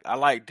is like I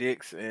like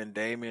Dick's and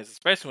Damien's,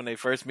 especially when they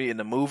first meet in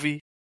the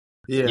movie.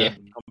 Yeah.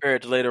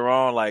 Compared to later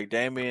on, like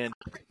Damien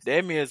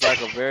is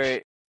like a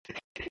very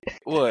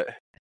what?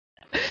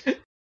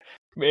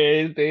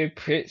 Man, his name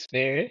Prince,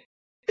 man.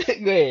 Go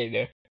ahead,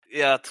 though.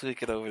 Yeah, I'll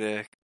tweak it over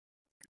there.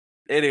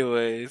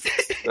 Anyways,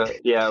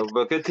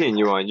 but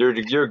continue on. You're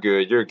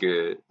good. You're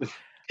good.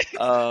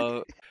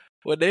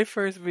 when they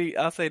first meet,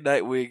 I'll say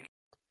Nightwing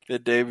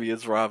and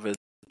Damien's Robin.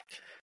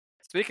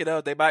 Speaking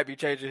of, they might be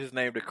changing his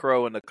name to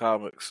Crow in the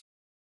comics.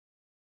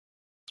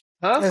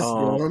 Huh? That's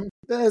dumb.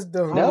 That's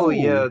dumb. No. Oh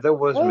yeah, that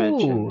was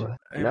mentioned.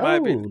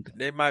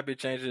 They might be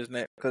changing his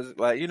name because,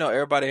 like,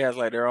 everybody has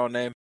like their own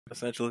name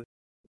essentially,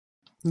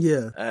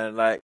 Yeah. and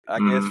like I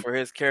guess for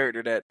his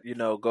character that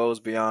goes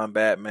beyond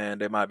Batman,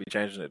 they might be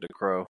changing it to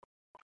Crow.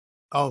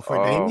 Oh,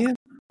 for Damien?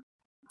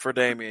 For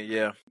Damien,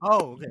 yeah.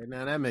 Oh, okay.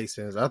 Now that makes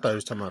sense. I thought you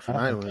were talking about for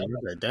Nightwing. I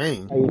was like,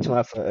 dang. Are you talking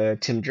about for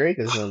Tim Drake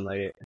or something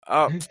like that?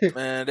 Oh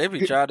man, they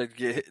be trying to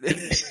get.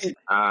 You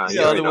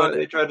already know what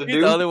they tried to He's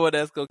do. the only one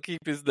that's gonna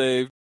keep his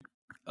name.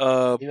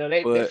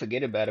 They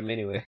forget about him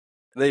anyway.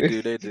 They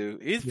do.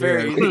 He's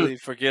very easily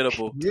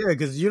forgettable. Yeah,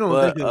 because you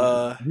don't think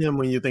of him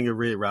when you think of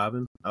Red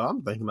Robin. Oh,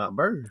 I'm thinking about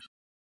Burge.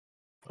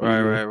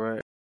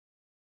 Right.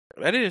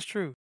 That is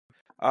true.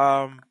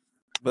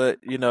 But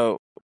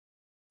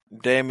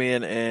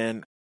Damien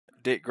and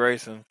Dick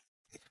Grayson.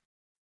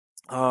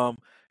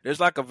 There's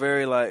like a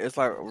very it's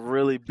like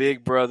really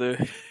big brother.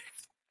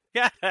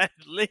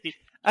 Golly,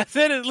 I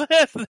said his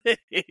last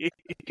name.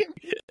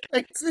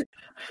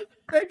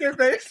 Take your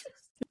face.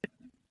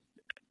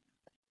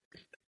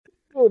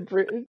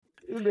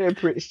 Man,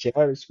 Prince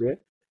childish, bro.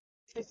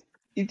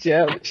 He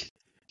childish.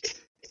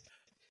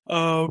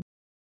 Um.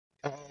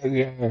 Oh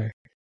yeah.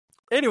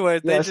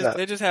 Anyways, Yeah, so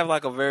they just have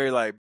like a very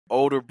like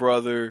older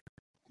brother,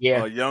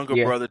 yeah, younger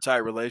yeah, brother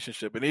type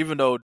relationship, and even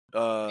though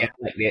yeah,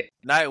 like that.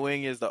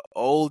 Nightwing is the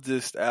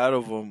oldest out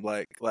of them,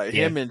 like Yeah,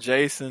 him and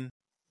Jason,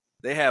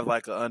 they have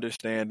like an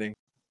understanding,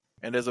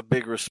 and there's a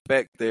big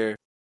respect there.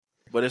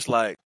 But it's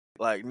like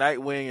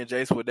Nightwing and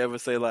Jason would never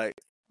say like,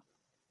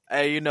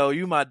 "Hey,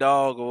 you my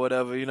dog" or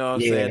whatever. You know what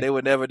I'm yeah. saying? They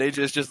would never. They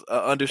just an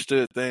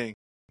understood thing.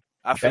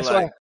 I feel That's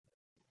why. like,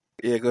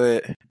 yeah. Go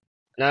ahead.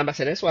 Nah, I'm about to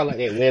say that's why I like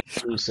that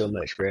webtoon so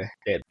much, bro.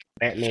 That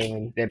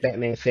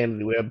Batman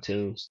family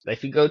webtoons. Like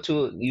if you go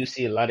to it, you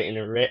see a lot of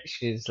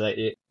interactions. Like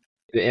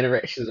the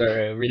interactions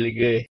are really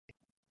good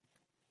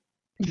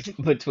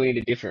between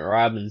the different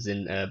Robins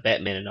and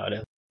Batman and all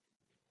that.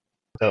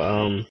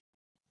 So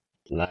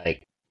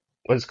like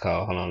what's it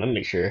called? Hold on, let me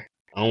make sure.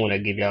 I don't want to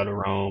give y'all the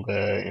wrong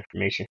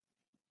information.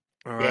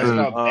 All Yeah, it's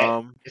right.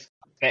 called it's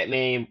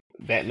Batman,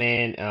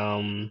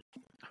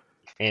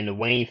 and the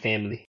Wayne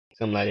family,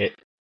 something like that.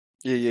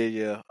 Yeah.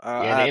 Yeah, I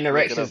the have to look it up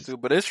interactions. too,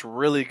 but it's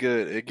really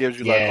good. It gives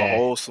you like a Yeah,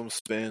 wholesome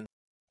spin.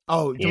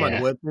 Oh, you talking yeah,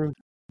 about the webtoon?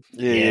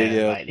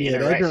 yeah. Like the Yeah,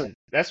 interactions.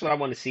 That's what I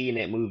want to see in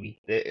that movie.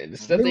 The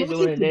stuff they they look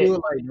doing to in that. do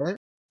it like that.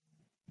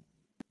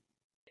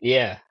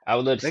 Yeah, I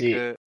would love to They see it.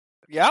 could.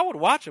 Yeah, I would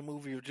watch a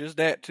movie of just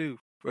that too,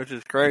 which is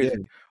Yeah.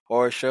 crazy.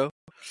 Or a show.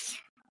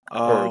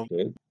 Or a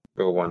kid.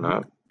 Or why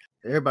not?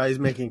 Everybody's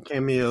making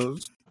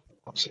cameos.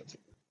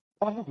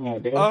 Oh,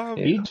 damn. Um,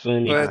 He's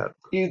funny. but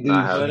I had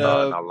but a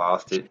thought and I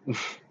lost it.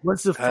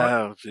 What's the fun?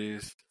 oh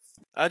jeez,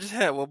 I just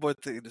had one more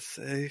thing to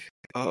say.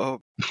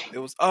 It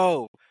was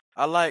I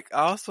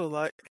also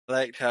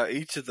liked how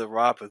each of the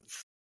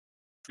Robins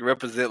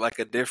represent like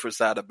a different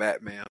side of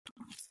Batman.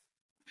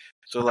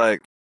 So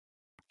like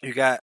you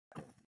got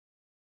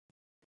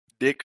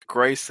Dick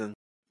Grayson,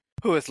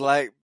 who is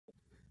like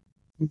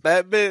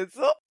Batman's.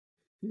 Oh,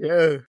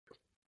 Yeah.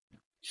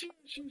 shoot.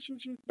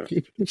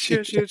 Keep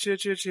Shit.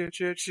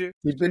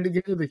 it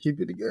together.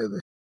 Keep it together.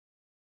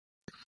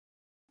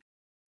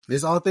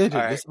 It's authentic.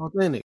 All right. It's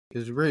authentic.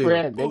 It's real.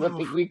 Bruh, they gonna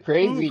think we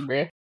crazy,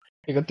 bruh.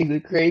 They gonna think we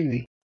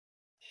crazy.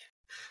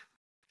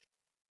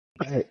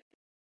 Right.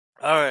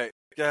 All right,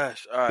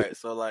 gosh. All right,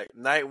 so like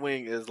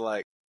Nightwing is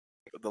like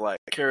the like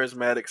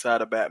charismatic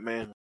side of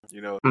Batman,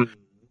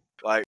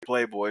 like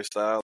Playboy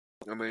style.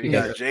 I mean, you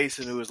Yeah. got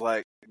Jason, who is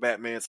like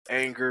Batman's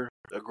anger,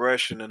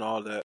 aggression, and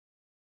all that.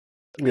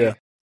 Yeah.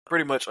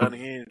 Pretty much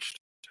unhinged.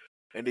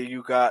 And then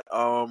you got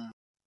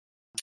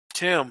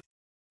Tim,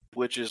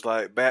 which is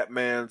like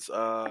Batman's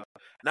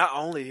not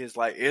only his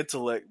like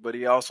intellect, but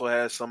he also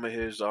has some of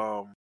his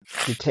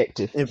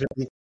Detective.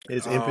 Empathy.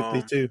 It's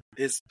empathy too.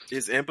 his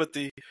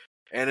empathy,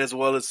 and as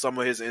well as some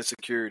of his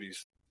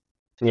insecurities.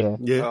 Yeah.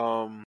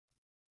 Yeah.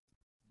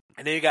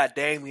 And then you got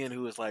Damian,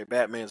 who is like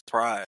Batman's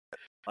pride,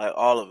 like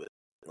all of it,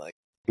 like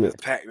it's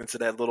packed into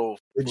that little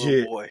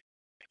boy.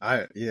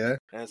 Yeah.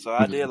 And so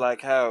I did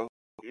like how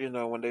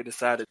when they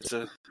decided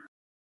to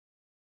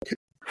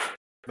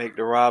make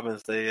the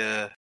Robins, they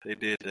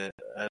did that.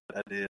 I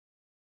did.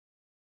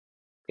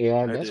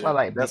 Yeah, that's why I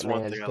like That's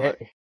one Batman's thing I like.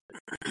 character.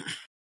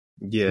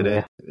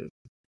 Yeah. Yeah.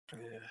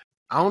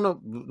 I don't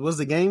know. Was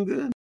the game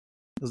good?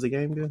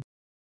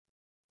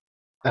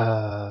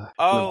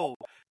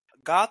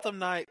 Gotham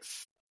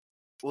Knights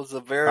was a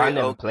I very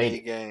never played okay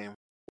it. game.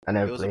 I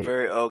never It was played a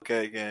very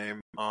okay game.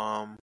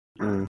 I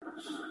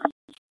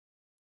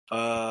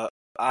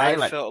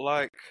like. felt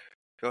like.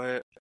 Go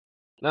ahead.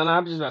 No,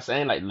 I'm just not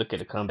saying like look at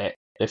the combat.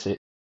 That's it.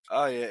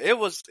 Oh yeah, it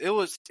was.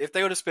 If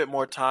they would have spent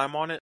more time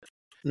on it,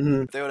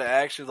 Mm-hmm. if they would have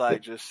actually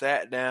like just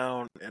sat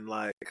down and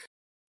like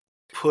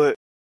put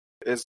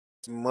as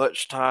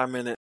much time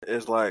in it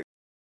as like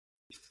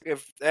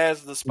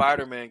as the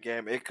Spider-Man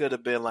game, it could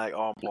have been like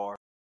on par.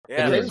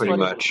 Yeah, crazy pretty part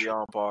is- much. be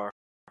on par.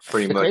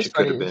 Pretty The much crazy it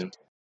could part have is- been.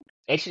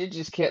 They should have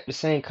just kept the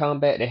same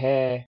combat they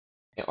had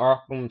in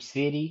Arkham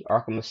City,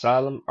 Arkham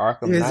Asylum,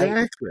 Arkham Knight.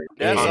 Exactly.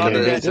 That's Yeah, all they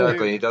yeah, had to do.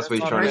 Exactly. That's what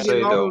he's all trying they to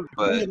had say, do. though.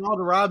 But all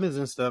the Robins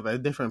and stuff as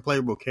different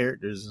playable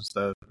characters and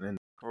stuff, and that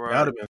would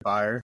Right. have been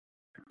fire.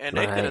 And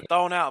they could have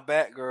thrown out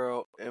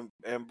Batgirl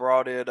and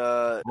brought in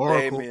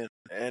Damian,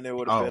 and it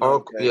would have been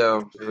Oracle, okay.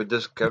 yeah, if it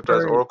just kept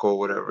us Oracle,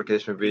 whatever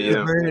case may be.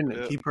 Yeah.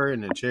 Keep her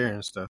in the chair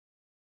and stuff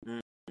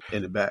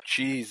in the back.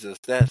 Jesus,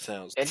 that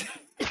sounds. And-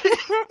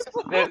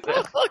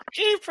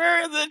 Keep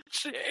her in the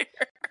chair.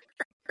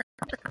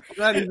 It's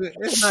not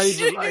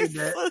even like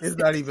that. It's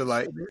not even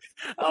like that.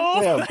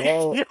 Oh Yeah, my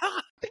man.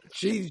 God.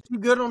 She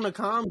good on the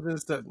comms and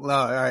stuff.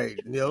 Well, all right,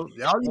 y'all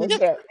What's get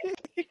that?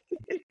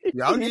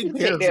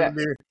 canceled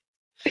there.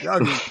 Y'all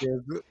get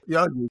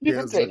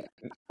canceled.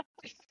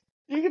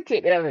 You can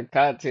take that out of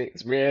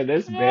context, man.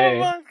 That's Oh bad.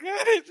 my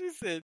God! She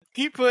said,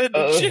 "Keep her in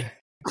the chair."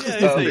 Yeah,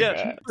 he Oh said, my "Yeah,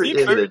 God. keep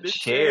in her the in the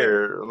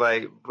chair,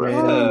 like, Man,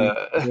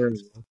 bruh.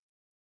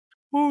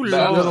 Ooh, But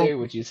I Lord. understand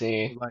what you're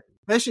saying. like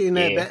especially in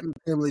that Yeah. Batman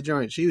family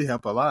joint, she would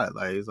help a lot.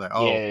 Like it's like,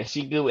 oh, Yeah,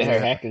 she good with her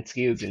hacking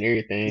skills and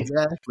everything.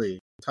 exactly,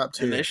 top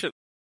And tier.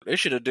 they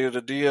should have did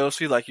the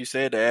DLC like you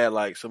said to add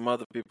like some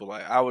other people.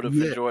 Like I would have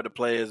enjoyed to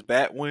play as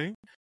Batwing.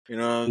 You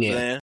know what I'm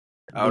saying?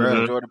 I would have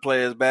enjoyed to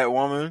play as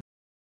Batwoman.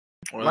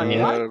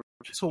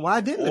 So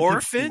why didn't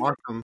Orphan? the people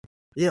from Arkham?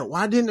 Yeah,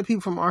 why didn't the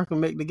people from Arkham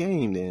make the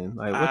game then?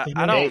 Like, what the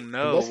hell? I don't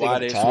know why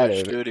they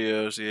switched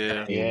studios.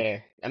 Yeah,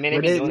 I mean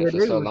they've been doing it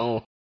for so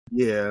long.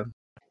 Yeah,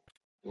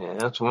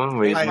 that's one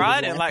reason. They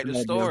probably didn't like the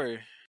story.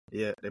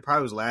 Yeah, they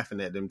probably was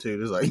laughing at them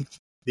too. It's like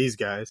these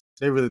guys,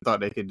 they really thought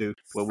they could do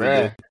what we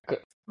did.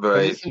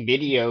 Right. It's a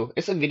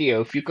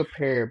video. If you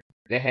compare,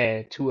 they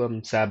had two of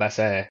them side by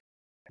side,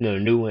 the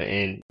new one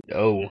and the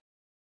old one,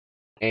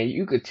 and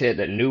you could tell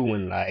the new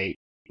one like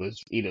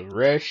was either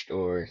rushed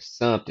or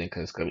something.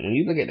 Cause when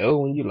you look at the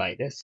old one, you like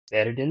that's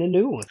better than the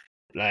new one.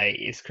 Like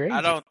it's crazy.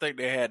 I don't think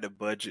they had the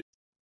budget.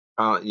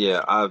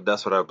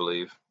 That's what I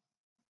believe.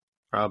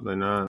 Probably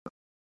not.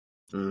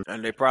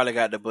 And they probably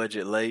got the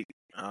budget late.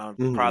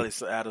 Probably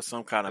out of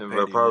some kind of. And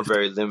we're probably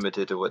very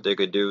limited to what they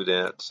could do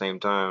then at the same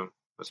time.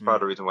 That's part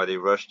of the reason why they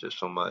rushed it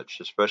so much,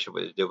 especially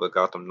what they did with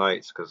Gotham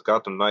Knights, because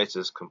Gotham Knights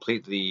is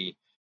completely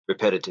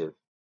repetitive.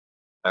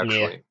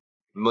 Actually,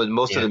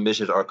 most of the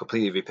missions are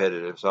completely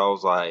repetitive. So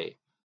I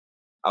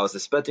was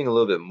expecting a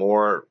little bit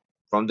more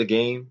from the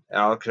game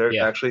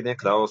actually then,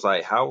 because I was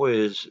like, how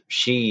is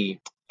she?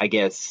 I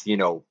guess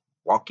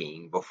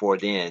walking before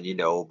then,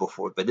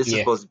 but this is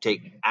supposed to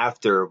take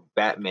after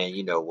Batman,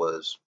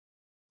 was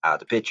out of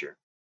the picture.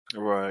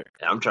 Right.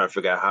 And I'm trying to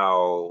figure out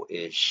how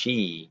is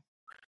she,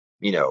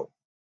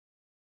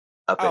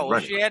 up and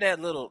running. She had that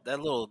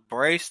little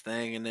brace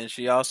thing, and then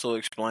she also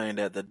explained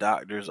that the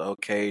doctors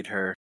okayed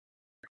her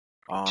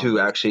to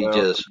actually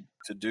just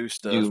to do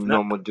stuff,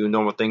 do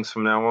normal things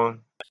from now on.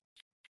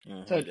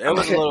 Mm-hmm. It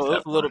was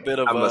a little bit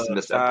of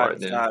a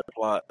side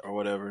plot or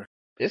whatever.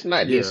 This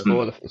might be a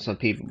spoiler for some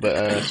people,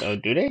 but so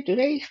do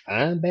they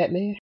find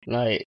Batman?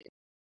 Like,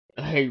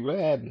 hey, what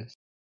happens?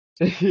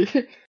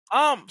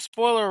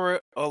 Spoiler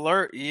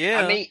alert.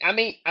 Yeah. I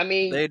mean,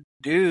 they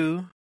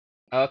do.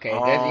 Okay,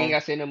 you ain't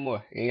gotta say no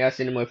more. You ain't gotta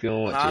say no more if you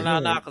don't want to.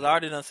 No, because I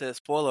already done said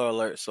spoiler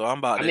alert, so I'm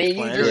about to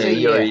explain.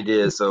 You already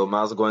did, so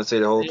might as well go and say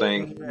the whole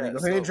thing. Go ahead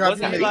and drop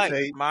your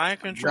mixtape.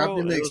 Mind control?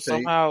 It was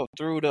somehow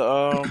through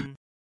the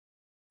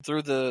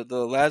through the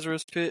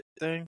Lazarus pit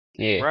thing.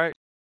 Yeah. Right.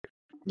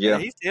 Yeah.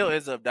 And he still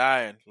ends up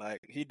dying. Like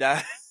he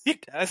dies. He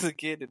dies a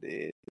kid at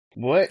the end.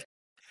 What?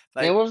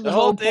 Like man, what was the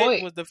whole point?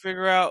 thing was to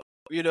figure out,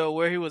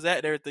 where he was at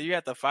and everything. You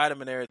have to fight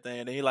him and everything,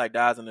 and then he like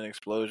dies in an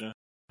explosion.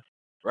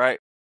 Right.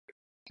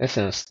 That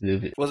sounds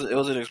stupid. It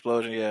was an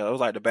explosion, yeah. It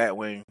was like the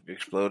Batwing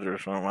exploded or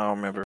something. I don't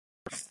remember.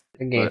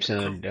 That game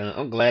sounded dumb.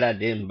 I'm glad I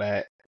didn't buy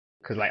it.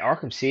 Cause like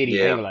Arkham City,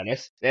 they were like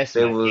that's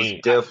it my was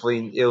game.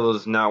 Definitely it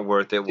was not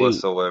worth it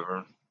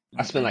whatsoever.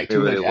 I spent like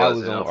 200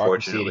 hours on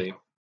Arkham City.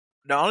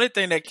 The only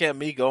thing that kept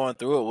me going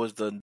through it was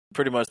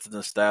pretty much the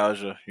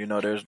nostalgia.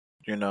 There's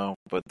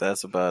but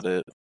that's about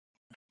it.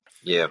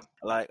 Yeah.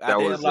 Like I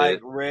didn't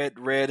like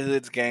Red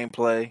Hood's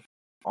gameplay.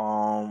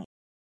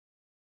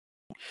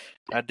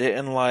 I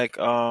didn't like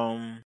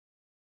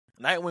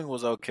Nightwing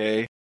was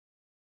okay.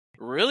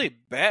 Really,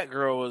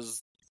 Batgirl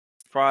was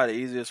probably the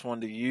easiest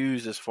one to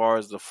use as far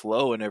as the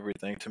flow and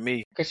everything to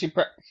me. Cause she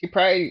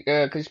probably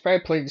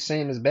played the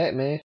same as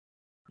Batman.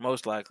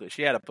 Most likely,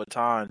 she had a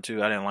baton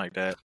too. I didn't like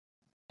that.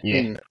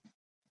 Yeah.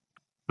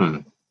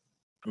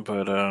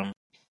 But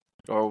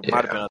or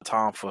might have been a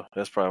Tonfa.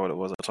 That's probably what it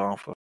was, a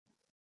Tonfa.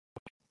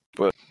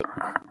 But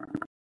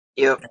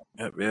Yep.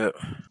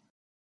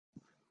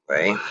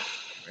 Right.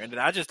 And then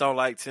I just don't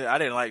like I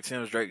didn't like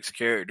Tim Drake's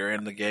character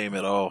in the game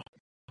at all.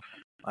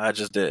 I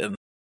just didn't.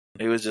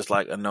 He was just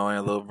like annoying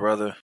little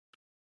brother.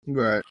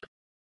 Right.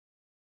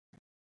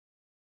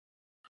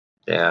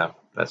 Yeah,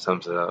 that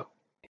sums it up.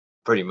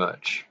 Pretty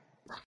much.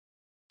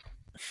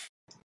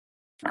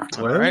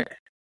 Well, all right.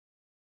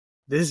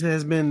 This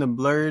has been the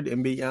Blurred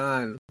and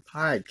Beyond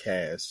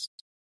podcast.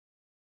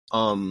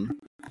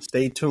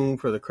 Stay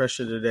tuned for the Crush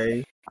of the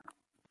Day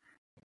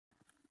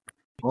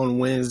on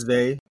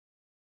Wednesday.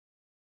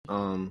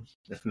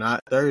 If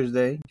not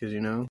Thursday, because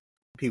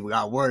people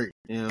got work.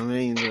 You know what I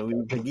mean? So we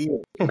forget.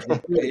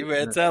 You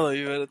better tell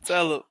him.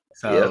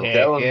 So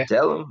tell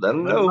him, let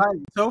him know.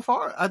 So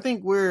far, I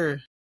think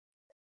we're.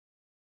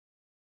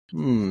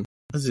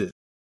 Is it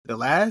the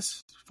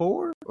last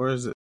 4 or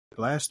is it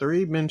the last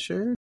 3 been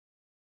shared?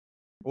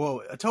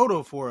 Well, a total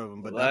of 4 of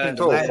them, but I think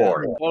the last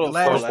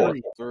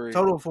 4.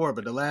 Total 4,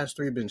 but the last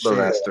 3 been shared.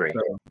 The last 3.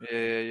 So,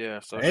 yeah.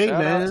 So hey, shout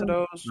man, out to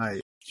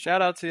those.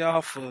 Shout out to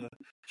y'all for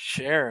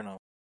sharing them.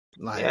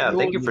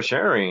 Thank you for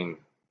sharing.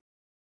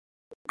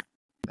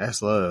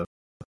 That's love.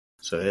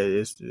 So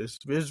it's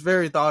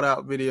very thought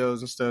out videos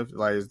and stuff.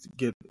 Like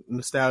get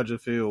nostalgia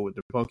feel with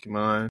the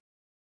Pokemon.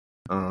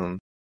 Trying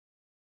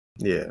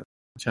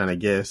to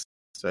guess.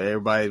 So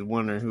everybody's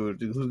wondering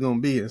who's gonna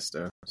be and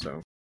stuff.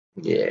 So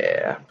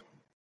yeah.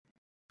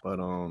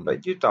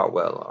 But you thought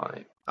well on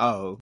it.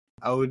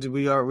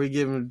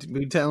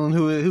 We telling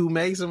who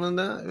makes them or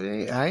not?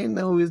 I ain't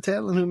know we was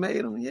telling who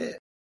made them yet.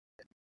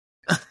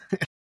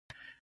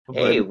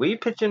 Hey, But we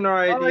pitching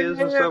our oh ideas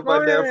and yeah, stuff go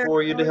like that ahead.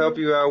 for you to Oh, help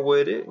yeah. you out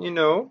with it. You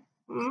know.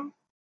 Mm.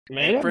 Hey,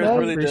 Man, I Prince know.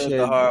 really does the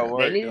Appreciate hard that. They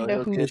work need to though. know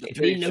He'll who get the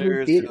they need to know who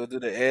pictures, did it. he'll do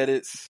the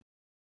edits.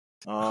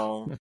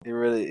 He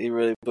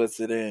really puts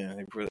it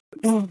in.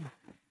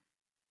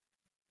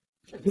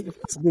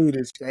 This dude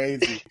is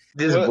crazy.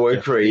 This What boy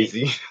the freak?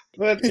 crazy.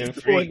 What This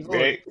the boy freak,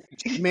 going.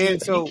 man? Man, You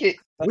so can't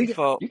we got,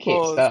 For you can't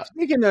pause. stop.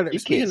 You can't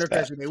speaking of stop.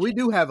 Country Day, we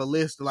do have a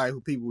list of like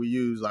who people we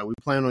use. Like we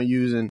plan on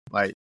using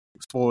like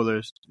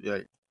spoilers.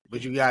 Like,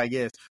 but you gotta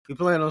guess. We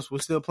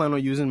still plan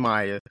on using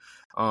Maya.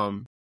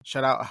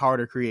 Shout out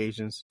Harder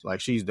Creations. Like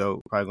she's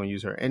dope. Probably gonna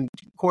use her. And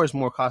of course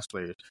more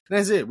cosplayers. And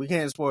that's it. We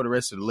can't spoil the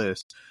rest of the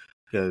list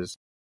because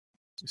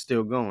it's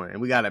still going.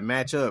 And we gotta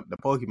match up the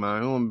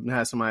Pokemon. We don't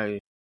have somebody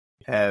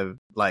have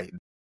like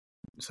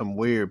some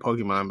weird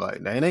Pokemon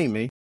like that ain't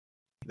me.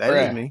 That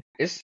ain't Bruh, me.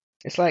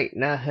 it's like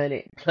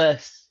 900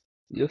 plus.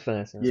 You'll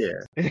find something.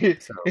 Yeah.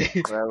 So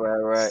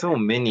Right. So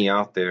many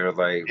out there.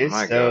 Like It's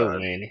my so God.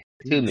 many.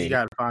 you Too just many.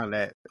 gotta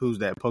find who's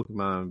that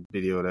Pokemon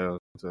video though.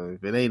 So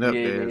if it ain't up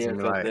there, it's Yeah, gonna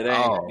be because like, it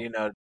ain't,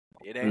 oh,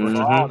 it ain't what's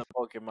for Mm-hmm. all the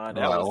Pokemon. I'm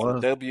That like, was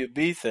a what?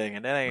 WB thing,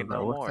 and that I ain't was like,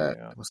 no what's more.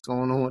 that? What's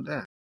going on with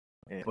that?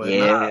 Yeah. But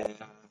nah, Yeah.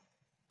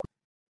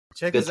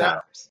 check Good us out.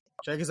 times.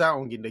 Check us out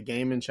on the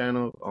gaming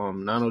channel,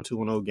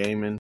 90210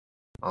 Gaming.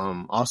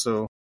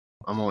 Also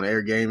I'm on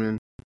Air Gaming,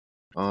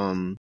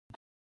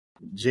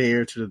 J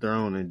Air to the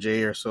Throne and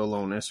J Air Solo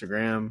on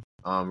Instagram,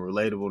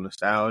 Relatable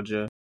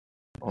Nostalgia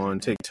on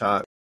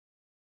TikTok.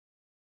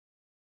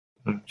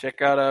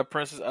 Check out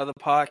Prince's other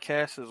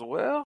podcasts as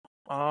well.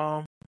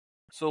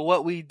 So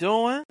what we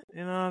doing?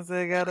 You know what I'm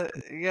saying?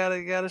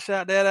 Gotta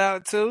shout that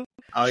out too.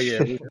 Oh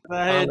yeah, we Out here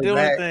finally doing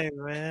back. things,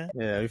 man.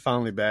 Yeah, we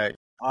finally back.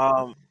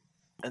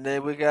 And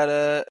then we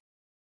got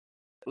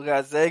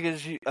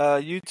Zega's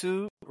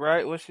YouTube,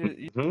 right? What's your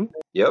Mm-hmm.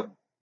 Yep.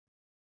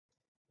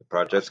 The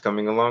project's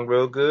coming along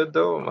real good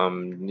though.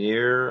 I'm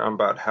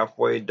about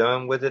halfway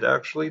done with it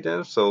actually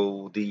then.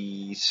 So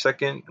the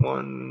second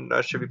one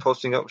I should be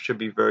posting up should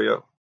be very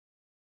up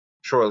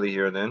shortly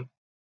here then.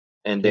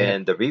 And Yeah.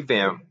 then the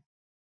revamp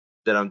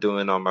that I'm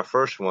doing on my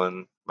first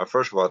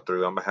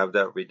walkthrough, I'm gonna have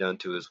that redone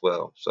too as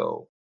well.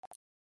 So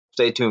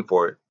stay tuned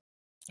for it.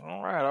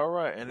 All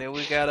right. And then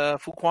we got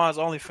Fuquan's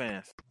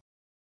OnlyFans.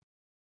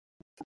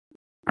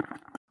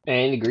 I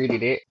ain't agree to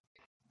that.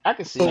 I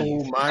can see you.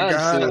 Oh my I'm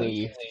god. seeing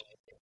you.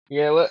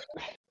 You know what?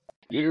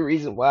 You're the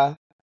reason why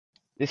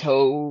this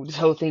whole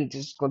thing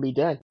just gonna be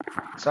done.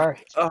 Sorry.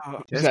 It's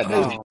That's not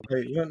done.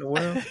 crazy. Hey, what in the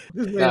world?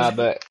 This Nah, man,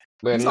 but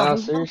he's in off all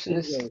his rocker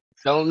seriousness, game.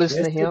 don't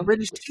listen That's to the him.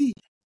 British tea.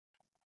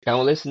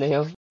 Don't listen to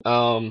him.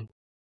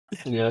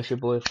 You know, it's your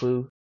boy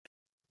Flu.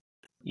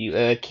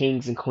 You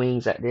kings and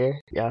queens out there,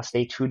 y'all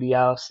stay true to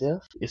y'all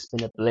self. It's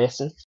been a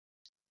blessing.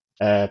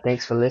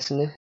 Thanks for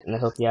listening, and I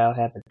hope y'all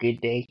have a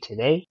good day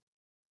today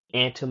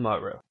and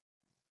tomorrow.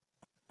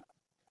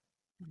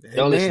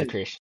 Don't listen Amen. to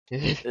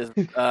Christian.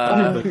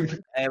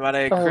 Hey, my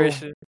name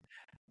Christian.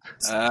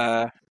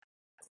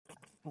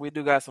 We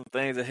do got some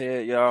things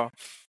ahead, y'all,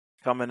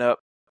 coming up.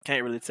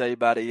 Can't really tell you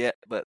about it yet,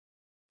 but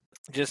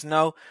just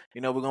know,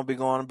 we're gonna be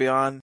going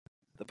beyond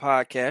the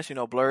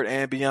podcast, Blurred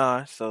and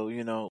beyond. So,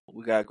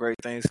 we got great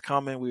things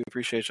coming. We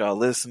appreciate y'all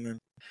listening.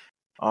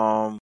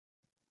 You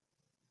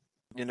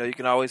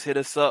can always hit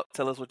us up,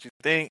 tell us what you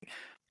think.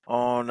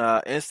 On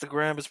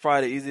Instagram is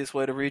probably the easiest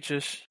way to reach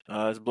us.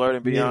 It's Blurred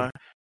and Yeah. Beyond,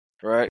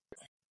 right?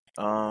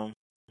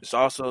 It's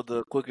also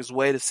the quickest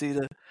way to see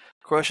the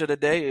crush of the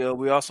day.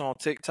 We also on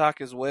TikTok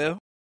as well.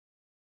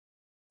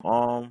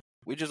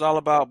 We just all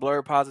about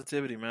blurred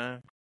positivity,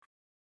 man.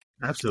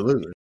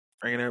 Absolutely.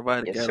 Bringing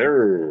everybody Yes, together.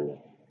 sir.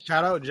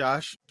 Shout out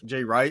Josh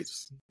J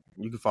Wrights.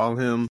 You can follow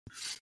him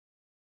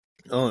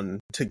on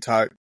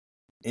TikTok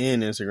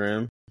and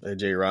Instagram at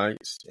J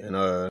Wrights,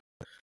 and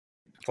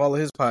follow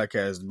his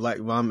podcast, Black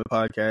Vomit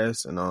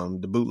Podcast,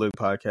 and the Bootleg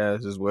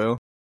Podcast as well.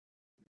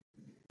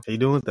 He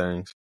doing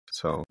things.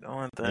 So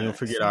Doing and don't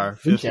forget things. our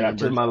fifth Shout out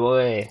to member. my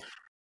boy.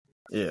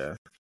 Yeah.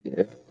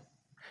 Yeah.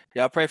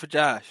 Y'all pray for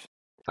Josh.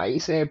 Why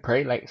you saying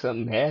pray like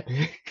something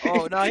happened?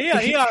 Oh no, he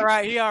all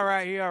right. He all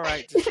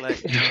right. Just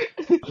like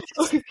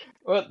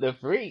What the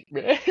freak,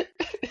 man?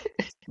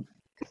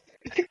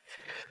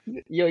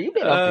 Yo, you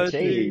been off the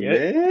chain, yo.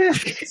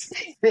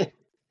 Man.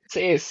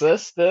 Saying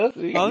sus stuff.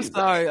 I'm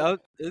sorry.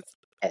 It's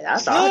Hey, I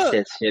thought look.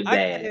 that shit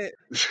bad.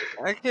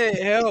 I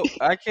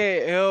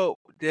can't help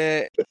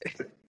that.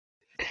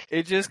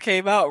 It just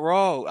came out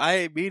wrong. I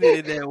ain't mean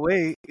it in that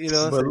way.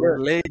 But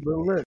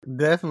look,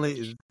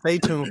 definitely stay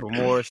tuned for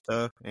more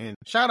stuff. And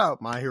shout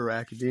out My Hero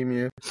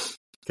Academia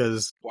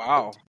because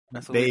Wow,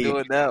 that's what we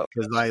doing now.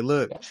 because like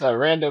look, That's a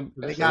random.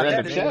 they That's a got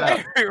random they shout got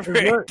out.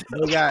 look,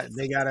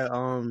 they got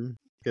a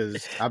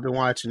because I've been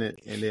watching it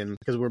and then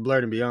because we're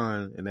Blurred and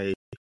Beyond and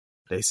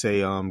they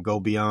say go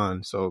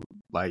beyond. So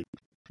like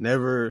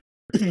never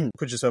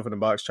put yourself in a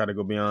box. Try to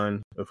go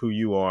beyond of who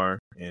you are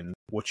and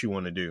what you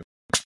want to do.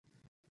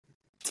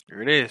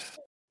 Here it is.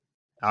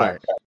 All right.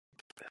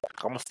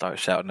 I'm gonna start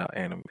shouting out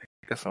anime.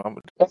 That's what I'm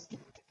gonna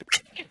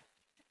do.